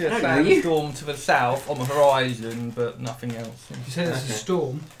 sort of see a I don't know you. sandstorm to the south on the horizon, but nothing else. You said it's a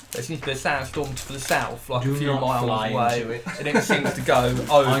storm. There seems to be a sandstorm to the south, like Do a few not miles fly away, into it. and it seems to go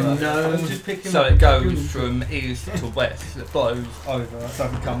over. I know. I'm just picking So up it goes human- from east to west. It blows over, so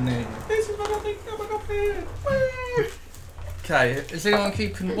it can come near you. This is what I think coming up here. Okay, is anyone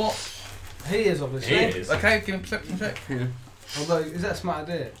keeping watch? He is obviously. He is. Okay, give me a perception check. Although, is that a smart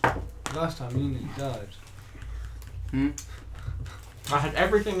idea? Last time you nearly died. I had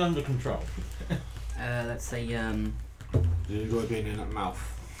everything under control. Let's say, Did you enjoy being in that mouth?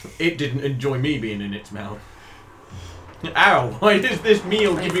 It didn't enjoy me being in its mouth. Ow! Why is this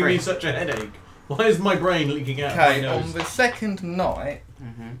meal giving me such a headache? Why is my brain leaking out Okay, my on nose? the second night,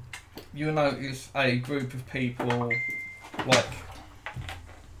 mm-hmm. you'll notice a group of people, like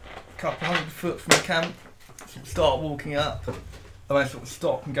a couple hundred foot from the camp, sort of start walking up, and they sort of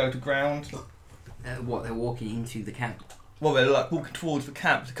stop and go to ground. What, they're walking into the camp? Well, they're like walking towards the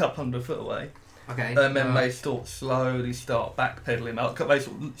camp, a couple hundred foot away, Okay. and then they slowly start backpedaling. They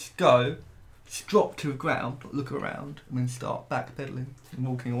sort of just go, just drop to the ground, look around, and then start backpedaling and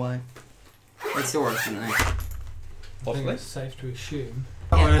walking away. They saw us, didn't they? I think Possibly. it's safe to assume.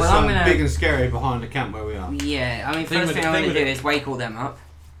 Oh, Yeah, there's well, I'm something gonna- big and scary behind the camp where we are. Yeah, I mean, Thing first with thing it- I'm thing going to with do it- is wake all them up.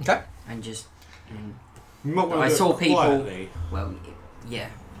 Okay. And just, You might wanna I do it saw people- quietly. well, yeah.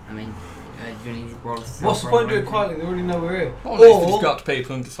 I mean, do you need to roll a What's the point of doing it quietly? They already know we're here. Or just go up to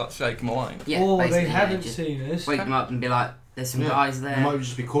people and just like shake them away. Yeah, or they basically, yeah, haven't just seen us. wake them up and be like, there's some Yeah. guys You there. might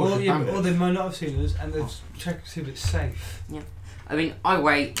just be cautious. Or, yeah, bandits. or they might not have seen us and they've checked to see if it's safe. I mean, I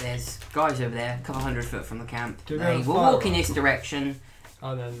wait, there's guys over there, a couple hundred foot from the camp. Do they They have will fire walk in rifles? this direction,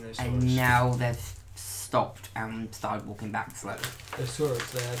 Oh, then they saw and us. now they've stopped and started walking back slowly. They saw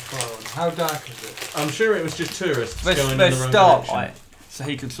us, they had fire on. How dark is it? I'm sure it was just tourists There's, going in there's the wrong starlight, direction. so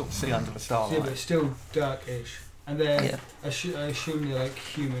he could sort of see under the Yeah, starlight. but it's still dark-ish. And they're, Yeah. I assume they're like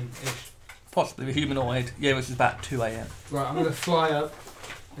human-ish. Possibly humanoid. Yeah, which is about 2 a.m. Right, I'm going to fly up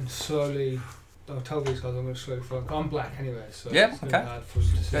and slowly... I'll tell these guys I'm going to slowly fly. I'm black anyway, so Yeah, it's gonna be okay. hard for them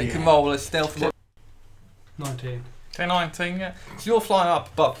to see. Yeah, you can roll a stealth check. 19. 19, yeah. So you're flying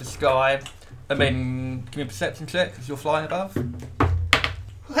up above the sky, and then give me a perception check because you're flying above.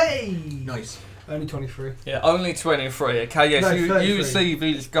 Hey! Nice. Only 23. Yeah, only 23. Okay, yeah, No, so you 33. see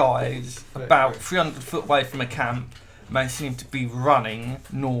these guys 33. about 300 foot away from a camp, and they seem to be running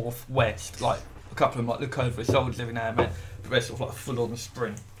northwest. Like, a couple of them like look over their shoulders every now and then, but they're sort of like full on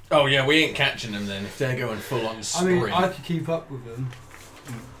sprint. Oh yeah, we ain't catching them then if they're going full on I sprint. mean, I could keep up with them,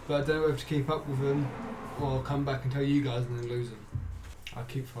 but I don't know whether to keep up with them or come back and tell you guys and then lose them. I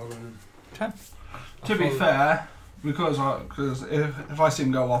keep following them. Okay. To be fair, because if I see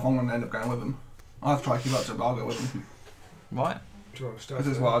him go off, I'm going to end up going with him. I have to try to keep up to it, but I'll go with him. Right. Do you want to start If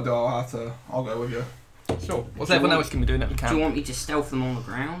this is with what I do, I'll go with you. Sure. What's everyone else going to be doing at the Do you camp? want me to stealth them on the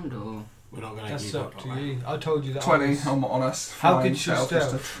ground, or...? We're not going to That's keep up up to like you. I told you that. 20, I was- I'm honest. How flying could you stealth just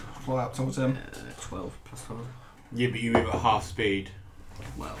stealth? fly up towards him. 12 plus 12. Yeah, but you move at half speed.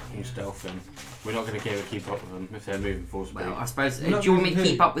 Well, You stealth them. We're not going to be able to keep up with them if they're moving full speed. well, I suppose. Do Not you want me to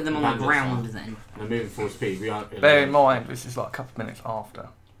moving keep up with them on the Bandits ground are. then? They're moving full speed. We aren't. Bear in mind, this is like a couple of minutes after.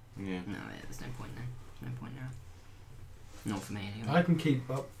 Yeah. No, there's no point then. No point now. Not for me anyway. I can keep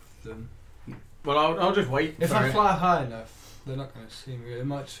up with them. Well, I'll just wait. If for I it. fly high enough, they're not going to see me. They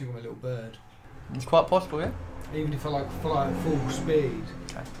might just think I'm a little bird. It's quite possible, yeah? Even if I like fly at full speed,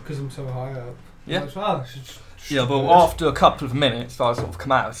 Okay. because I'm so high up. Yeah. I'm like, oh, I should Yeah, but after a couple of minutes, I sort of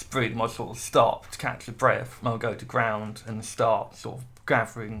come out of sprint, I sort of stop to catch the breath, and I'll go to ground and start sort of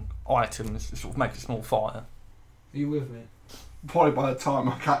gathering items to sort of make a small fire. Are you with me? Probably by the time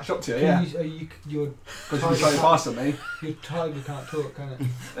I catch up to you, Can yeah. your Because you're so faster than me. your tiger can't talk, can it? We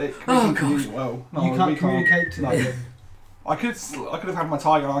Oh, can God. communicate well. No, you we can't communicate to No. them. I could have my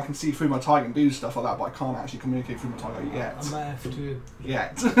tiger and I can see through my tiger and do stuff like that, but I can't actually communicate through my tiger yet. I might have to.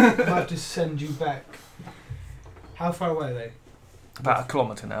 Yet. I might have to send you back. How far away are they? About a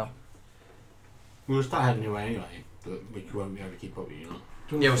kilometre now. We'll start heading away anyway, but we won't be able to keep up with you. Do you Yeah,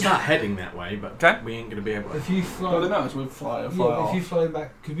 want we'll me start heading that way, but Okay. we ain't gonna be able. If you fly, Well, they know it's with fly yeah, off. if you fly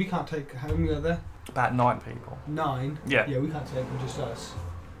back, because we can't take. How many are there? About 9 people. 9. Yeah. Yeah, we can't take them. Just us.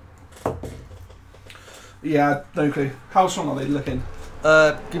 Yeah, no clue. How strong are they looking?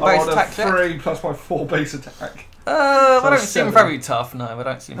 Your base the attack check? 3 plus my 4 base attack. They So don't seem 7. very tough, no, they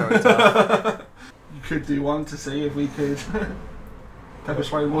don't seem very tough. You could do one to see if we could pepper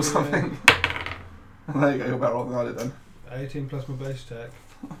spray them or something. There you go, you're better off than I did then. 18 plus my base attack.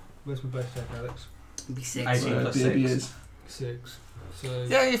 Where's my base attack, Alex? It'd be 6. 18 plus BB 6. is. 6. So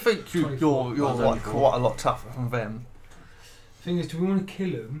Yeah, you think you're 24. like quite a lot tougher than them. thing is, do we want to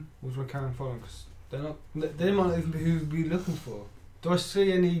kill them or do we carry on following? Because they're not. They might not even be who we're looking for. Do I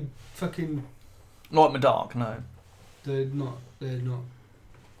see any fucking? Not in the dark, no. They're not. They're not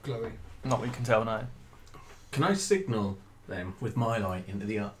glowy. Not what you can tell, no. Can I signal them with my light into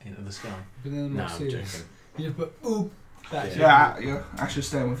the sky? But then I'm No, not I'm serious. joking. You just put oop. That's Yeah, actually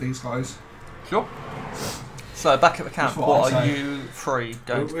staying with these guys. Sure. So back at the camp, That's what what I are say. you three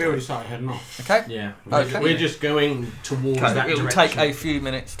going to We do? already started heading off. Okay. Yeah. Okay. We're just going towards Okay, that it'll direction. take a few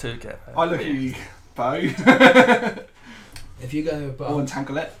minutes to get there. I look at you, Bo. If you go, but I'll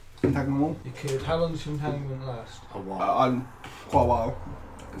untangle it. Untangle them all. you could. How long does your entanglement last? A while. I'm quite a while.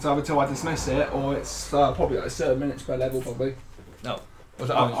 It's either until I dismiss it or it's probably like 7 minutes per level, probably. Was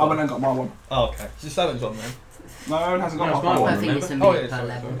I haven't got my one. Oh, okay. So 7's on then. No, Owen hasn't got No, it's my my one. I think it's a Oh, minute yeah, per sorry,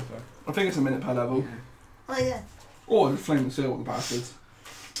 level. sorry. I think it's a minute per level. Oh yeah. Or flame and seal, the bastards.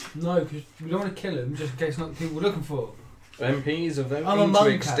 No, because we don't want to kill them just in case not the people we're looking for. MPs are I'm a voting to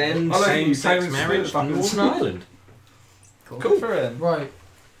monk, extend I like you, same-sex same marriage as to Northern fucking- Ireland. Cool for him. Right,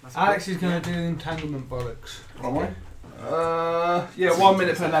 That's Alex cool. is going to do the entanglement bollocks. Am I? Yeah, 1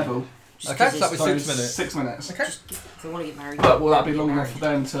 minute per level. Just Okay, 'cause so that it's- was So 6 minutes. 6 minutes. Okay. If they want to get married. But will that be get long enough married. for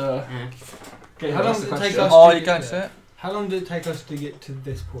them to Yeah. get How long us does the it take question? us? Oh, to you get going to there. it? How long did it take us to get to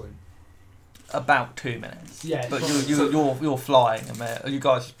this point? About 2 minutes. Yeah, But it's you're flying, and are you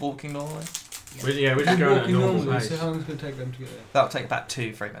guys walking normally? We're just We're going at a walking normal normally, pace. so how long is it going to take them to get there? That'll take about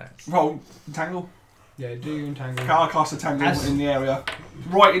 2-3 minutes. Roll, entangle. Yeah, do your entanglement. I'll cast a tangle As- in the area.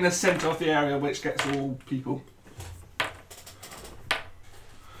 Right in the centre of the area, which gets all people.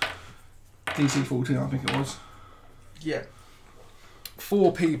 DC 14, I think it was. Yeah.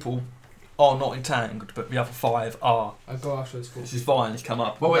 4 people are not entangled, but the other 5 are. I go after those four. This is violence come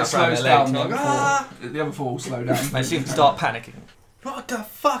up. Well, it wrap around slows their down. legs, The like, other four- the other 4 will slow down. They seem to start panicking. What the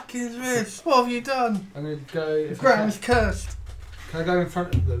fuck is this? What have you done? I'm going to go. The If I ground can, is cursed. can I go in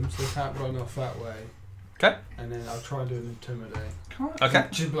front of them so they can't run off that way? Okay. And then I'll try and do an intimidate. Okay.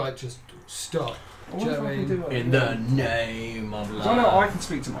 Just be like, just stop. I wonder if I can do it. In the name of I don't know, I love. can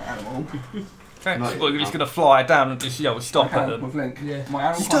speak to my animal. Okay. No, So what, you're just going to fly down and just yell stop I at can, them. with Link. Yeah. My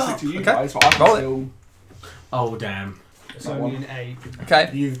animal Stop! can't speak to you Okay. guys, but I can Roll it. still... Oh damn. It's That only one. an 8. Okay.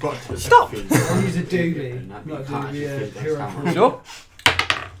 You've got to Stop! I'll use a doobie, And that not a you can't doobie, actually a feel hero that's point. Sure.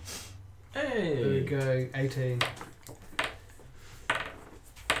 There we Hey. go, 18.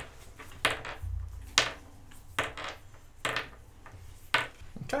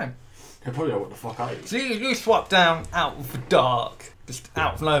 Okay. They probably know what the fuck I So you swap down out of the dark, just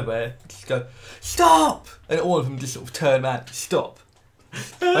out of nowhere, just go, stop! And all of them just sort of turn around, stop.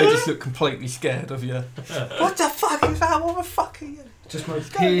 They just look completely scared of you. What the fuck is that? What the fuck are you? Just my What's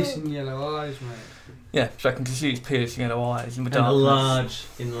going piercing yellow eyes, mate. Yeah, so I can just see his piercing yellow eyes in the And a darkness.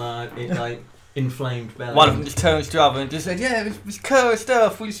 like inflamed belly. One of them just turns to the other and just said, yeah, it was cursed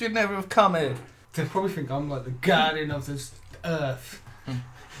stuff, we should never have come here. They probably think I'm like the guardian of this earth.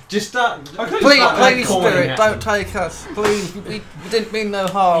 Just start. Please, Spirit, don't take us. Please, we didn't mean no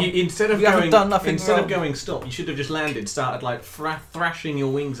harm. Instead of We haven't going, done nothing instead wrong. of going stop, you should have just landed, started like thrashing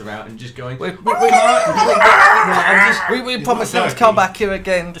your wings around, and just going. We promise not to turkey. come back here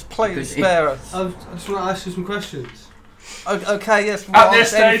again. Just please spare us. I just want to ask you some questions. Okay, yes. At this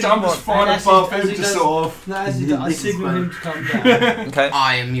stage, I'm just And flying as above he- as him he to does- sort of. No, as he does, I This is signal fun. him to come down. Okay.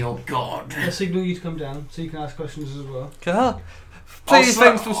 I am your god. I signal you to come down so you can ask questions as well. Please,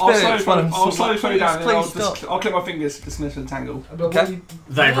 thanks for Spirit. I'll slowly slow you down and Please I'll click my fingers to dismiss and tangle. But Okay. what you,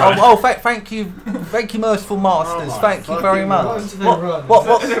 They run. Thank you, merciful masters. Thank you very much. what if they What?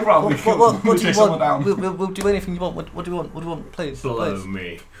 run? Is it wrong? We What do chase you someone want? down. We'll do anything you want. What do you want? What do you want? Please, Blow please.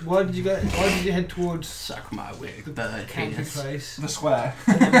 me. Why did you go? Why did you head towards Suck my wig, the bird camping penis. place? The square.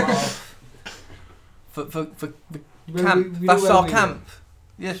 And then went off? For Where camp. we- we That's know where our we camp.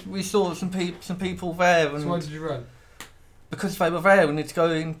 Yes, we saw some people there, were. So why and did you run? because they were there, we need to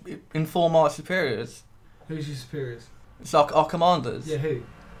go inform our superiors. Who's your superiors? It's our commanders. Yeah, who?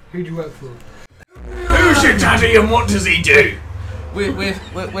 Who do you work for? Who's your daddy and what does he do?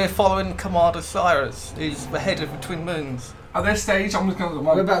 We're following Commander Cyrus. He's the head of the Twin Moons. At this stage, I'm just going to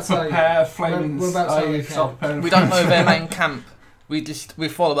Whereabouts are you? prepare flames. Whereabouts are you, start Ken? preparing We don't know their main camp. We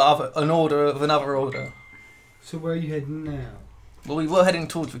follow an order of another order. So where are you heading now? Well, we were heading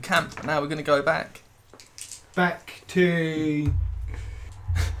towards the camp, but now we're going to go back. Back to.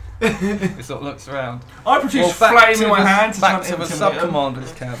 He sort of looks around. I produce back flame to in my the- hand to try Back and to the intimidate them.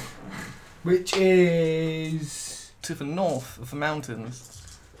 sub-commander's camp. Which is. To the north of the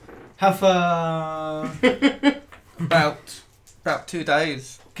mountains. How far? About 2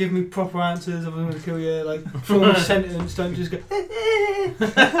 days. Give me proper answers. I'm going to kill you. Like, from a sentence, don't just go.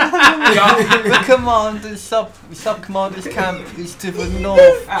 The sub-commander's camp is to the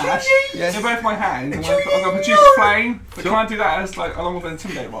north. Ash, Yes. in both my hands, I'm going to produce flame, but can I do that as like along with an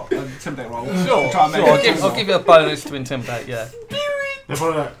intimidate roll? Sure, Try and make I'll it give you a bonus to intimidate, yeah. They're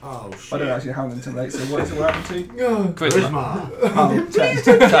probably like, oh shit. I don't actually have an intimidate, so what is it we're having to? Charisma. Oh, changed.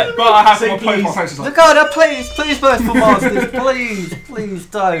 Okay. But I have Say my please. profile face is like, Look out, please, merciful masters, please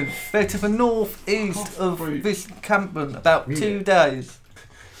don't. They're to the northeast of this encampment, about 2 days.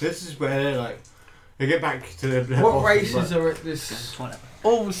 This is where like they get back to their What bosses, races like, are at this?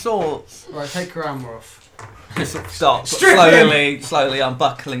 All sorts. Right, take your armour off. Just start Strip slowly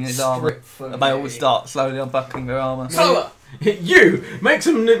unbuckling his armour. And they all start slowly unbuckling their armour. So, you make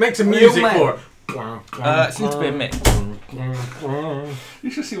some music man. for it. It seems to be a mix. you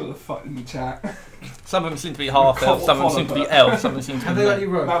should see what the fuck in the chat. Some of them seem to be half elf, some of them seem to be elf, some of them seem to Have be they got men. you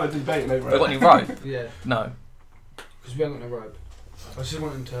rope? Have a debate over They got it. any rope? Yeah, No. because we haven't got no rope. I just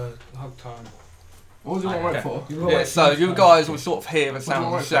want them to hug time. What was it want rope for? You've got Yeah, rope so for you time. guys will sort of hear the do you sound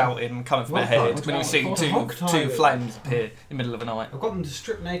want of to shouting coming from their What? head when you see What? two Hog tie. flames appear in the middle of the night. I've got them to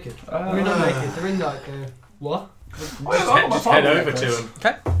strip naked. I mean, not naked. They're in like what? Just head over to him.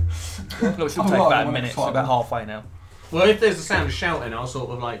 It'll still Oh, take right, about a right, minute, so fine. about halfway now. Well, if there's a sound of shouting, I'll sort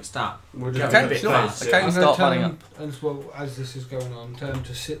of like start. we're Yeah, just okay, a bit sure. close. Okay. I'm going start to tell running them, as well as this is going on, tell them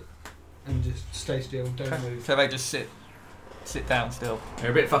to sit and just stay still, don't move. So they just sit down still.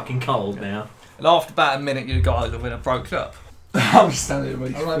 They're a bit fucking cold now. And after about a minute, you guys have been approached up. I'm just standing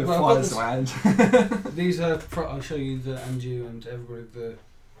with Alright, with well, flyers in I've my hand. These are. I'll show you the and you and everybody the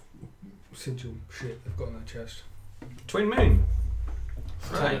sigil shit they've got on their chest. Twin Moon.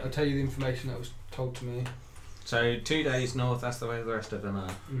 I'll tell you the information that was told to me. So 2 days north. That's the way the rest of them are.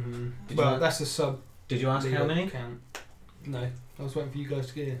 Mm-hmm. Did Well, you- that's a sub. Did you ask how many? Count. No, I was waiting for you guys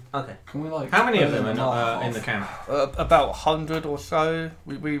to get here. Okay. Can we like? How many of them are burn not half in the off? camp? About 100 or so.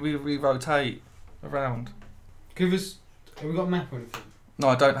 We rotate around. Give us. Have we got a map or anything? No,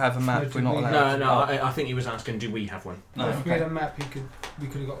 I don't have a map. No, We're not do we- allowed. No, to- no. I think he was asking, do we have one? No. If we had a map, we could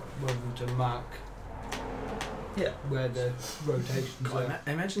have got one of them to mark. Yeah. Where the rotations God,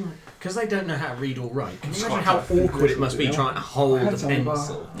 are. imagine, because they don't know how to read or write. Can you It's imagine quite how tough. awkward it must be trying to hold a Heads on the bar.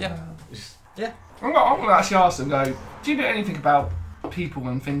 pencil? Yeah. I'm gonna actually ask them. Go. Do you know anything about people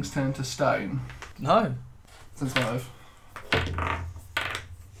when things turn to stone? No. Sense motive.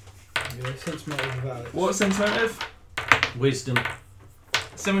 Yeah, sense motive about it. What sense motive? Wisdom.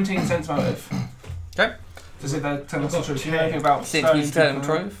 17 sense motive. Okay. Does it tell us I've the truth? got Do you know anything about Seems stone? to be telling the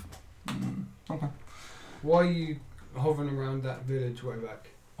people? truth. Okay. Why are you hovering around that village way back?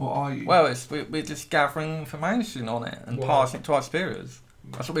 What are you? Well, we're just gathering information on it and Why? passing it to our superiors.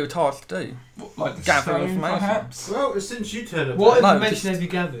 That's what we were tasked to do. What, like the gathering stone, information. perhaps? Well, since you turned up, What No, information just- have you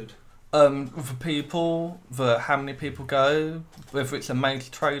gathered? For people, how many people go, whether it's a major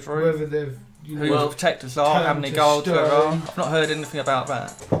trade route, Whether they've. who Well, the protectors are, how turned many to guards there are. stone. I've not heard anything about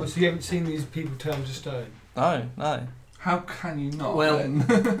that. So you haven't seen these people turn to stone? No. How can you not? Well,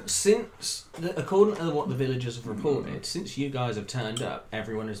 then? since, according to what the villagers have reported, since you guys have turned up,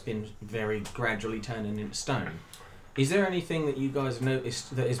 everyone has been very gradually turning into stone. Is there anything that you guys have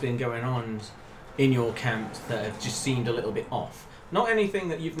noticed that has been going on in your camp that have just seemed a little bit off? Not anything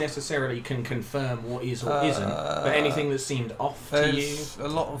that you've necessarily can confirm what is or isn't, but anything that seemed off to you? There's a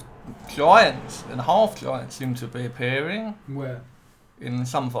lot of giants and half-giants seem to be appearing Where? in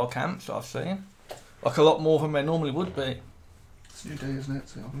some of our camps that I've seen. Like a lot more than they normally would be. It's a new day, isn't it?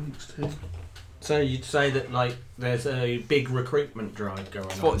 So weeks too. So you'd say that like there's a big recruitment drive going on?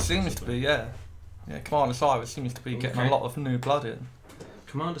 That's what it seems to be, yeah. Yeah, Commander Cyrus seems to be getting Okay. a lot of new blood in.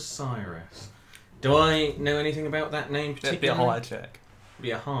 Commander Cyrus. Do I know anything about that name It'd be a particularly? high check. Be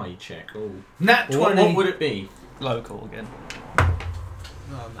a high check. Oh. Nat 20. What would it be? Local again.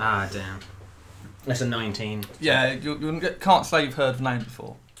 Ah, damn. That's a 19. Yeah, you can't say you've heard the name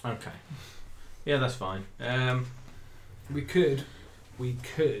before. Okay. Yeah, that's fine. We could,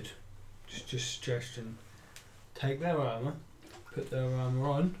 just suggestion, take their armour, put their armour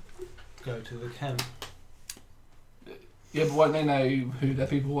on, go to the camp. Yeah, but won't they know who their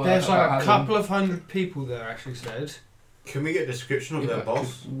people were? There's like a Adam? couple of hundred people there, actually said. Can we get a description of Yeah, their boss?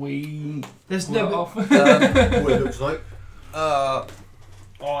 'cause we. There's pull it no. off. What it looks like?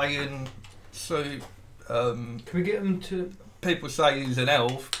 Iron suit. Can we get them to? People say he's an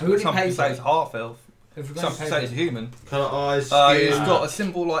elf. Have we got Some any people say paper? he's a half elf. Have we got Some any people say he's a paper? human. Colour eyes, skin. He's got a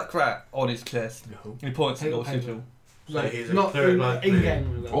symbol like that on his chest. He points to Paper, your paper. sigil. So he's a Not cleric in, like in me.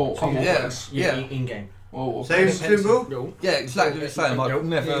 game. Or Yeah. Yeah. Yeah. In game. Or Same symbol? No. Yeah, exactly the same. I've Nope.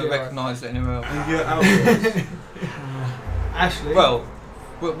 never Yeah, recognised it anywhere else. And you're outwards. Ashley. Well,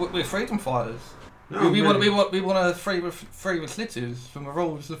 we're freedom fighters. No, we really. want to free the cities from the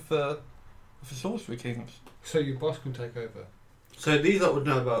rules of the sorcery kings. So your boss can take over. So these lot would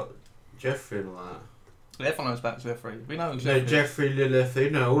know about Jeffrey and all that. Everyone knows about Jeffrey. We know No, Jeffrey. Jeffrey, Lilith, they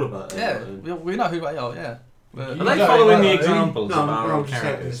know all about it. Yeah, we know who they are. Yeah. But- Are You they don't following the know. examples No, of our I'm own just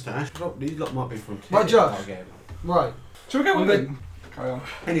saying characters? this to These lot might be from Right, Josh. our game. Right. Shall we go with Well, him? Carry on.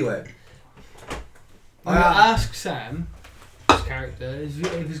 Anyway. I'm gonna ask Sam, his character,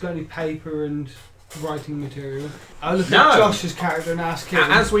 if he's got any paper and writing material. I'll look No. at Josh's character and ask him.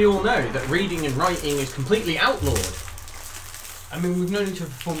 As we all know, that reading and writing is completely outlawed. I mean, we've known each other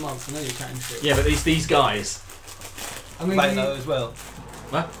for 4 months. I know you're chatting shit. Yeah, but these guys. I mean, They know as well.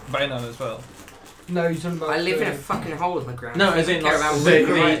 What? They know as well. no, you're talking about. I live in a fucking hole in the ground. No, I as in don't care like, about the, reading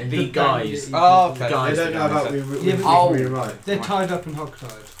or the, writing. the guys. Oh, okay. Guys They don't know about Yeah, we but- Oh. read and write. They're tied up and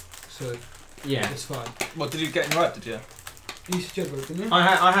hogtied, so Yeah. it's fine. What did you get him right? Did you? You used to juggle, didn't you?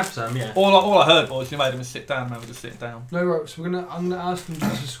 I have some, yeah. All I heard was you made him sit down. They were just sit down. No ropes. I'm gonna ask them to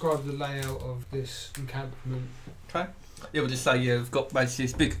describe the layout of this encampment. Yeah, we'll just say you've got basically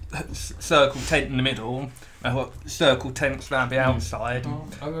this big circle tent in the middle, and got circle tents around the outside,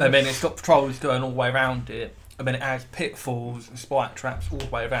 and then it's got patrols going all the way around it, and then it has pitfalls and spike traps all the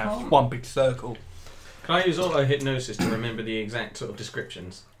way around. It's one big circle. Can I use auto hypnosis to remember the exact sort of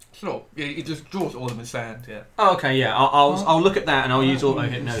descriptions? Sure. Yeah, it just draws all of them in sand. Yeah. Oh, okay, yeah. I'll look at that and I'll use auto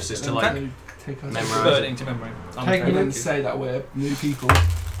hypnosis to like. Take us. Memorise. Burn it into memory. Take And me then in. say that we're new people.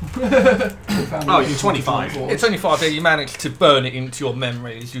 Oh, you're 25. It's only 5 days. You manage to burn it into your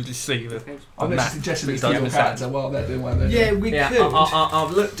memories. You just see the I'm map. actually suggesting But this it to doesn't your sound- character while they're doing what they're doing. Yeah, we Yeah, could.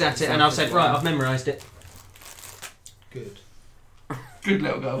 I've looked at it and I've said, right, I've memorised it. Good. Good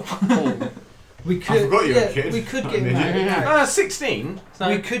little girl. We could. forgot you were a yeah, kid. we could I get mean, him taken. 16. So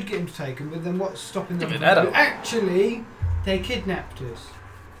We could get him taken, but then what's stopping them? Give from it that doing- up. Actually, they kidnapped us.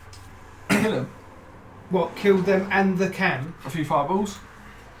 Kill him. What? Killed them and the camp? A few fireballs.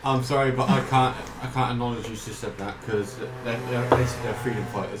 I'm sorry, but I can't acknowledge you just said that because they're freedom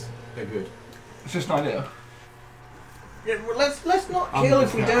fighters. They're good. It's just an idea. yeah, well, let's not I'm kill not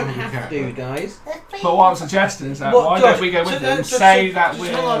if we gonna- don't I'm gonna have carry to, it. guys. But what I'm suggesting is that What, why Josh, don't we go with so them, just- say so- that just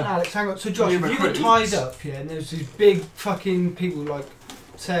we're... Hang on, Alex, hang on. So, Josh, we're if you were recruits. tied up, yeah, and there's these big fucking people, like,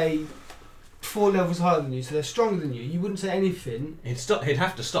 say, 4 levels higher than you, so they're stronger than you wouldn't say anything. He'd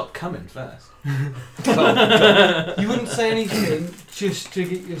have to stop coming first. You wouldn't say anything just to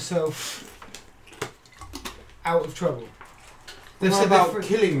get yourself out of trouble. They've What said about they're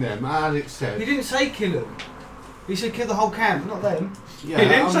killing them, Alex He said? didn't say kill them. He said kill the whole camp, not them. Yeah, He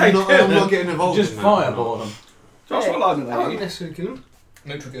didn't say I'm kill them, not getting involved Just in that. fireball them. Josh, what line I are wouldn't they? necessarily kill them.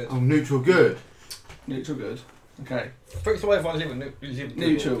 neutral good. I'm neutral good. Neutral good. Okay. First of all, everyone's living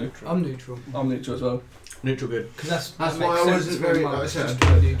Neutral. I'm neutral. I'm neutral as well. Neutral good. Because that's That's that why makes I sense wasn't for very- monks, like I said, just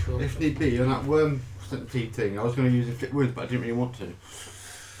to be neutral. If need be, on that worm centipede thing, I was going to use inflict wounds, but I didn't really want to.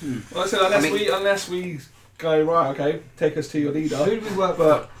 Well, I said unless we go, right, okay, take us to your leader. Who do we work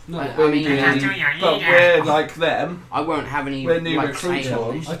But for? No, I mean, but we're like them. I won't have any We're new like, recruits say on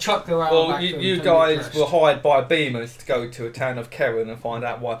ones. this. I chuck her out. Well, back you, to you them till they guys get were dressed. hired by Beamers to go to a town of Kerrun and find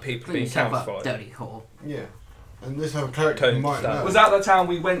out why people are Clean being yourself up, calcified. dirty whore. Yeah. And this other character Cones might down. know. Was that the town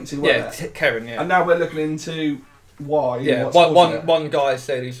we went to? Yeah, wasn't it? Kerrun, yeah. And now we're looking into why. and Yeah, what's causing it. one guy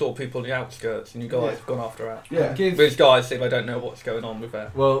said he saw people on the outskirts, and you guys Yeah. have gone after that. Yeah. Give. These guys said I don't know what's going on with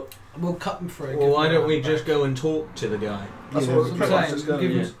that. Well, We'll cut them through. well, why don't we just go and talk to the guy? That's Yeah, what that's we're what pretty I'm much saying. just going.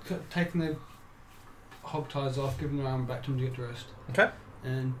 Give Yeah. them, taking the hog ties off, giving them around back to them to get dressed. Okay.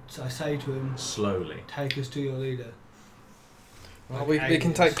 And I say to him, Slowly. take us to your leader. Well, Like we can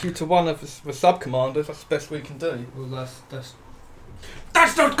aliens. take you to one of the sub-commanders, that's the best we can do. Well, that's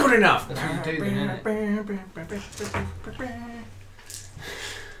That's not good enough! what you do then, innit?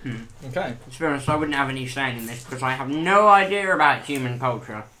 Okay. To be honest, I wouldn't have any say in this because I have no idea about human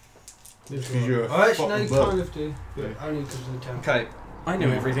culture. Because you're a I actually know fucking you bird. kind of do, but only because of the temple. Okay. I know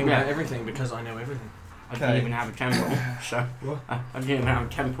everything Yeah. about everything because I know everything. I Okay. didn't even have a temple, so What? I didn't even have a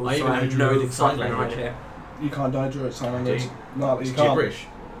temple, I so even I know have no Druidic sign fucking language. idea. You can't die Druid sign language. Do you? No, you It's can't. gibberish.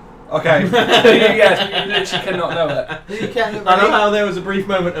 Okay. Yes, you literally cannot know it. You can't look I love right. how there was a brief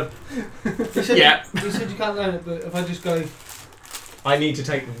moment of, You said, yeah, you said you can't learn it, but if I just go, I need to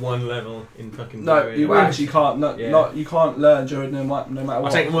take one level in fucking No, Druid. you actually can't. No, Yeah. not you can't learn Druid no matter I'll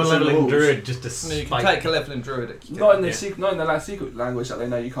what. take one It's in level the in rules. Druid just to No, you can spike. take a level in Druidic. Not in the Yeah. not in the secret language that they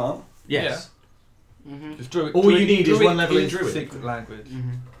know you can't. Yes. Mhm. Just Druid, All you need is one level in is Druid. secret language.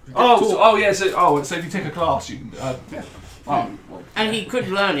 Mhm. So if you take a class, you can. Yeah. Oh, well, And he could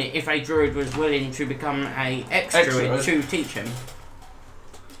learn it if a druid was willing to become a ex-druid Ex-druid. to teach him.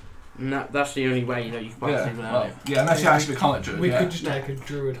 And that's the only way that you can yeah. possibly learn Well, it. yeah, unless you actually become a Druid. we yeah. could just take a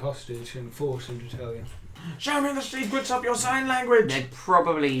druid hostage and force him to tell you. Show me the secrets of your sign language! They'd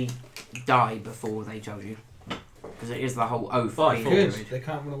probably die before they told you. Because it is the whole oath By being a Good, druid. they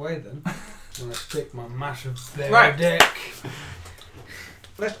can't run away then. When I stick my massive bare Right. dick.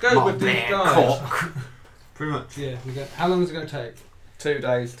 Let's go My with these bare guys. cock. Pretty much. Yeah, we go. How long is it going to take? 2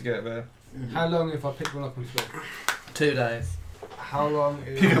 days to get there. How long if I pick one up and flip? 2 days. How long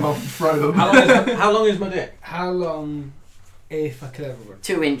is... Pick them up and throw them. How long is my dick? How long if I kill everyone?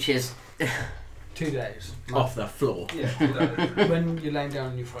 2 inches. 2 days. Off the floor. Yeah. 2 days. When you're laying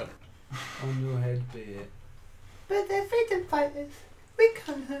down on your front. On your head, be it. But they're freedom fighters. We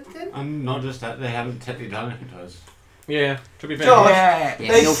can't hurt them. And not just that, they haven't technically done anything to us. Yeah, to be fair. Josh, Yeah.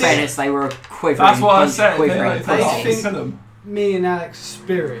 Yeah, in all fairness, they were a quivering That's what I bunch of said. quivering If they pussies. think of them. Me and Alex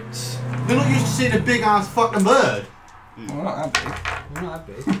spirits. They're not used to seeing a big ass fucking bird. Well, we're not happy. We're not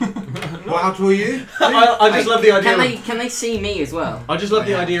happy. What, how tall are you? I just love the idea. Can they see me as well? I just love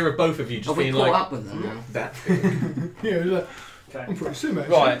the Yeah. idea of both of you just Have we being caught like up with them now? that. Yeah, it was like, Okay. I'm pretty soon,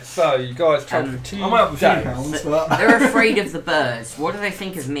 actually. Right, so you guys travel for 2 I might have a few days. pounds, but They're afraid of the birds. What do they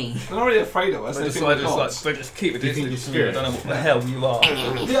think of me? they're not really afraid of us. They They just, think they we're just, gods. they just keep a Do you think distance from you're you. I don't know what the hell you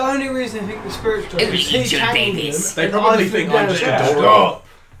are. The only reason I think the spirits It was he each of tangled babies. them, They and probably I think flew I'm down just the adorable. stairs.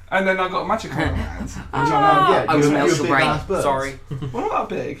 And then I got a magic on my hands. Ah, I was you're- melt you're your big brain. ass birds. Sorry. Well, not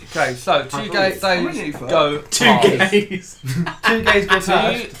that big. Okay, so 2 days I'm a new go folk. 2 past. days. 2 days go past.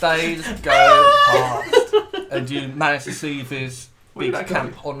 2 days go past, and you manage to see this Where big did that go?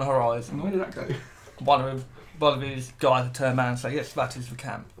 camp on the horizon. And where did that go? One of his guys would turn around and say, "Yes, that is the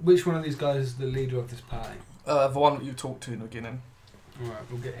camp." Which one of these guys is the leader of this party? The one that you talked to in the beginning. Alright,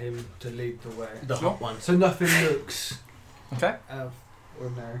 we'll get him to lead the way. The hot one. So nothing looks Okay. out of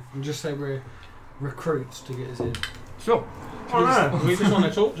ordinary. And just say we're recruits to get us in. Sure. Oh no, we just want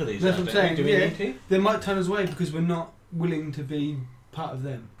to talk to these That's guys. what I'm don't we? saying, Do we yeah. need to? They might turn us away because we're not willing to be part of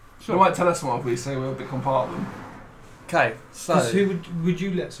them. They might tell us more if we say we'll become part of them. Okay, so. Because who would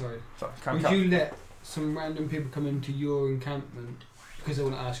you let, sorry, Sorry, would you let some random people come into your encampment because they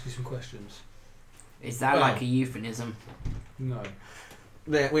want to ask you some questions? Is that Well. like a euphemism? No.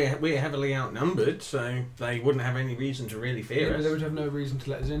 We're heavily outnumbered, so they wouldn't have any reason to really Yeah, fear but us. they would have no reason to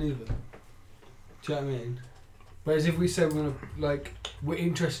let us in either. Do you know what I mean? Whereas if we say we're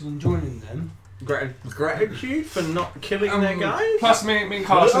interested in joining them, Gratitude for not killing their guys? Plus, me and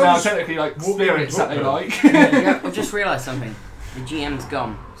Carlos are now technically like spirits that they like. I've just realised something. The GM's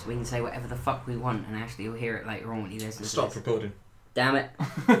gone, so we can say whatever the fuck we want, and actually you'll hear it later on when he listens to Stop this. recording. Damn it.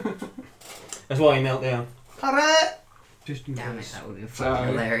 That's why he knelt down. just in Damn it, case. that would be fucking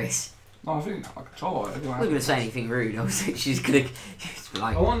So- hilarious. No, I think I control it. I'm not going to say anything rude, I was she's going to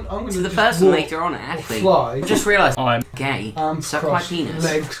like... I'm going To to the person later on, actually. fly, I just realised I'm gay. arms Suck my crossed, penis.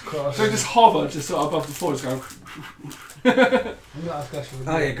 legs crossed. So just hover just sort of above the floor, just go. I'm not asking.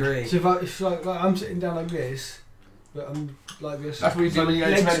 I agree. So if I'm sitting down like this, But I'm like this. That's what you do when you go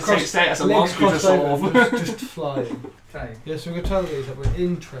to legs meditate crossed- state as a legs monk. You just sort crossed of. over, just flying. Okay. Yeah, so we're going to tell these that we're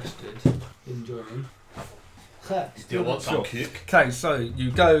interested in joining. Still want some kick? Okay, so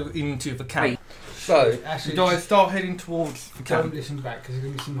you go into the camp. Wait. So, Actually, you guys start heading towards the don't camp. listen back because there's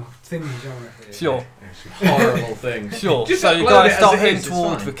going to be some things on it here. Sure. Horrible thing. Sure. Just So you upload guys it as start it heading is, it's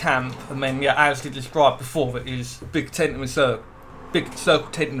towards fine. the camp, and then yeah, as you described before, it is a big tent in the circle, big circle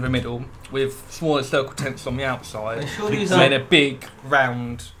tent in the middle with smaller circle tents on the outside, Are you sure and these then aren't- a big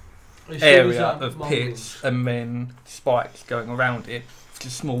round are you sure these area aren't of Mongols? pits, and then spikes going around it. It's a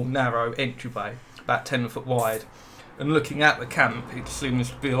small, narrow entryway, about 10 foot wide. And looking at the camp, it seems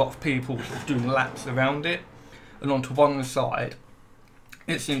to be a lot of people sort of doing laps around it. And onto one side,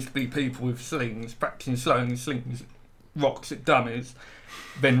 it seems to be people with slings, practicing throwing slings, rocks at dummies,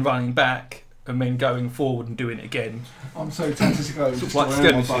 then running back, and then going forward and doing it again. I'm so tempted to go. Sort of Just like to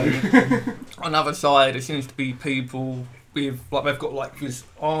wear my skirmishing. bow. On another side, it seems to be people with, like, they've got like this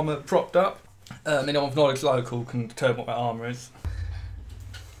armour propped up. Anyone with knowledge local can determine what that armour is.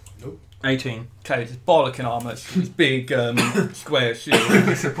 18. Okay, it's bollocking armour, it's this big square shield,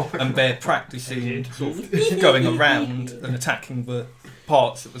 and they're practicing sort of going around and attacking the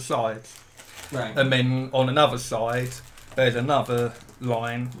parts at the sides. Right. And then on another side, there's another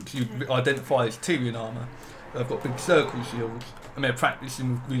line which you identify as Tyrian armour. They've got big circle shields, and they're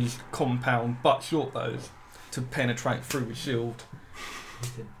practicing with these compound but short bows to penetrate through the shield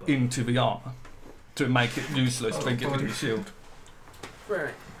into the armour to make it useless to then get rid of the shield.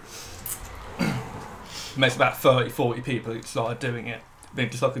 Right. And there's about 30-40 people each side doing it. Then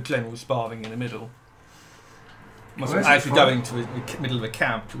just like a general sparring in the middle. As you go into the middle of the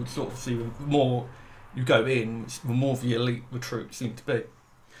camp, you would sort of see the more you go in, the more the elite recruits seem to be.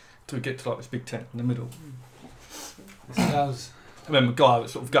 Till we get to like this big tent in the middle. Sounds. I remember a guy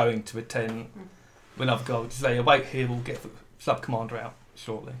was sort of going to a tent, another guy would say, wait here, we'll get the sub-commander out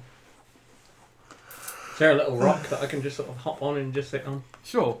shortly. Is there a little rock that I can just sort of hop on and just sit on?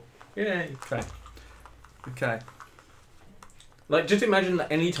 Sure. Yeah. Okay. Like, just imagine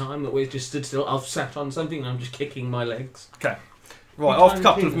that any time that we've just stood still, I've sat on something and I'm just kicking my legs. Right, What after a time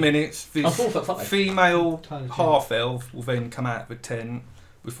couple is of it? minutes, I'm this 4'5". female Tiny half-elf will then come out of the tent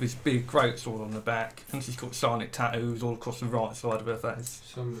with this big greatsword on the back, and she's got psionic tattoos all across the right side of her face.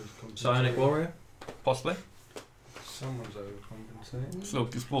 Somebody's compensating. Psionic warrior? Possibly. Someone's overcompensating. So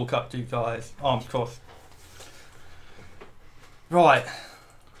just walk up to you guys, arms crossed. Right.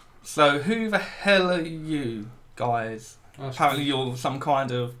 So who the hell are you guys? Apparently you're some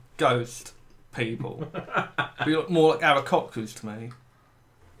kind of ghost people. You look more like Aarakocras to me.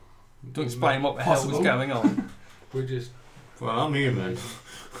 To explain what the hell was Possible. going on. We're just. Well, I'm human.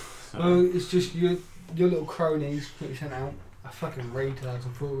 Well, it's just your little cronies that you sent out. I fucking rated us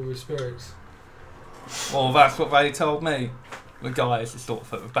and thought we were spirits. Well, that's what they told me. The guys is sort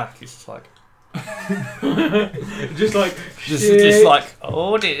of at the back. It's just like, Just like, just like,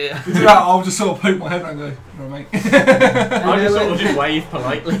 oh dear. To that, I'll just sort of poke my head and go, "No, mate." I just sort of just wave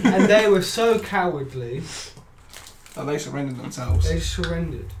politely. And they were so cowardly, And they surrendered themselves. they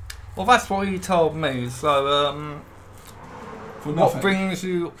surrendered. Well, that's what he told me. So, For what nothing. brings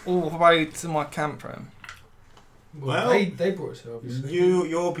you all the way to my campground? Well, they brought us here, obviously.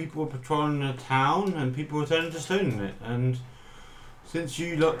 Your people were patrolling the town and people were turning to stoning it. And since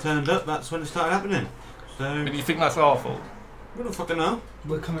you lot turned up, that's when it started happening. So, But you think that's our fault? we don't fucking know.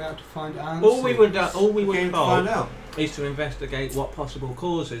 We're coming out to find answers. All we were We're going to find out. is to investigate what possible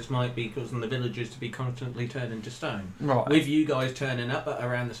causes might be causing the villagers to be constantly turned into stone. Right. With you guys turning up at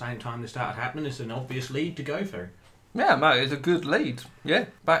around the same time this started happening, it's an obvious lead to go through. Yeah, mate, it's a good lead. Yeah,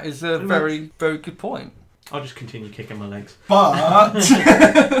 that is a Pretty very, very good point. I'll just continue kicking my legs. But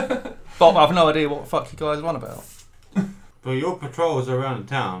But I've no idea what the fuck you guys are on about. But your patrols are around the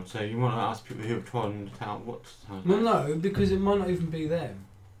town, so you want to ask people who are patrolling the town what's the town. Well, no, because it might not even be them.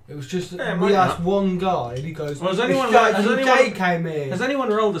 It was just Yeah, it we might asked not. one guy, and he goes, Well, has "It's anyone- Jay- has Jay anyone- came here." Has anyone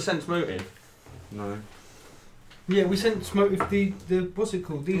rolled a sense motive? No. Yeah, we sent smoke with the what's it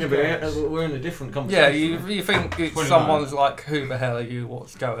called? These Yeah, guys. but we're in a different Yeah, conversation. you think it's 29. someone's like, who the hell are you,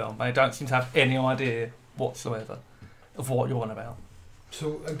 what's going on? They don't seem to have any idea whatsoever of what you're on about.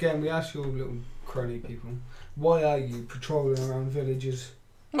 So again, we asked your little crony people, why are you patrolling around villages?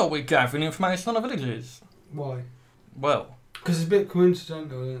 Well, we're gathering information on the villagers. Why? Well, Because it's a bit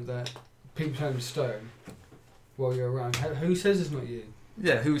coincidental, isn't it, that people turn to stone while you're around. Who says it's not you?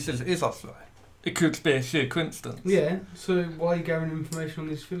 yeah, who says it is us, though? It could be a sheer coincidence. Yeah, so why are you gathering information on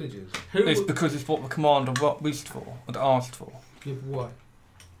these villagers? It's because it's what the commander wished for and asked for. Yeah, but why?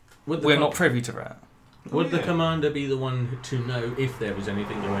 Would the We're com- not privy to that. Would the commander be the one to know if there was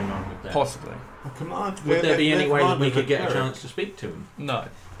anything going on with that? Possibly. Would there be any way that we could get a chance to speak to him? No.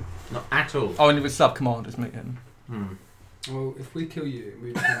 Not at all. Only with sub-commanders meet him. Well, if we kill you,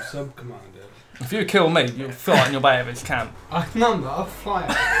 we become sub-commander. If you kill me, you'll fly in your bay of his camp. I'll fly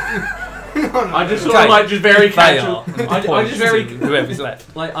out. I just sort of like just very casual. I just very whoever's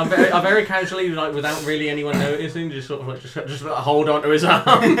left. Like I very casually, like without really anyone noticing, just sort of like just hold on to his arm.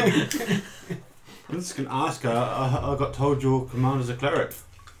 I'm just gonna ask her. I got told your commander's a cleric.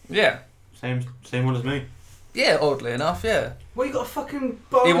 Yeah. Same one as me. Yeah, oddly enough, yeah. Well, you got a fucking He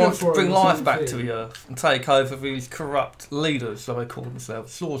bargain wants for to bring him or life back something. to the earth and take over these corrupt leaders, so they call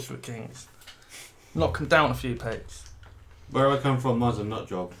themselves sorcerer kings. Knock them down a few pegs. Where I come from, mine's a nut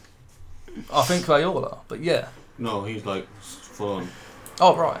job. I think they all are, but yeah. No, he's like full on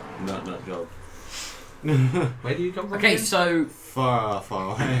Oh, right. nut job. Where do you come from? Okay, again? so Far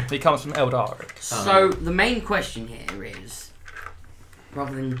away. He comes from Eldaric. so the main question here is,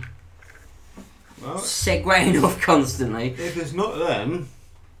 rather than Well, segueing off constantly. if it's not them,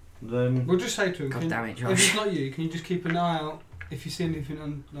 then We'll just say to him, God damn it, if Josh. it's not you, can you just keep an eye out if you see anything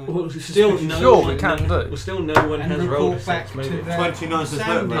on... Like, Well, still suspicious? no Sure, one we can do. Well, still no one And has rolled a report back sex to maybe. the... 29 is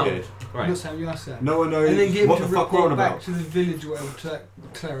Sam, we no. did. Not Right. Sam, you are Sam. No one And then knows get him what to the fuck we're on report back about. to the village or whatever, to that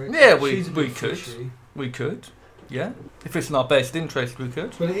cleric. Yeah, we She's a bit could. fishy. We could. Yeah. If it's in our best interest, we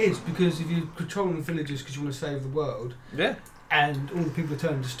could. But it is, because if you're controlling the villages because you want to save the world, Yeah. and all the people are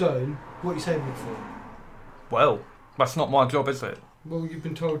turned to stone, what are you saving it for? Well, that's not my job, is it? Well, you've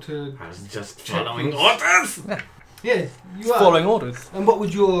been told to... I was just Check following these. orders. Yeah, you are. Following orders. And what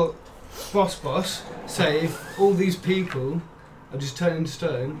would your boss say if all these people are just turned into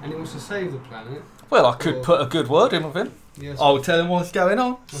stone and he wants to save the planet? Well, I could Or- put a good word in with him. Yes, I'll tell him what's going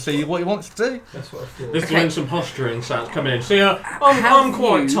on. See what he wants to do. that's what I thought. This is Okay. when some posturing starts coming in. See, I'm Have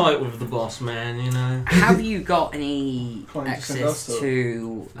quite you- tight with the boss man, you know. Have you got any Can't you just send us access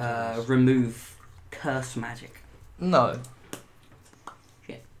to remove curse magic? No.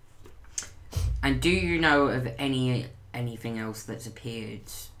 And do you know of anything else that's appeared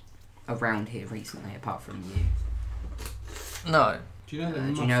around here recently, apart from you? No. Do you know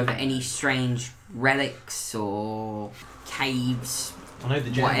Do you know of any strange relics or caves, I know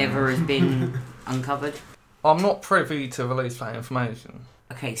the whatever has been uncovered? I'm not privy to release that information.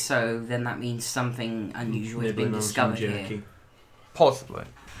 Okay, so then that means something unusual has been discovered here. Possibly.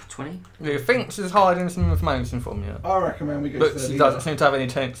 20? He thinks he's hiding some information from you. I recommend we go But to the he leader. doesn't seem to have any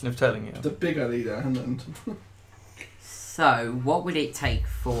intention of telling you. The bigger leader, and then... So, what would it take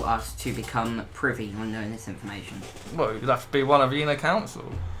for us to become privy on knowing this information? Well, you'd have to be one of the inner council.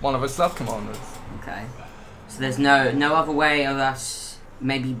 One of the sub-commanders. Okay. So there's no other way of us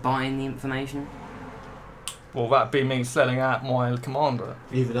maybe buying the information? Well, that'd be me selling out my commander.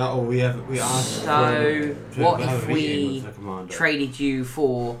 Either that or we asked So, for what have if a meeting we with the commander. traded you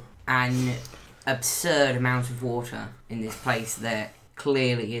for an absurd amount of water in this place that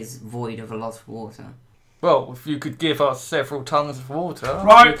clearly is void of a lot of water? Well, if you could give us several tons of water,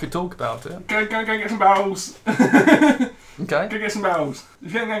 Right. we could talk about it. Go get some barrels. Okay. Go get some barrels.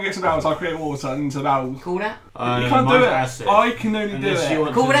 If you can go get some barrels, I'll create water into barrels. Call that? You can't do mine's it. acid. I can only do Unless you it.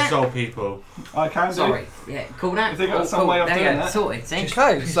 want Call to that. insult people. I can do Sorry. Yeah, call that. If they got Cool, some cool. way of There you doing go. that. Sorted, see?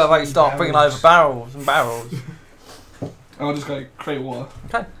 Okay, so they start bringing over barrels and barrels. I'll just go create water.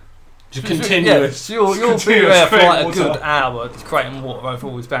 Just Yeah, continuous. so you'll be Continuous there for like a creating good water. hour, just creating water over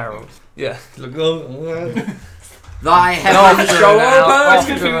all these barrels. Yeah. Look, Thy And heaven shall open! It's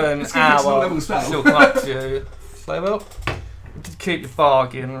good after an it's good it's not hour, level spell. she'll come up to you. Say, well, you did keep your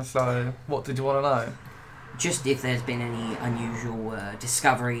bargain, so what did you want to know? Just if there's been any unusual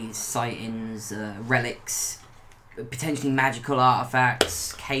discoveries, sightings, relics, potentially magical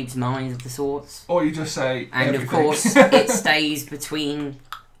artifacts, caves, mines of the sorts. Or you just say And everything. of course, it stays between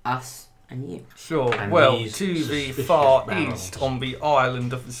us and you. Sure. And Well, these to the suspicious far barrels. east, on the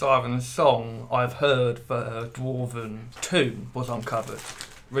island of the Siren Song, I've heard that a dwarven tomb was uncovered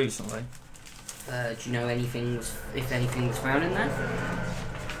recently. Do you know if anything was found in there?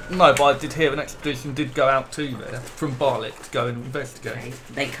 No, but I did hear an expedition did go out to there from Barlick to go and investigate. Okay.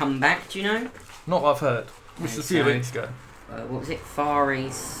 Did they come back, do you know? Not what I've heard. This was a few Okay. weeks ago. What was it? Far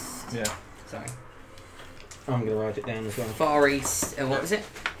East... Yeah. Sorry. I'm going to write it down as well. Far East... what was it?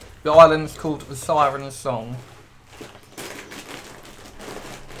 The island's called the Siren Song.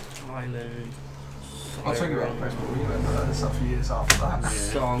 Island... I'll tell you about the Facebook. We went there stuff for years after that.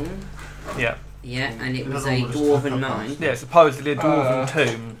 Song. Yeah. Yeah, and it was Another a one just dwarven took up mine. Yeah, supposedly a dwarven Uh,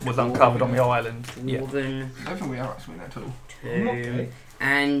 tomb was uncovered on the island. Yeah. Dwarven I don't think we are actually there at all. tomb.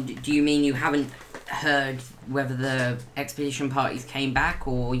 And do you mean you haven't heard whether the expedition parties came back,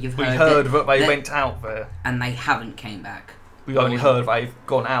 or you've We heard, heard that they that- went out there. and they haven't came back? We only heard they've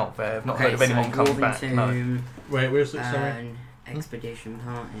gone out there. I've not heard of anyone coming moving back. to No. Where's it? Sorry. an expedition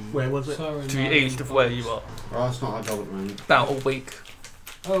party. Where was it? Sorry, To no. the east of where you are. Oh, that's not our job at the moment. About a week.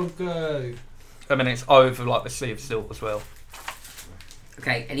 Oh, go. I mean, it's over like the Sea of Silt as well.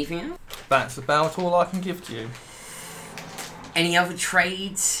 Okay, anything else? That's about all I can give to you. Any other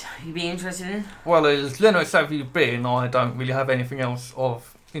trades you'd be interested in? Well, as generous as you've been, I don't really have anything else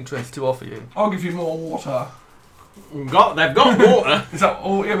of interest to offer you. I'll give you more water. They've got water. Is that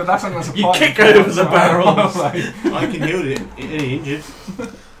all? Yeah, but that's not going to You supply. kick over the barrels. I can heal it. Any injured.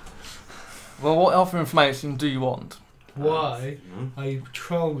 Well, what other information do you want? Why No. are you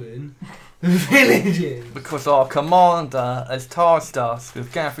patrolling the villages? Because our commander has tasked us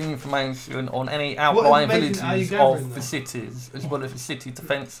with gathering information on any outlying information are you villages gathering, of the though? cities, as well as the city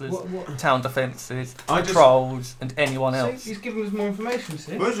defences, What? town defences, I just- patrols, and anyone See, else. he's giving us more information,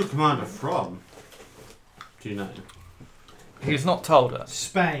 see? Where's your commander from? Do you know? He's not told us.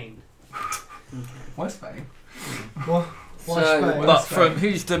 Spain. Where's Spain? What? Why So- Spain? But from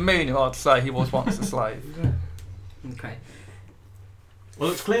his demeanour, I'd say he was once a slave. Okay.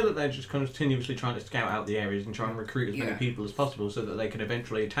 Well, it's clear that they're just continuously trying to scout out the areas and try and recruit as many Yeah. people as possible so that they can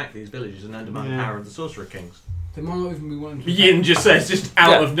eventually attack these villages and undermine the Yeah. power of the Sorcerer Kings. They might not even be wanting to. Yin just says, just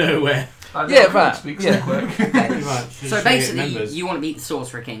out Yeah. of nowhere. Yeah, that. Speak Yeah. so quick. Okay. Pretty much. So Just to get basically, members. you want to beat the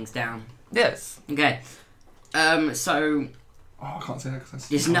Sorcerer Kings down. Yes. Okay. So Oh, I can't say that because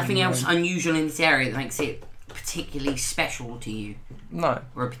there's nothing else unusual in this area that makes it particularly special to you, No.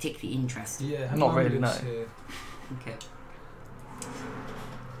 or particularly interesting. Yeah, her Not mum really, lives no. here. Okay.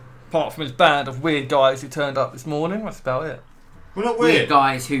 Apart from his band of weird guys who turned up this morning, that's about it. We're not Weird weird.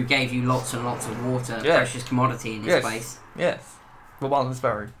 guys who gave you lots and lots of water, Yeah. precious commodity in this Yes. place. Yes. The one's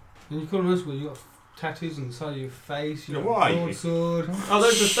very. And you call us weird. You got tattoos on the side of your face. You Yeah, got why? a broadsword. Oh,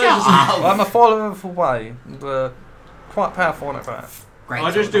 those Shut are up! I'm a follower of the way. They're quite powerful on it, that. Great.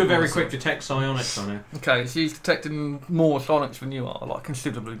 I'll just do a very broadsword. quick detect psionics on her. Okay, she's detecting more sonics than you are, like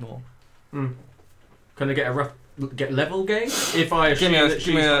considerably more. Can I get a rough level gauge? If I assume that she's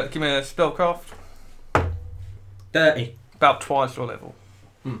give me a spellcraft. 30. About twice your level.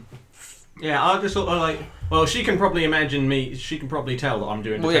 Yeah, I'll just sort of like. Well, she can probably imagine me. She can probably tell that I'm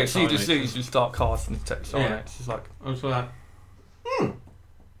doing. Well, yeah, detect she just psionics. sees you start casting detect sonics. Yeah. She's like, I'm just like, Yeah,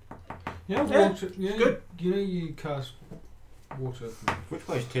 Yeah, water. Yeah, good. You know you cast water. Which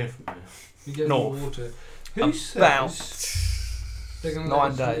way's Tier from there? You get North. more water. Who about says they're going to 9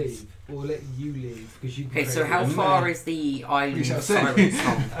 let us days. leave or let you leave because you? Can Okay, so pay how them? far is the island We shall of see. Silence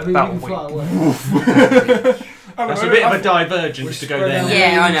from? I mean, about we a can fly away. that's a bit of a divergence to go spread there. out.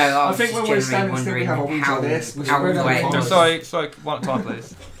 Yeah, I know. I I was think just when we're generally standing still, we wondering have our wings how, like this. We how spread out away. the just sorry, one at a time,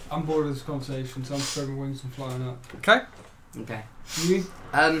 please. I'm bored of this conversation, so I'm spreading wings and flying up. Okay. Okay. You?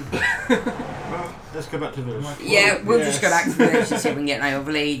 Well, let's go back to the village. Yeah, we'll just go Yes. back to the village and see if we can get any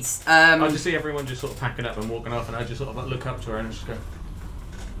other leads. I just see everyone just sort of packing up and walking off, and I just sort of like look up to her and just go,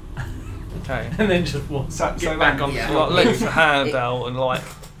 Okay. and then just walk, So- get so back then- on Yeah. the Like, floor. lets your hand out and like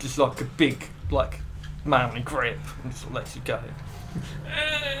just like a big like manly grip and just lets you go.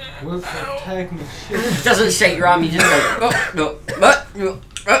 We're taking a shit. doesn't shake your arm, you just go.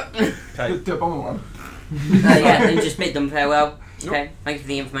 Okay. Do a bomber one. Yeah, then just bid them farewell. Okay, thank you for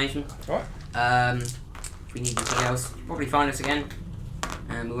the information. Alright. If we need anything else, probably find us again.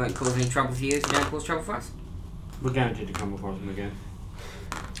 And we won't cause any trouble for you if you don't cause trouble for us. We're guaranteed to come across them again.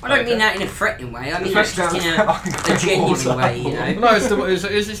 I don't mean that in a threatening way, I mean that Especially just in down a genuine way, you know. No,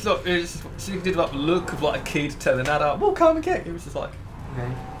 it's just like she did like the look of like a kid telling an adult, "We'll come and get you." It's just like,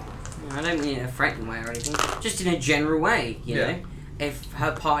 Okay. I don't mean in a threatening way or anything, just in a general way, you Yeah. know. If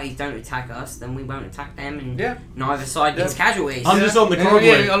her parties don't attack us, then we won't attack them, and yeah. neither side gets casualties. I'm just on the Yeah,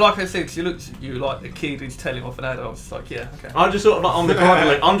 groveling. yeah, like I said, she looks at you like a kid who's telling off an adult. It's like, yeah, okay. I'm just sort of like on the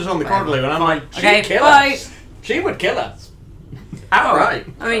groveling. I'm just on the groveling, and I'm like, she'd Okay, kill bye. us. She would kill us. Outright.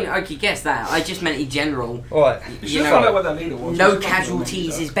 I mean, I could guess that. I just meant in general. Alright. You You should find out know, what their leader was. no We should find out what their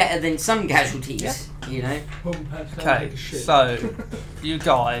casualties leader is better than some casualties. Yeah. You know. Pump, patch, down, Okay, take a shit. so you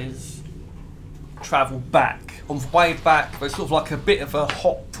guys travel back. On the way back, there's sort of like a bit of a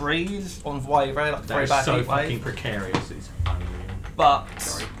hot breeze on the way there, like very They're back so heat fucking wave. precarious. It's unreal.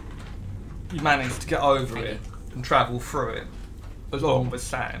 But you manage to get over it and travel through it along with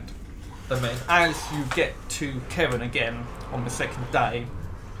sand. And then as you get to Kerrun again on the second day,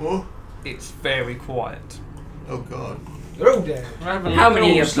 Oh, it's very quiet. oh god. They're all dead. How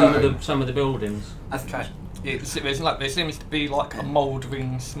many of them? Some of the buildings. Okay. There seems to be like a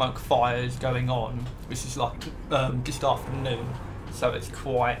mouldering smoke fires going on, which is like just after noon, so it's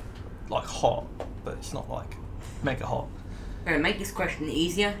quite like hot, but it's not like mega hot. To make this question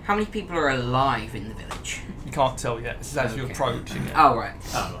easier, how many people are alive in the village? You can't tell yet. This is as you're Okay. approaching it. Oh, right.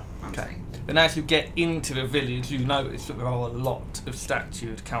 Oh, Okay. Then as you get into the village, you notice that there are a lot of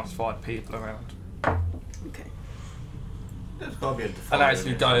statued calcified people around. Okay. There's got to be a And definer as in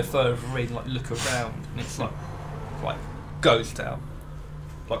you it. go further in, like look around, and it's like ghost town.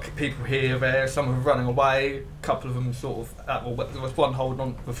 Like people here, there, some are running away. A couple of them sort of. Well, there was one holding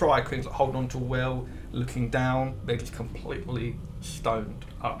on. The Fry Queen's like holding on to a well, looking down. They're just completely stoned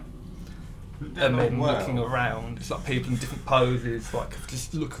up. And then looking around, it's like people in different poses, like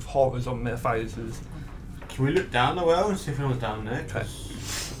just look of horrors on their faces. Can we look down the well and see if anyone's down there? Okay.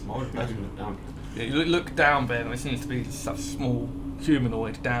 More than look down. Yeah, you look down there, and there seems to be such a small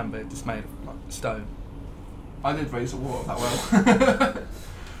humanoid down there, just made of like, stone. I did raise the water that well.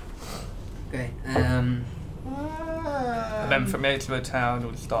 Okay. And then from here to the town,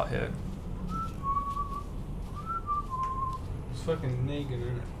 we'll start here. It's fucking Negan,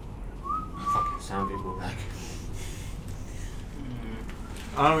 isn't it? Fucking sound people back.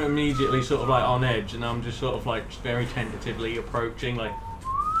 I'm immediately sort of like on edge, and I'm just sort of like very tentatively approaching, like.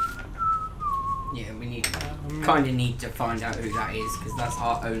 Yeah, we kind of need to find out who that is, because that's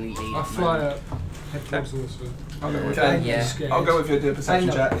our only lead. I fly up, head towards the whistle. I'll go with Okay, you. yeah. I'll go with you. Do a perception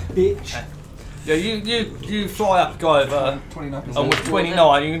Hang on, check. bitch. Yeah, you fly up, go over, 29%. and with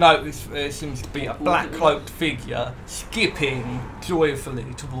 29, you notice there seems to be a black cloaked figure skipping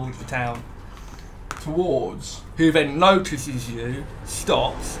joyfully towards the town. Towards. Who then notices you,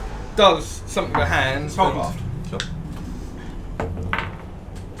 stops, does something with her hands. Spellcraft. Sure.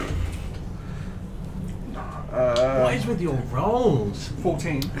 What is with your rolls?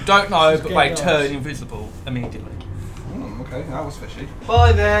 14. You don't know, Just but get they yours. turn invisible immediately. Okay, that was fishy.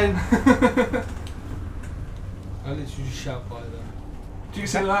 Bye then! I literally just shout by them. Do you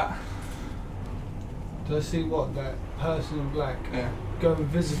see that? Did I see what? That person in black Yeah. go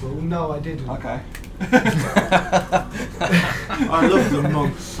invisible? No, I didn't. Okay. I love the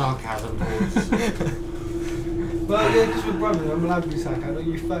monk's sarcasm voice. Well, yeah, because we're brothers, I'm allowed to be sarcastic.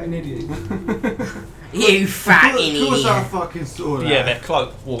 You fucking idiot. You fat Of course I idiot. fucking saw that. Yeah, their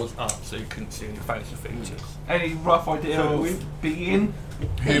cloak was up, so you couldn't see any facial features. Any rough idea So of being?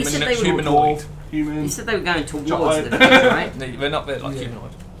 You said they were Humanoid. Human? You said they were going towards Giant. the village, right? No, they're not there like Yeah.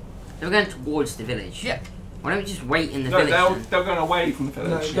 humanoid. They were going towards the village. Yeah. Why don't we just wait in the No, village? they're then? going away from the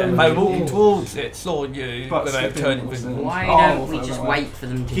village. No, yeah. they're They were Yeah. walking towards it, saw you, But but they skipping turned was invisible. Why Oh, don't we so just they're wait for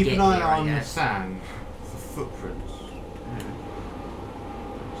them to Keep get an eye here, I on the guess? sand for footprints.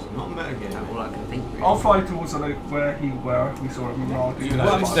 It's not met again. That's all I can think. Really. I'll fly towards where we saw him. And I'll do You that.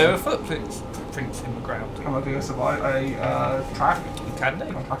 notice there are footprints in the ground. Can I do a track? You can do.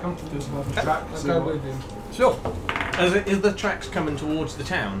 Can I track him? Do a survival track? I'll See go what- with him. Sure. Is the tracks coming towards the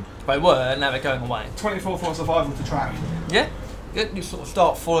town? They were, now they're going away. 24 for survival to track. Yeah. You sort of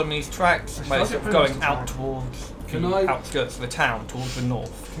start following these tracks, Should where I it's get sort of going Bruce to out track? towards Can the I- outskirts of the town, towards the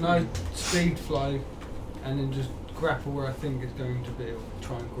north. Can I speed fly and then just grapple where I think it's going to be, or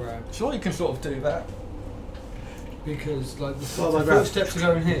try and grab? Sure, you can sort of do that. Because like the Well, I grab- footsteps are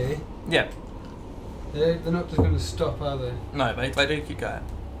going here, Yeah. they're not just going to stop, are they? No, they do keep going.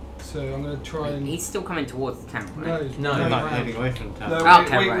 So I'm going to try and. He's still coming towards the town, right? No, No, I'm no. heading away from town. No,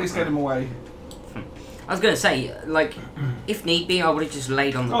 Okay, we right, scared him away. I was going to say, like, if need be, I would have just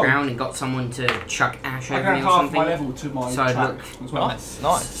laid on the Oh. ground and got someone to chuck ash I over got me or half something. my level to my So I'd track look as well. Nice.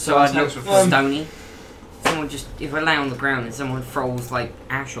 So I'd look That's nice. stony. Someone just, if I lay on the ground and someone throws like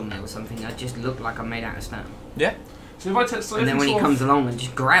ash on me or something, I just look like I'm made out of stone. Yeah. So if I take, so And if then we when he sort comes of, along and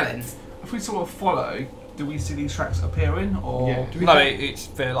just grab him. if we sort of follow, do we see these tracks appearing or? Yeah. Do we No, ca- it's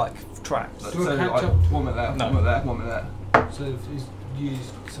they're like tracks. So Do we catch like, up? one minute there, No. one minute there, 1 minute there. So if he's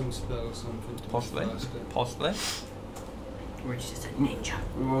used some spell or something to Possibly. burst it. Possibly. Or it's just a ninja.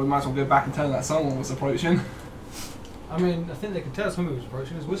 We might as well go back and tell that someone was approaching. I mean, I think they could tell someone was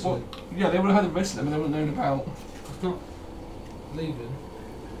approaching. It's whistling. Yeah, they would have heard him whistling, but they wouldn't have known about. It's not leaving.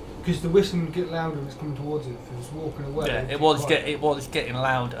 Because the whistling would get louder if it's coming towards it. If it was walking away. Yeah, it'd it be was quiet. it was getting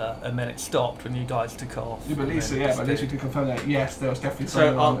louder, and then it stopped when you guys took off. Yeah, but at and least, then yeah, it but at least we stayed. could confirm that yes, there was definitely So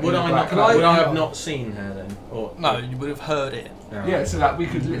someone. would in I the not? black- Would I Yeah. have not seen her then? Or No, you would have heard it. Yeah, so that we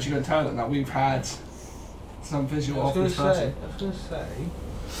could literally go and tell them that we've had some I visual was of going this to person. say,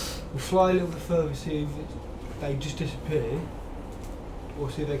 we'll fly a little bit further, see if they just disappear, or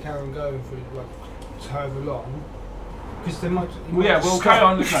see if they carry on going for like however long. Because they might. it Well, yeah, might we'll stop. carry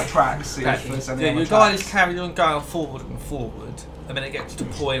on looking at tracks, see if there's any Yeah, other you guys tracks. carry on going forward and forward, and then it gets to a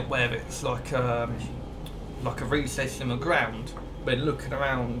point where it's like a recess in the ground. When looking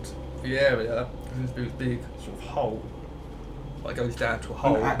around the area, there's this big sort of hole like goes down to a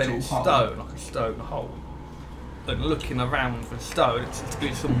hole, but actual it's hole. stone, like a stone hole. And looking around for stone, it's to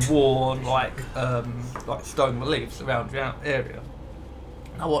be some worn like stone reliefs around the area.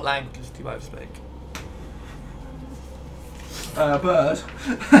 Now, what languages do you both speak? Bird.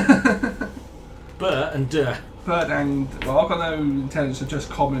 Bert and Duh. Bird and well, I've got no intelligence of just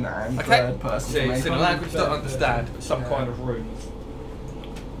common and bird person. So for me. it's in a language you don't understand, but some kind of runes.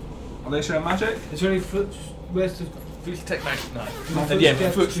 Are they showing magic? Is there any foot? Where's the? If you take magic, no. The And yeah,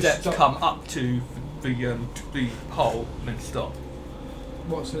 footsteps footsteps just come up to the hole and then stop.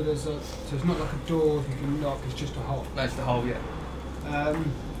 What? So there's a. So it's not like a door you can knock. It's just a hole. That's the hole, yeah. I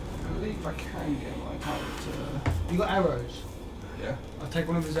believe I can get my character. You got arrows. Yeah. I'll take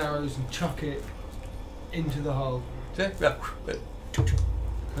one of his arrows and chuck it into the hole. See? Yeah. Sort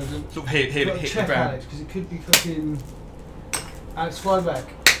of hit You've got to the check ground. Alex, because it could be fucking. Alex, fly back.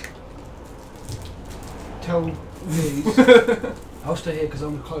 Tell these. I'll stay here because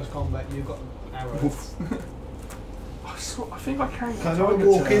I'm in close combat. You've got arrows. I think I can. Because I would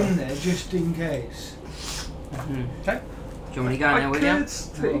walk in there just in case. Okay. Do you want me to go in there with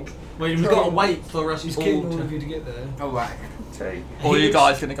you? Take. Well, you've got to wait for us He's all getting all to... of you to get there. Oh, right. Or are you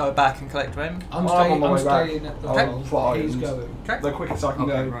guys going to go back and collect them? I'm Well, I'm on staying, my I'm way back. staying at the Okay. hole. Fine. He's going. The quickest I can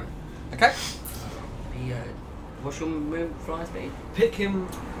Okay, go. right. Okay. What's your move fly speed? Pick him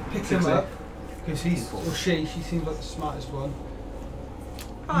Six up. Because he's, or she seems like the smartest one.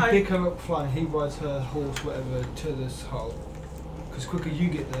 You pick her up flying, he rides her horse, whatever, to this hole. Because quicker you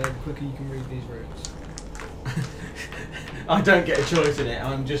get there, the quicker you can read these runes. I don't get a choice in it.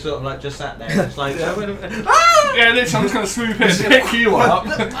 I'm just sort of like just sat there. It's like Yeah, literally, I'm just going to swoop in, pick you up.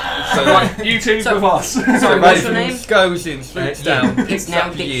 So, Like, you two with us. so what's your Raven name? goes in, swoops down, It's picks now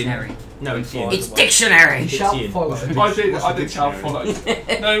up the yin. dictionary. no, it's you. It's dictionary! Shout Yin. follow. I did shout follow.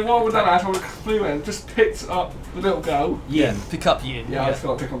 No, what would that ask? I would flew in, just picked up the little girl. Yin. Pick up yin. Yeah, I just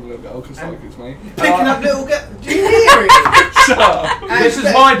got to pick on the little girl because like it's me. Picking up little girl. Do you hear it? Shut up. This is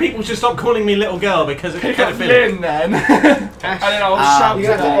why people should stop calling me little girl, because it Pick could up have been. Lynn then. And then I'll shout You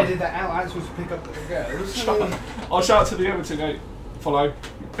to have to the edit that out. I'm supposed to pick up little girls. I'll shout to the other two, go, follow.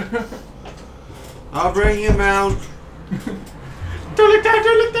 I'll bring him out. Don't look down,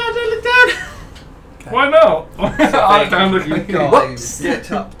 don't look down, don't look down! Why not? I'm down You looking. guys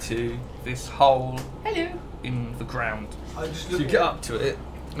get up to this hole in the ground. I just So look you get up to it,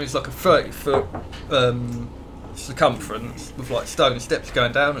 and it's like a 30-foot circumference with like stone steps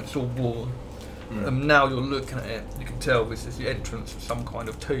going down, and it's all worn. And now you're looking at it, you can tell this is the entrance of some kind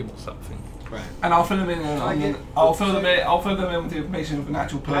of tomb or something. Right. And I'll fill them in. I'll fill them in with the information of an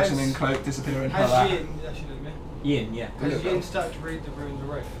actual person in Has- cloak disappearing. Has like that. Yin, actually look at me. Yin, yeah. Has Yin started to read the runes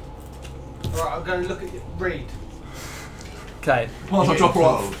already? Alright, I'll go and look at you. Read. Okay. Once I drop her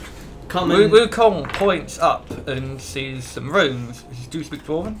off. Common. Wukong points up and sees some runes. Do you speak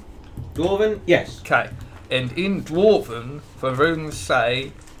Dwarven? Dwarven? Yes. Okay. And in Dwarven, the runes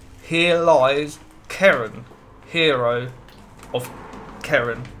say, "Here lies Kerrun, hero of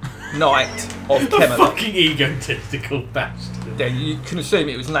Kerrun, knight of The Camelot." fucking egotistical bastard. Yeah, you can assume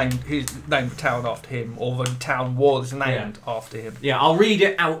it was named the town after him, or the town was named after him. Yeah, I'll read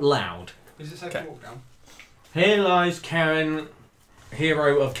it out loud. Is it safe Okay. to walk down? Here lies Kerrun,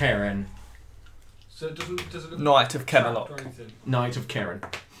 hero of Kerrun, So it does it look Knight of trapped Camelot. or anything? knight of Kerrun.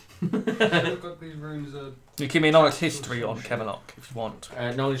 Does it look like these runes are... You give me a knowledge history on Camelot if you want.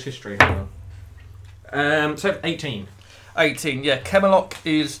 Knowledge history, hold on. So 18. 18, yeah. Camelot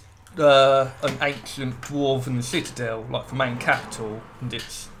is an ancient dwarven citadel, like the main capital, and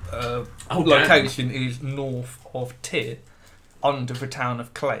its location is north of Tyr, under the town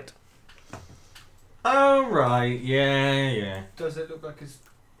of Cled. Oh, right, yeah. Does it look like it's...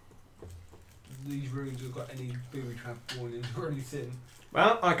 these runes have got any booby trap warnings or anything?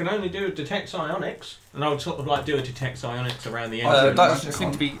 Well, I can only do detect psionics, and I would sort of like do a detect psionics around the Oh, entrance. Doesn't magic seem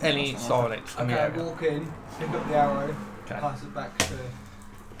on. to be any psionics in the Okay, area. walk in, pick up the arrow, Okay. pass it back to...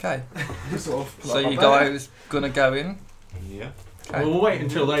 Okay. Sort of So you guys gonna go in? Yeah. Okay. We'll wait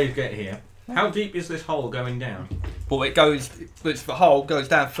until they get here. How deep is this hole going down? Well, it's the hole goes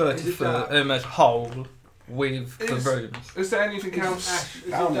down 30 Is it foot, dark? and there's a hole with the Is- runes. Is there anything else Ash,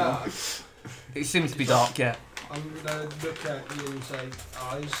 is down it there? dark? It seems to be dark, yeah. I'm going to look at you and say,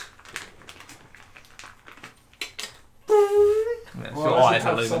 eyes. Yeah, so Well, I eyes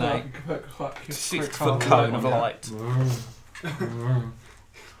should have some, illuminate. like, quick 6-foot cone of light.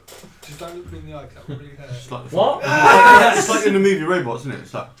 Just don't look me in the eye, 'cause that will really hurt. It's like the What? It's like in the movie Robots, isn't it?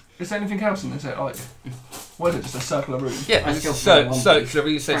 It's like Is there anything else in this? Like, was it just a circular room? Yeah, I still so feel so one it's a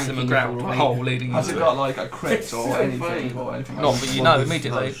recess in the cranking ground, all a the hole way. leading Has it into got it. like a crypt or So anything funny. or anything? No, else? but you know Such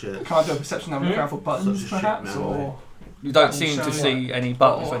immediately. shit. Can I do a perception of the ground for buttons, Such a shit perhaps, memory. or You don't That'll seem to show see any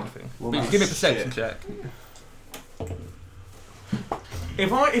buttons or Oh. anything. Well, But that's give me a perception shit. check.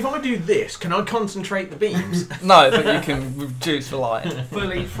 If I do this, can I concentrate the beams? No, but you can reduce the light.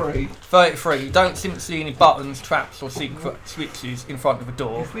 Fully free. 33. You don't seem to see any buttons, traps, or secret switches in front of a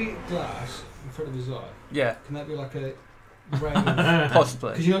door. If we get glass in front of his eye, Yeah, can that be like a ray of... Because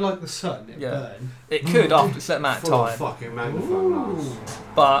possibly. you know, like the sun, it Yeah. burn. It could after a certain amount of Full of time, fucking magnifying glass.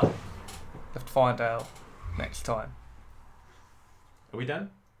 but you have to find out next time. Are we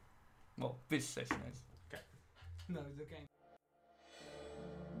done? Well, this session is. No, the game.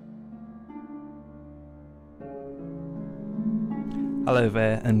 Hello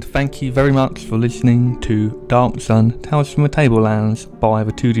there, and thank you very much for listening to Dark Sun Tales from the Tablelands by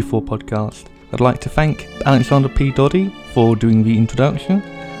the 2D4 podcast. I'd like to thank Alexander P. Doddy for doing the introduction.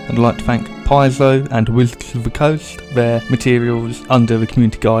 I'd like to thank Paizo and Wizards of the Coast, their materials under the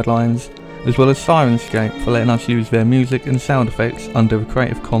community guidelines, as well as Sirenscape for letting us use their music and sound effects under the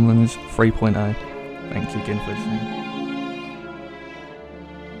Creative Commons 3.0. Thanks again for listening.